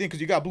a big thing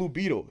because you got Blue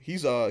Beetle.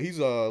 He's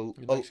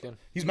Mexican.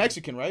 He's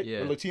Mexican, right? Yeah,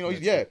 or Latino.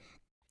 Mexican.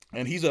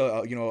 And he's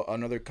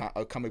another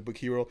comic book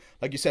hero,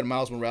 like you said,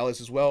 Miles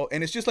Morales as well.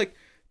 And it's just like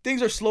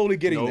things are slowly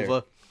getting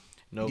there.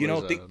 Nova, you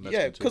know,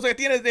 because at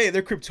the end of the day,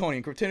 they're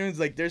Kryptonian.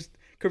 Kryptonians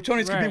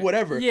Kryptonians can be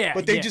whatever,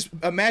 but they just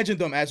imagine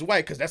them as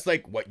white because that's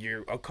like what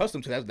you're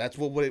accustomed to. That's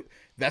what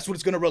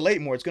it's gonna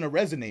relate more. It's gonna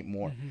resonate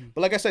more. Mm-hmm.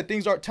 But like I said,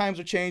 times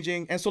are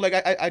changing, and so like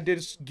I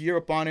did gear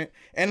up on it,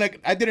 and like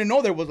I didn't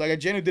know there was I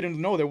genuinely didn't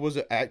know there was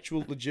an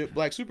actual legit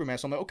black Superman.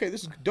 So I'm like, okay,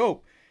 this is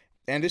dope,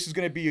 and this is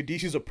gonna be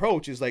DC's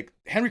approach. Is like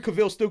Henry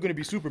Cavill's still gonna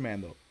be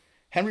Superman though.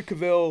 Henry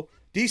Cavill,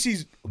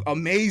 DC's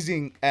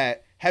amazing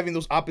at having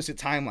those opposite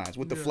timelines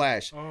with the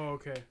Flash. Oh,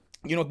 okay.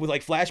 You know, with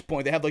like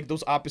Flashpoint, they have like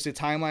those opposite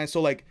timelines. So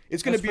like,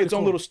 it's gonna be its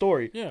own little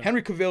story. Yeah.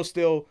 Henry Cavill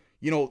still,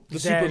 you know, the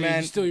Zaddy, Superman.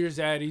 He's still your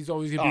Zaddy. He's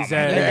always gonna be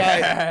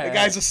Zaddy. The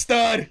guy's a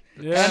stud.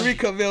 Yeah. Henry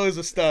Cavill is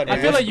a stud. Man.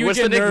 I feel like you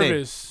get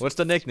nervous. What's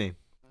the nickname?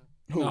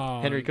 Who?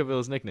 Henry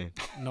Cavill's nickname.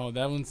 No,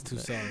 that one's too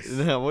sauce.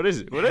 No, what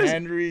is it? What is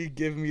Henry,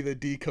 give me the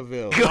D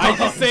Cavill. Why'd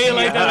you say it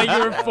like that? Like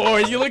you were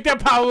forced. You looked at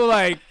Pablo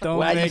like, don't.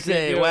 Why'd you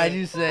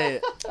say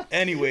it?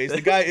 Anyways,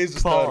 the guy is a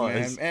stud,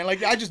 man. And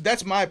like,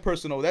 that's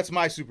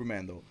my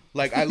Superman though.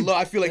 Like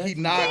I feel like he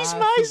knocked. He's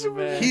my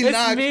Superman.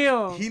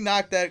 He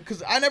knocked that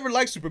because I never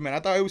liked Superman.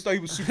 I always thought he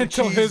was super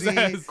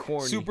cheesy,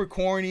 super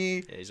corny.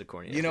 Yeah, he's a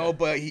corny. You know,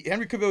 but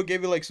Henry Cavill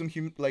gave it like some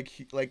like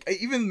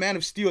even Man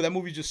of Steel. That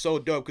movie's just so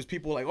dope because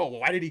people were like, oh,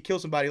 why did he kill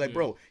somebody? Like,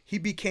 bro, he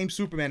became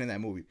Superman in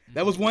that movie.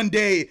 That was one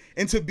day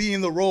into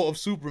being the role of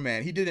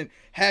Superman. He didn't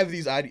have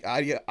these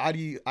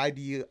ideologies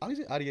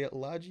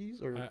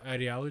or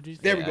ideologies.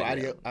 There we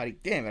go.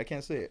 Damn, I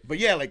can't say it. But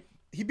yeah, like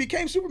he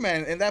became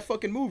Superman in that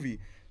fucking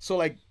movie. So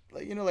like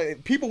you know,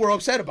 like people were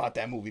upset about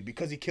that movie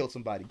because he killed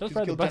somebody. That's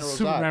probably the best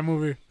Superman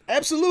movie.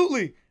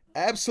 Absolutely.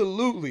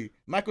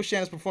 Michael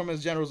Shannon's performance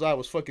as General Zod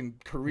was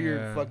fucking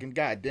career fucking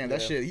goddamn.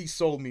 That shit he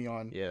sold me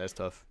on. Yeah, that's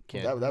tough.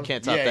 Can't top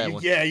that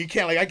one. Yeah, you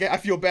can't. Like I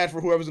feel bad for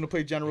whoever's gonna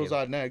play General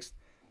Zod next.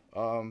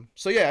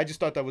 So yeah, I just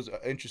thought that was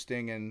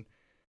interesting, and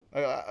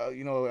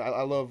you know,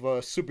 I love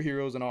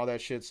superheroes and all that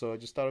shit. So I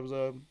just thought it was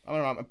I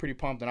don't know. I'm pretty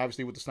pumped, and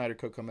obviously with the Snyder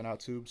Cut coming out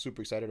too, I'm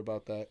super excited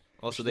about that.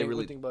 Also, what do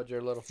you think about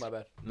Jared Leto? My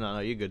bad. No,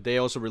 you're good. They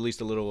also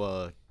released a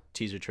little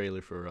teaser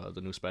trailer for the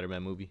new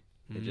Spider-Man movie.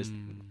 They just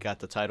got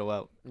the title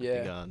out.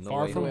 Yeah.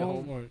 Far From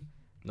Home.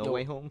 No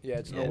Way Home. Yeah,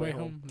 it's No Way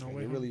Home. No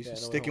Way Home. Really yeah,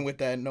 sticking with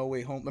that No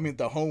Way Home. I mean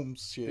the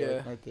Holmes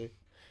shit, aren't they?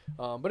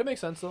 But it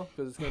makes sense though,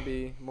 because it's gonna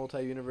be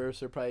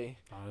multi-universe or probably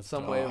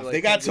some way of like.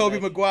 They got Tobey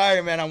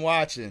Maguire, man. I'm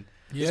watching.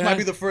 Yeah. This might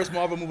be the first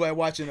Marvel movie I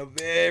watch in a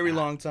very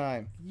long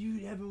time.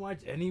 You haven't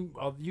watched any?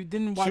 You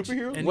didn't watch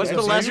superheroes? What's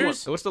the last one?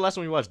 What's the last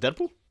one you watched?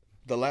 Deadpool.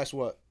 The last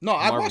what? No,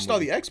 I watched all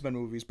the X-Men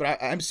movies, but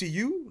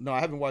MCU? No,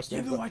 I haven't watched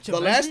them. The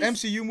last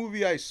MCU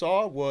movie I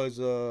saw was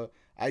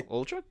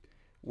Ultron?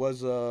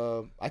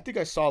 I think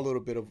I saw a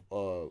little bit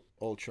of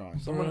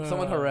Ultron.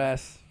 Someone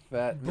harass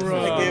Fat. Bro.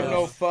 I gave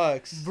no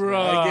fucks.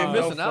 Bro. I gave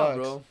no missing out,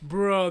 fucks.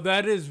 Bro,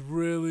 that is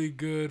really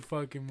good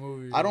fucking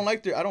movie. I don't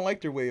like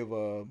their way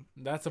of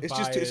That's a it's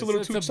bias. just it's a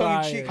little too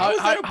tongue in cheek. How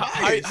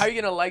are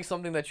you gonna like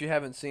something that you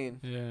haven't seen?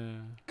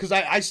 Yeah. Because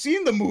I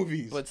seen the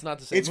movies. But it's not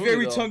the same. It's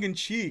very tongue in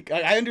cheek.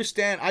 I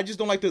understand. I just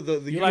don't like the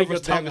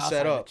universe they have it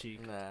set up.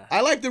 Nah. I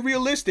like the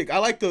realistic. I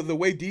like the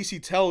way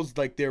DC tells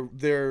like they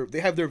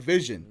have their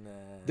vision. Nah.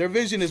 Their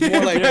vision is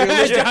more like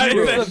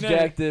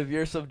realistic.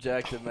 You're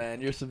subjective, man.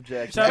 You're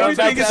subjective.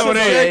 Everything is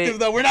subjective,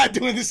 though. We're not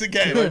doing this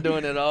again. We're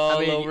doing it all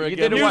over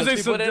again.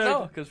 People didn't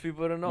know because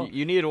people didn't know.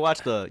 You needed to watch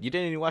you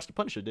didn't even watch The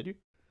Punisher, did you?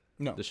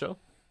 No. The show?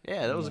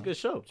 Yeah, that was a good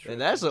show.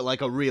 And that's like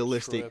a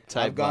realistic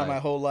type. I've gone my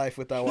whole life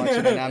without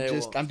watching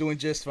it. I'm doing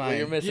just fine. Well,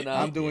 you're missing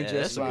out. I'm doing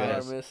just fine.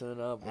 You're missing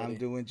out, buddy. I'm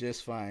doing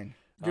just fine.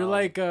 You're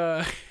like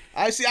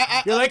I see.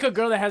 You're like a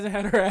girl that hasn't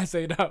had her ass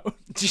ate out.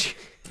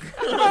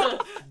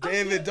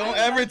 David, don't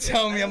ever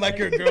tell me I'm like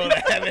your girl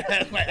that haven't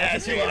had my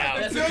ass ate out.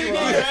 That's what you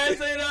want.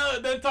 Ass ate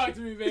out. Then talk to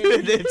me,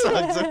 baby. Then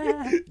talk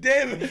to me.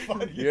 David,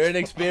 funny. You're an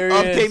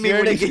experience. You're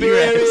an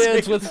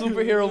experience with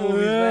superhero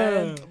movies,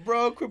 man.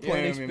 Bro, quit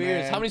playing with me,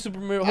 man. How many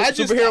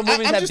superhero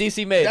movies have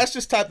DC made? That's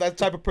just that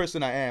type of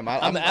person I am.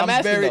 I'm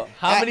asking very. Though,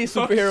 how many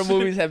superhero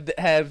movies have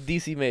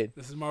DC made?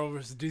 This is Marvel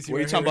versus DC. What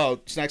are you talking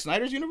about? Zack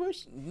Snyder's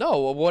universe?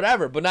 No,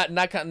 whatever, but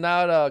not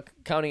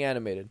counting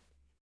animated.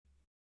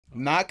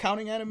 Not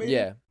counting animated?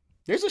 Yeah.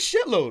 There's a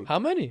shitload. How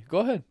many? Go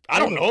ahead. I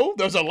don't know.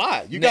 There's a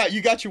lot. You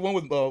got your one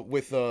with Val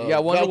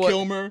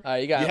Kilmer.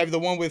 You have the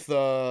one with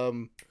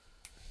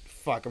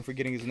fuck, I'm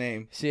forgetting his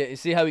name.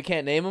 See how we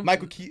can't name him?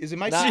 Michael Keaton. Is it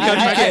Michael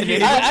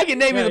Keaton? I can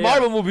name you the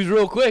Marvel movies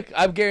real quick.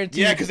 I'm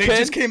guaranteed. Yeah, because they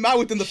just came out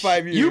within the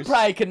 5 years. You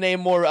probably can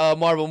name more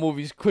Marvel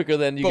movies quicker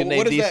than you can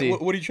name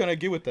DC. What are you trying to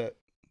get with that?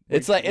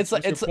 It's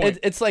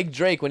like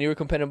Drake when you were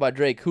complaining about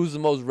Drake. Who's the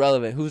most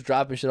relevant? Who's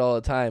dropping shit all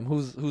the time?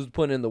 Who's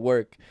putting in the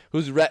work?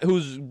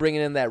 Who's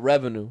bringing in that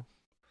revenue?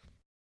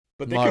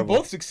 But they Marvel. can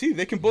both succeed.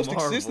 They can both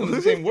exist in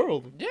the same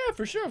world. Yeah,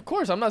 for sure, of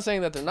course. I'm not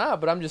saying that they're not,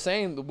 but I'm just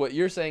saying what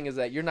you're saying is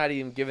that you're not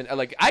even giving.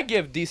 Like, I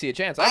give DC a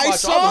chance. I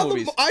watched all the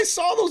movies. I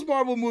saw those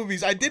Marvel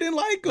movies. I didn't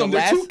like them.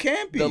 They're too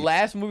campy. The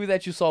last movie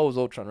that you saw was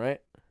Ultron,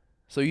 right?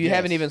 So you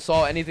haven't even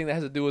saw anything that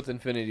has to do with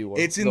Infinity War.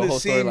 It's in the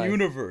same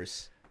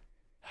universe.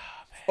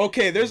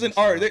 Okay, there's an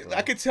art.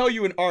 I could tell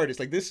you an artist.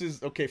 Like, this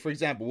is okay. For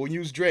example, we'll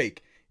use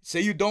Drake. Say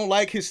you don't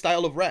like his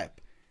style of rap.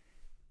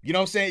 You know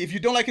what I'm saying? If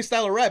you don't like his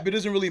style of rap, it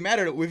doesn't really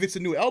matter if it's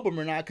a new album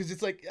or not, because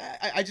it's like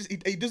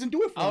he doesn't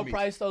do it for me. I'll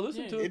probably still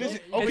listen to it.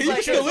 Okay, you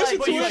can still listen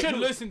to it. You should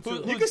listen to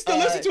it. You can still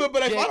listen to it,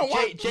 but if I don't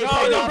want,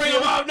 don't bring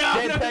him up now.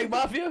 JPEG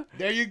Mafia.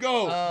 There you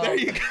go. There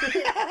you go.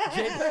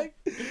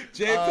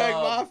 JPEG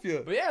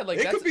Mafia. But yeah, like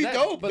it could be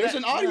dope. There's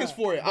an audience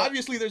for it. But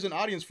Obviously, there's an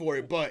audience for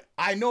it, but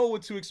I know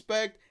what to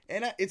expect,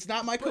 and it's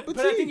not my cup of tea.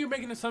 But I think you're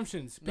making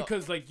assumptions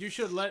because like you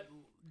should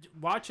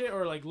watch it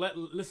or like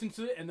listen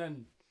to it and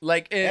then.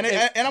 Like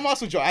and I'm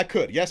also Joe. I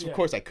could, yes, of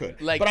course I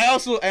could. Like, but I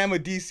also am a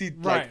DC.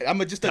 Right. Like, I'm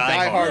just a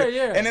diehard.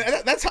 Yeah. And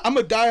I'm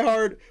a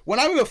diehard. When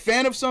I'm a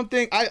fan of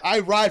something, I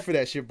ride for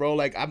that shit, bro.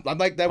 Like I'm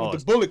like that with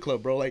the Bullet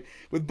Club, bro. Like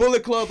with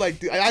Bullet Club,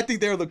 like I think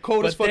they're the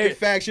coldest fucking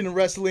faction in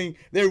wrestling.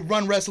 They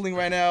run wrestling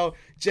right now.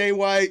 Jay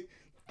White,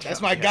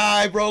 that's my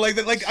guy, bro.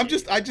 Like I'm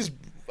just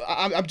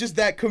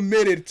that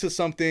committed to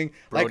something.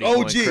 Brody like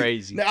OG.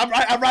 Crazy.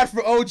 I ride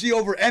for OG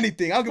over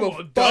anything. I don't give a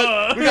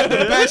fuck. We got the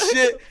best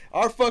shit.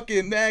 Our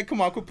fucking man,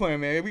 come on, quit playing,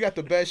 man. We got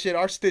the best shit.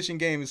 Our stitching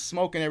game is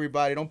smoking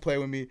everybody. Don't play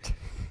with me.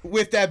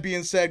 With that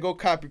being said, go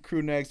copy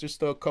Crew Next. There's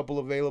still a couple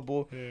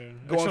available. Yeah,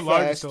 going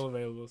fast. still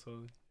available,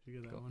 so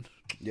you get that one.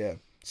 Yeah.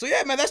 So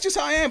yeah, man, that's just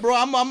how I am, bro.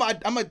 I'm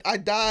a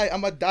die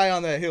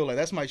on that hill. Like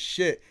that's my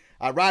shit.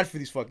 I ride for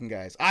these fucking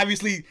guys.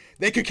 Obviously,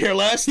 they could care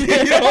less. You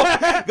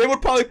know? They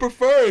would probably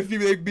prefer if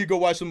they go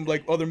watch some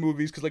like other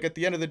movies, because like at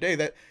the end of the day,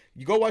 that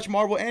you go watch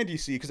Marvel and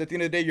DC, because at the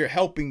end of the day, you're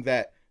helping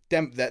that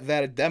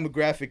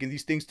demographic and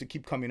these things to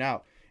keep coming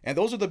out. And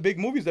those are the big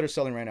movies that are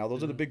selling right now.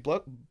 Those are the big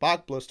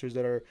blockbusters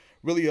that are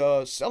really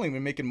selling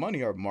and making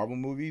money. Are Marvel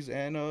movies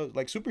and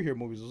like superhero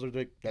movies. Those are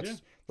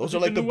those are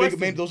like the big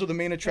main. Those are the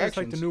main attractions. It's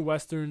like the new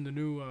Western, the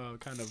new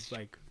kind of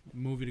like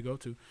movie to go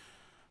to.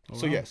 Oh,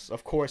 so yes,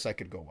 of course I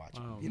could go watch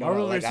it. You know,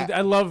 Marvel like versus,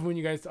 I love when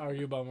you guys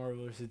argue about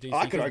Marvel versus DC.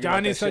 I could argue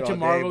Johnny's about that such shit a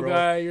Marvel all day,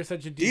 guy. You're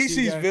such a DC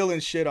DC's guy. villain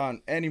shit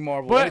on any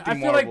Marvel. But I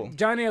feel Marvel. like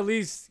Johnny at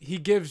least he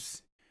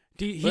gives.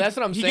 But that's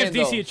what I'm saying.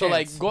 Gives DC though. a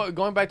chance. So like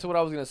going back to what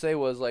I was gonna say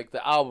was like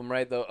the album,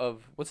 right?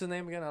 Of what's his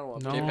name again? I don't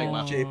want JPEG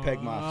Mafia.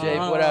 JPEG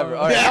Mafia. Whatever.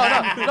 All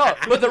right. No.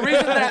 But the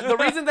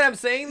reason that I'm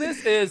saying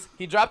this is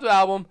he dropped the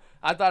album.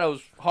 I thought it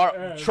was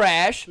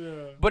trash.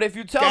 Yeah. But if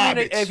you tell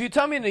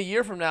me in a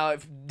year from now,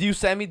 if you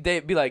send me,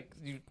 be like,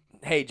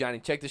 hey Johnny,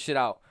 check this shit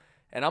out,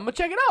 and I'm gonna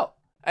check it out.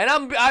 And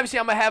I'm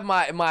gonna have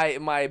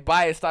my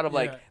bias thought of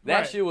like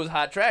that shit was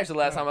hot trash the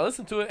last time I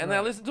listened to it, and then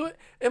I listened to it,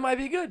 it might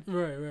be good.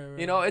 Right.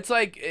 You know, it's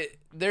like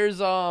there's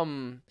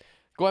going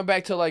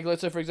back to like,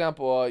 let's say for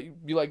example,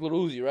 you like Lil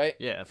Uzi, right?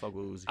 Yeah, fuck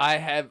with Uzi. I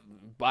have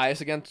bias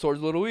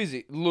towards Lil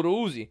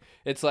Uzi.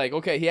 It's like,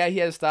 okay, he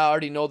has a style. I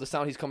already know the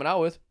sound he's coming out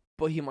with,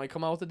 but he might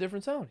come out with a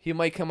different sound. He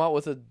might come out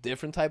with a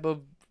different type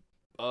of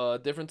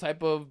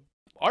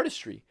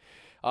artistry.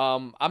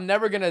 I'm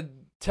never gonna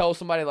tell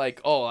somebody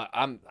like, oh,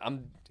 I'm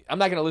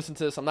not gonna listen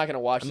to this. I'm not gonna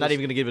watch. I'm this not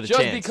even gonna give it a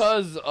chance. Just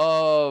because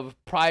of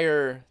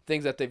prior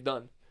things that they've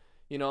done.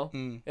 You know,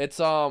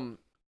 it's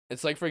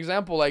like for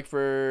example, like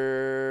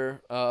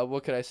for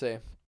what could I say?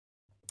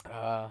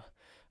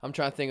 I'm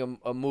trying to think of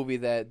a movie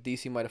that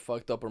DC might have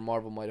fucked up or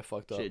Marvel might have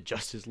fucked up. Shit,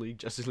 Justice League.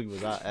 Justice League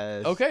was out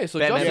as. Okay, so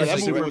Batman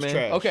Justice League was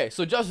trash. Okay,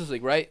 so Justice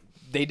League, right?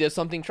 They did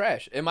something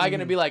trash. Am I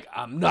gonna be like,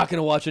 I'm not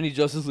gonna watch any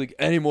Justice League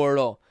anymore at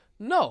all?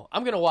 No,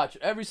 I'm gonna watch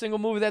every single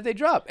movie that they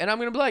drop, and I'm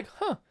gonna be like,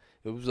 huh,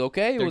 it was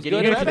okay, it was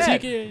good, it was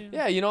bad.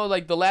 Yeah, you know,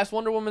 like the last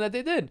Wonder Woman that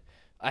they did.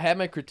 I had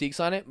my critiques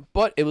on it,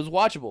 but it was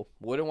watchable.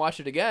 Wouldn't watch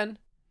it again,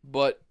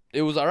 but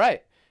it was all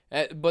right.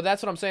 But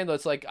that's what I'm saying, though.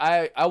 It's like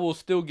I will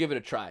still give it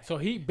a try. So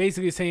he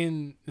basically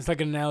saying, it's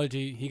like an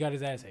analogy. He got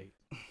his ass ate,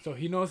 so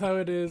he knows how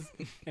it is,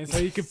 and so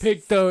he can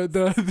pick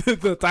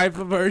the type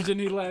of version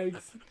he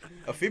likes.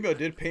 A female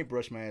did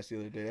paintbrush my ass the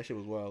other day. That shit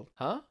was wild.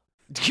 Huh?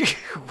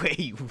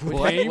 Wait,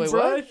 what?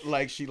 Paintbrush?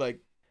 Like she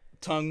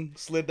tongue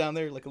slid down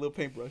there like a little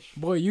paintbrush.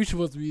 Boy, you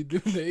supposed to be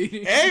doing the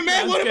eating. Hey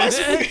man, what am I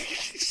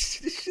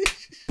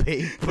supposed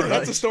Paintbrush.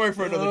 That's a story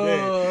for another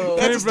day.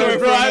 That's a story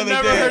for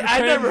another day.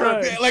 I never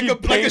heard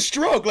like a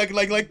stroke, like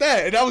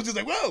that, and I was just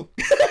like, whoa.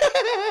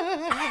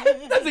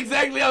 That's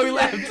exactly how he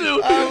laughed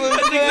too.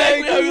 That's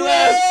exactly how he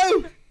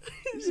laughed.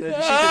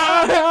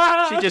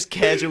 She just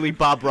casually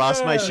Bob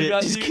Ross my shit.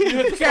 Just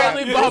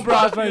casually Bob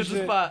Ross my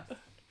shit.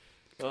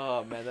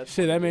 Oh man, that's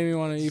shit. That made me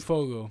want to eat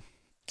Fogo.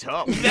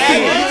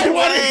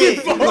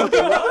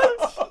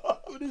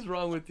 What is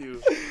wrong with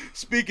you?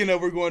 Speaking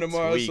of, we're going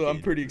tomorrow, so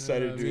I'm pretty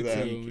excited to do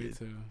that. Me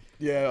too.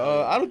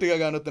 Yeah, I don't think I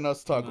got nothing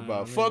else to talk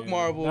about. Fuck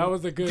Marvel. That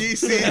was a good.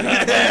 DC. That's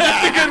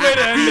a good way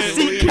to end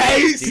it.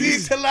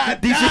 DC till I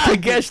die. DC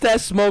can catch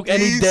that smoke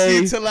any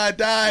day. DC till I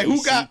die.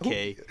 Who got?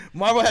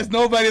 Marvel has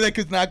nobody that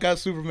could knock out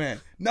Superman.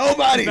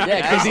 Nobody.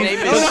 Yeah, because His he's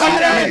name is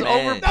Superman,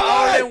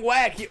 overpowered and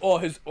whack.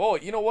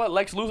 You know what?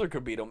 Lex Luthor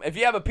could beat him. If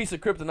you have a piece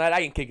of kryptonite,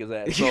 I can kick his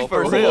ass. So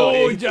For first real. of all,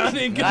 Oh,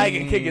 Johnny. I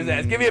can kick his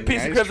ass. Give me a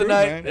piece of That's true,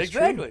 kryptonite. man. That's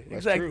Exactly. true. That's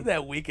Exactly. true.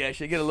 That weak ass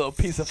shit. Get a little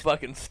piece of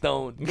fucking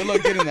stone. Good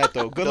luck getting that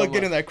though. Good luck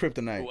getting that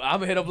kryptonite. I'm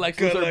gonna hit up Lex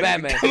Good Luthor or luck-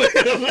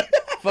 Batman.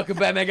 Fucking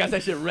Batman got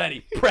that shit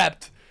ready,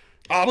 prepped.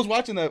 I was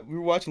watching that. We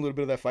were watching a little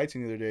bit of that fight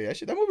scene the other day.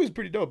 That movie was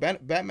pretty dope.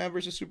 Batman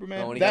versus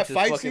Superman. Oh, when he That got his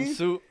fight fucking scene.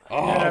 suit.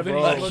 Oh, Yeah,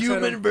 bro. but A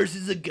human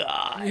versus a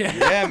god.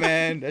 Yeah,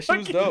 man. That shit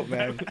was dope,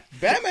 man.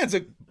 Batman's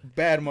a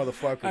bad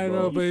motherfucker, bro. I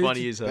know, but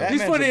Funny as hell.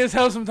 Batman's he's funny a- as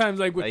hell sometimes.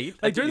 Like,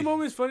 Like, during the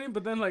moment, it's funny,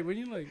 but then like when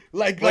you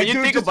like, When you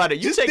dude, think just- about it,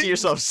 you just taking think-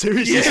 yourself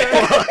seriously.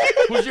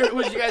 Who's your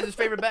guys'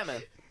 favorite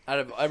Batman? Out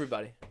of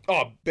everybody.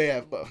 Oh,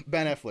 Ben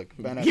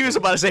Affleck. He was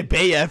about to say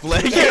Bay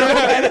Affleck.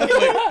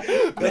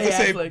 Let's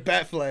say Affleck.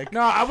 Batfleck.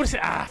 no, I would say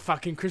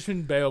fucking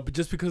Christian Bale, but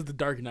just because of the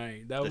Dark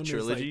Knight, that one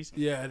trilogies? is like,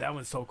 yeah, that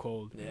one's so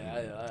cold.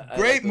 Yeah, I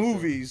Great like those two.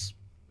 movies.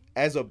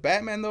 As a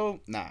Batman though,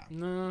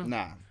 No,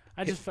 nah.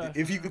 I just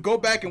If you could go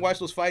back and watch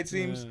those fight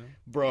scenes, Yeah.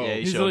 bro, Yeah,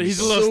 He's showed me he's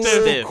a so little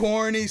so stiff.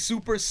 corny,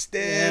 super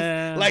stiff,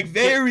 Yeah. like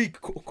very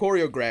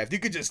choreographed. You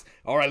could just,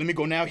 all right, let me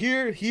go now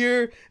here. He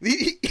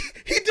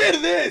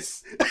did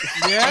this.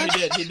 Yeah,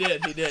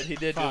 He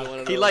did do one of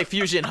those. He like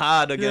fusion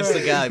hard against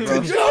the guy, The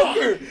bro.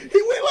 Joker.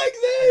 He went like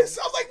this.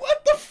 I was like,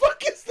 what the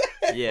fuck is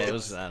that? Yeah, it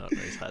was. I don't know.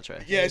 It's hot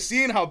trash. Yeah,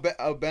 seeing how Ben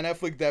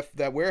Affleck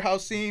that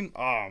warehouse scene.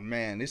 Oh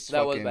man, this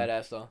That was fucking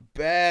badass though.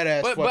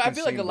 badass. But I fucking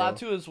feel like scene, a lot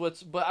bro. too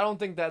is but I don't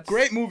think that's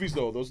Great movies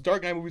though. Those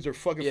Dark Knight movies are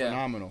fucking Yeah.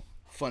 phenomenal.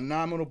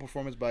 Phenomenal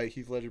performance by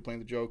Heath Ledger playing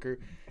the Joker.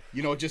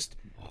 You know, just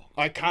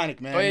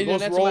iconic, man. Oh yeah, you Those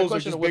didn't answer my roles are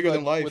question just with, bigger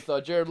than life.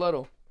 With Jared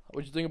Leto.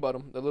 What'd you think about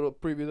him? The little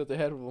preview that they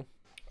had of him.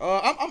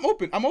 I'm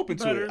open. I'm open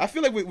to Better. it. I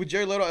feel like with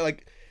Jared Leto,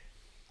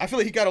 I feel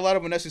like he got a lot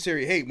of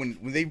unnecessary hate when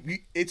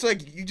it's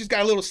like you just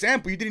got a little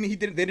sample. They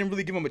didn't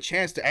really give him a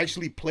chance to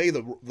actually play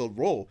the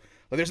role.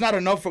 Like there's not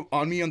enough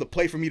on the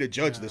play for me to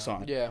judge this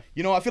on. Yeah.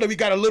 You know, I feel like we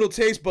got a little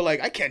taste, but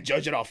like I can't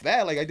judge it off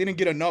that. Like I didn't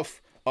get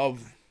enough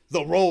of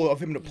the role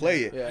of him to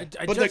play it. Yeah.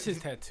 I But judged the- his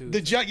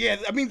tattoos.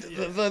 I mean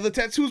the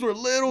tattoos were a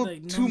little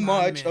Like, no too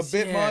much, a mames,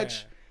 bit yeah.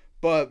 much.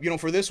 But you know,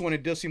 for this one,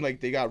 it does seem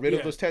like they got rid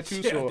of those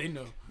tattoos, Yeah, so they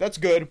know. that's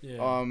good.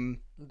 Yeah. I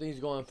think he's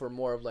going for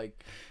more of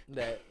like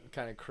that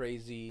kind of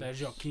crazy. That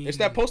Joaquin. It's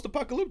that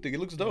post-apocalyptic. It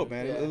looks dope,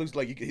 man. Yeah. It looks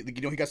like he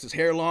got his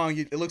hair long.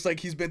 It looks like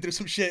he's been through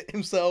some shit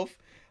himself.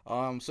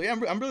 So yeah,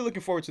 I'm really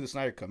looking forward to the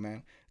Snyder Cut,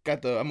 man. I'm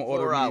gonna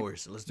order 4 me-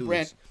 hours. Let's do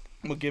Brent, this.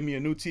 I'm gonna give me a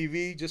new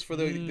TV just for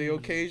the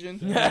occasion.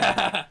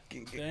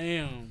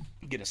 Damn.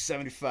 Get a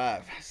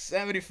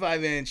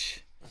 75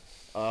 inch.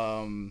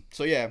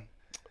 So yeah,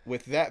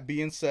 with that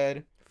being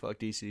said, Fuck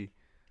DC.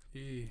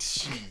 Yeah,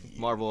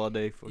 Marvel all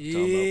day. Fuck you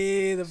talking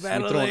yeah, the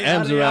battle. throwing of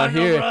M's the around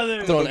Adriano here.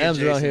 brothers. Throwing look at M's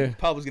around Jason. here.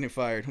 Pablo's getting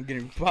fired. I'm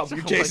getting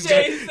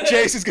Jason.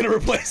 Jason's gonna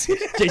replace you.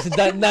 Jason's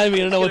not even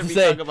gonna know what about. to Gonna be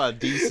say. talking about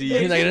DC.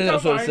 He's not gonna know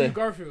what to Andrew say.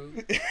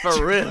 Garfield.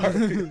 For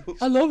real.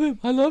 I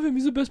love him.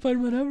 He's the best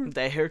Spider-Man ever.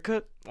 That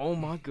haircut. Oh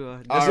my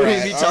god. All That's what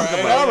right, he be talking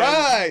about. all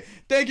right.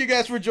 Thank you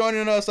guys for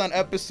joining us on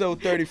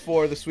episode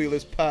 34 of the Sweet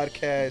List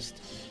Podcast.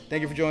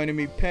 Thank you for joining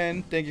me,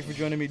 Penn. Thank you for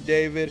joining me,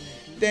 David.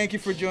 Thank you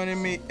for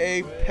joining me,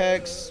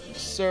 Apex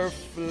Sir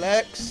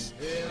Flex.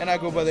 And I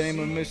go by the name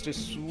of Mr.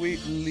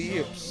 Sweet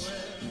Lips.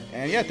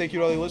 And yeah, thank you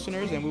to all the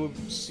listeners, and we will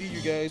see you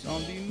guys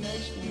on the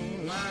next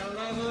one. My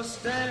lover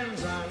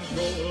stands on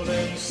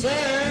golden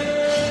sands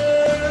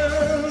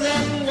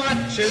and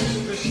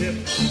watches the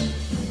ships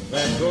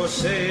that go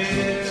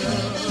sailing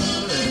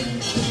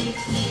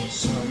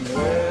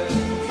somewhere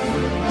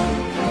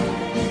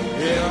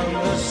beyond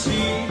the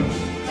sea.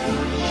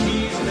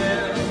 He's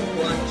there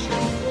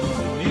watching for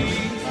me.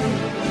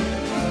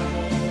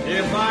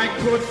 If I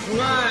could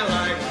fly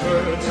like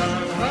birds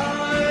on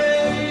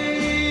high,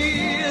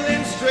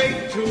 then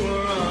straight to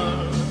her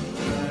arms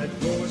I'd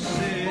go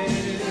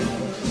sailing.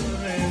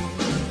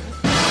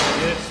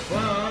 It's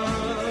far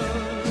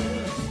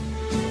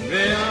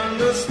beyond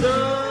the stars.